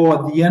therefore,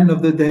 at the end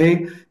of the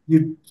day,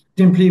 you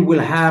simply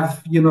will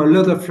have a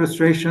lot of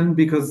frustration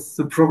because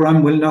the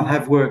program will not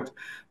have worked.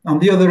 On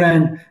the other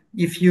hand,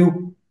 if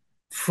you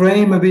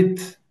frame a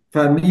bit,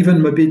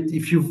 even a bit,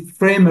 if you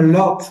frame a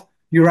lot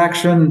your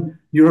action,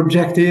 your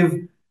objective,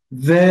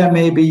 there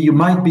maybe you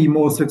might be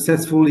more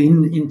successful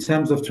in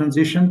terms of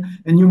transition.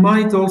 And you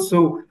might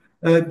also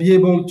be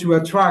able to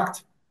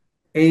attract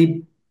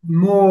a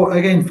more,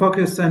 again,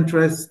 focused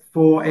interest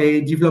for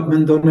a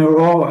development donor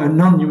or a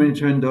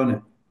non-humanitarian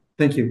donor.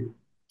 Thank you.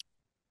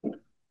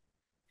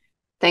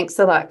 Thanks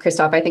a lot,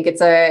 Christophe. I think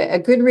it's a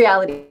good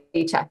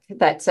reality check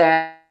that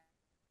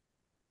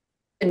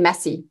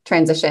messy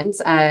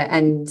transitions,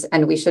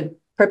 and we should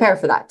prepare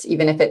for that,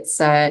 even if it's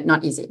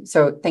not easy.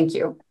 So thank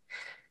you.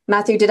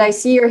 Matthew, did I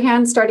see your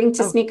hand starting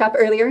to sneak up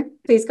earlier?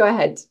 Please go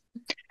ahead.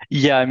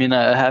 Yeah, I mean,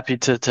 happy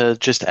to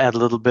just add a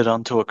little bit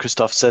onto what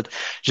Christophe said.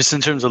 Just in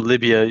terms of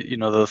Libya,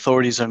 the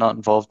authorities are not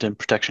involved in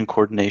protection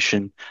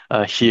coordination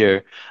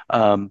here.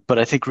 But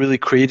I think really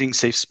creating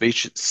safe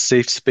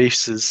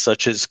spaces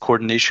such as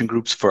coordination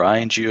groups for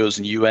INGOs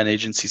and UN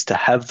agencies to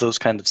have those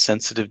kind of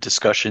sensitive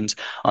discussions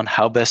on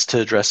how best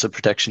to address the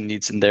protection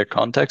needs in their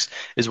context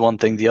is one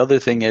thing. The other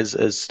thing is,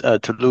 as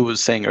Toulouse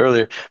was saying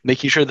earlier,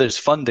 making sure there's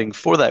funding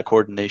for that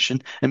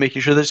coordination and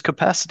making sure there's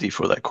capacity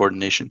for that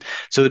coordination.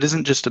 So it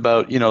isn't just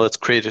about, let's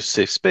create a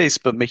safe space,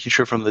 but making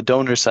sure from the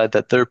donor side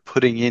that they're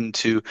putting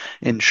into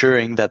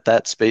ensuring that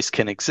that space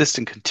can exist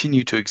and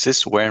continue to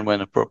exist where and when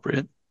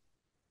appropriate.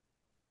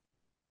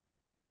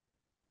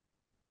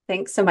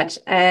 Thanks so much.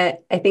 I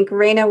think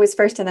Reina was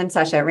first and then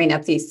Sasha. Reina,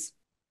 please.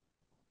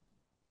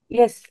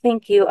 Yes,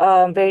 thank you.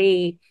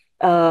 Very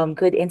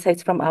good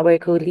insights from our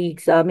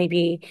colleagues.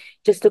 Maybe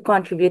just to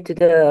contribute to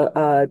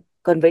the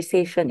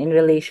conversation in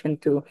relation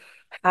to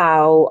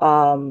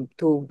how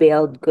to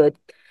build good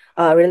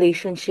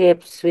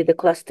relationships with the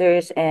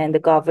clusters and the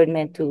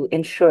government to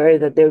ensure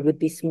that there would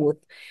be smooth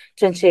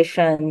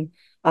transition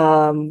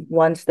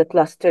once the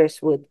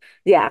clusters would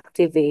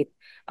deactivate.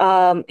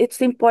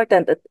 It's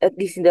important, at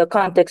least in the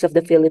context of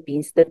the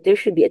Philippines, that there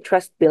should be a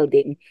trust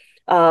building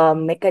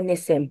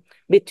mechanism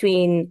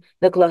between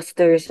the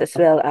clusters as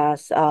well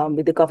as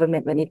with the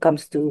government when it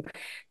comes to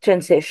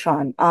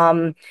transition.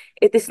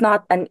 It is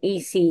not an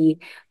easy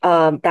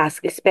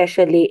task,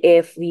 especially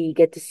if we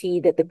get to see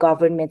that the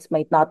governments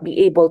might not be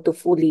able to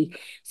fully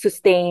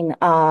sustain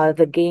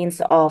the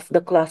gains of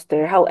the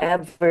cluster.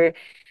 However,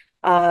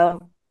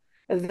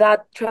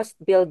 that trust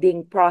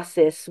building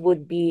process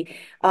would be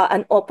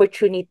an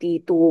opportunity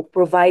to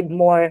provide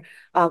more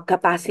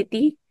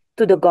capacity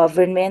to the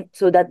government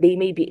so that they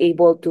may be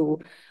able to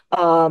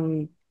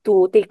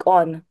take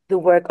on the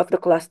work of the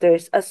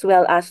clusters, as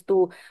well as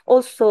to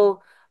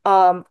also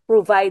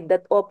provide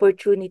that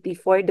opportunity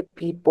for the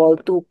people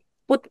to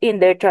put in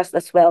their trust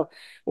as well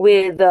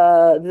with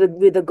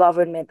the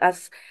government.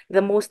 As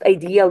the most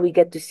ideal we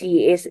get to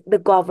see is the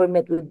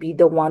government would be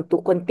the one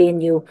to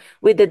continue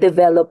with the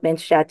development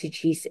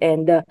strategies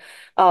and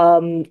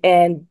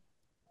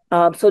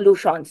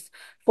solutions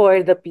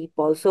for the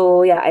people.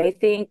 So yeah, I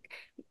think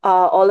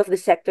all of the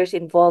sectors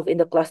involved in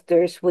the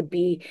clusters would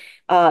be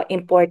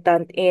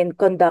important in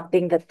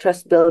conducting the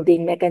trust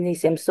building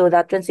mechanism so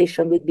that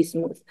transition would be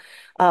smooth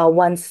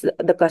once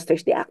the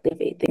clusters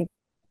deactivate.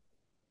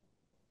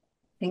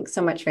 Thanks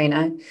so much,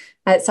 Reina.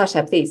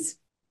 Sasha, please.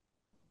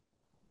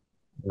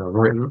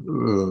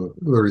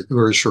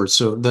 very short.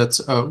 So that's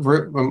I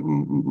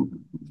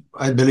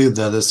believe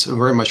that it's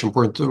very much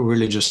important to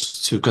really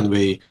just to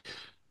convey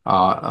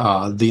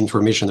the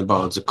information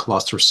about the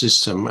cluster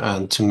system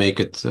and to make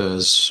it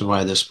as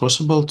wide as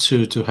possible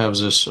to have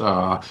this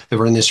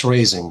awareness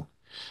raising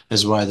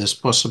as wide as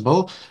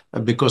possible.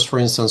 Because, for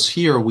instance,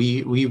 here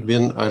we've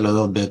been a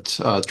little bit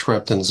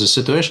trapped in the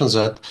situations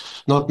that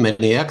not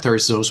many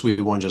actors, those we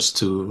want just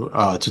to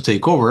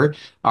take over,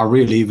 are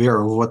really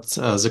aware of what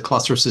the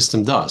cluster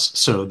system does.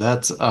 So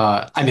that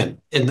I mean,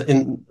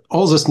 in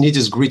all these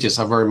nitty-gritties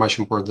are very much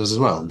important as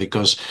well,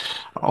 because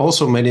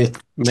also many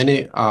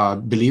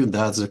believe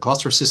that the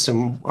cluster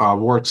system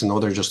works in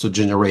order just to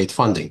generate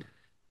funding.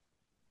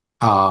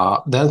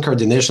 Then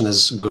coordination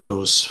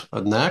goes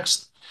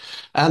next.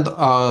 And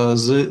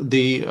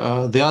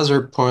the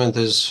other point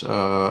is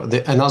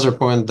another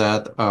point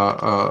that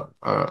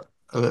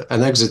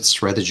an exit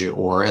strategy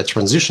or a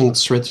transition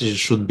strategy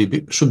should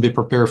be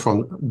prepared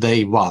from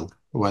day one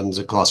when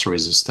the cluster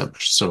is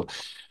established. So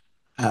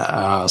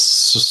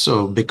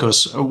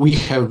because we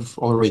have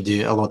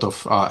already a lot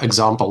of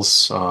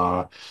examples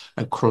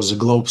across the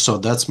globe, so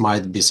that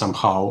might be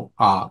somehow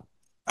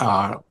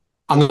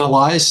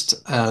analyzed.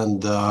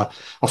 And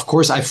of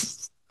course, I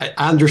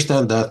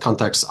understand that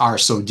contexts are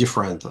so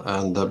different,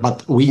 and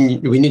but we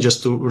need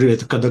just to really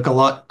to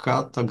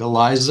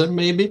categorize them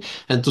maybe,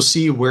 and to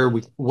see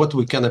what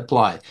we can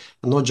apply,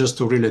 not just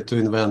to really to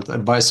invent a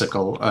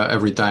bicycle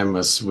every time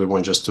as we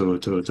want just to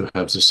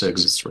have this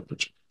exit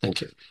strategy. Thank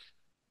you.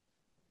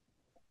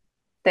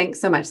 Thanks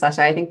so much,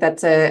 Sasha. I think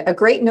that's a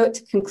great note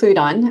to conclude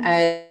on,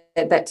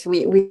 that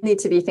we need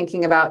to be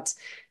thinking about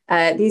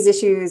these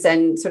issues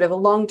and sort of a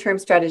long-term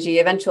strategy,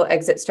 eventual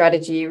exit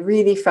strategy,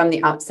 really from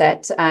the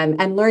outset,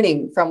 and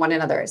learning from one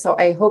another. So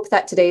I hope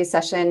that today's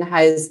session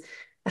has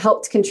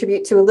helped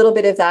contribute to a little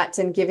bit of that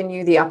and given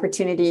you the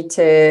opportunity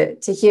to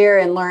hear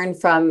and learn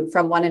from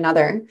one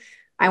another.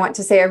 I want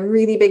to say a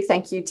really big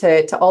thank you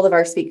to all of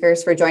our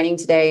speakers for joining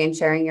today and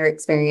sharing your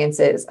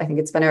experiences. I think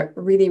it's been a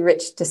really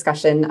rich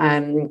discussion,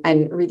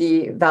 and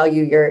really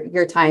value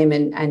your time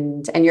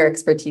and your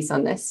expertise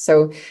on this.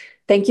 So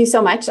thank you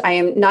so much. I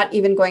am not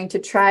even going to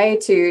try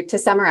to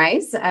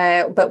summarize,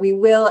 but we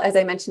will, as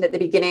I mentioned at the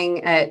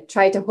beginning,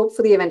 try to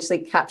hopefully eventually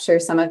capture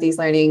some of these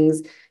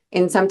learnings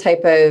in some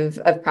type of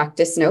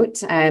practice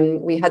note.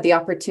 We had the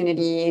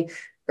opportunity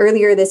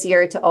earlier this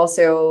year to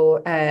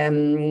also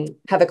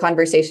have a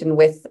conversation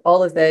with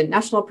all of the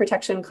National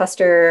Protection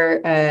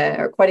Cluster,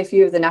 or quite a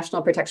few of the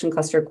National Protection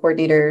Cluster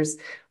coordinators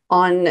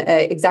on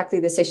exactly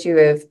this issue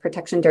of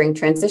protection during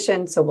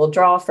transition. So we'll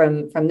draw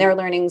from their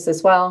learnings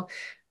as well,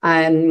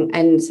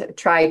 and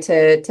try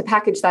to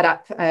package that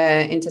up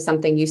into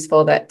something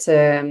useful that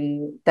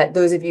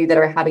those of you that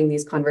are having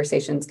these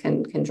conversations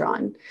can draw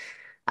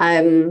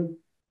on.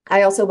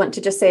 I also want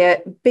to just say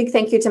a big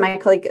thank you to my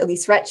colleague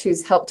Elise Retsch,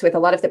 who's helped with a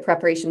lot of the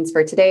preparations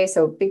for today.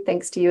 So big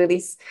thanks to you,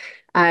 Elise,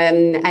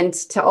 and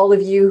to all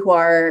of you who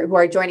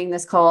are joining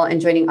this call and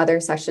joining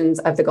other sessions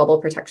of the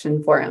Global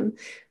Protection Forum.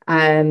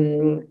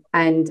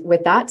 And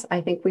with that,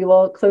 I think we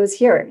will close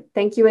here.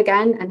 Thank you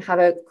again, and have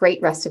a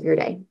great rest of your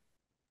day.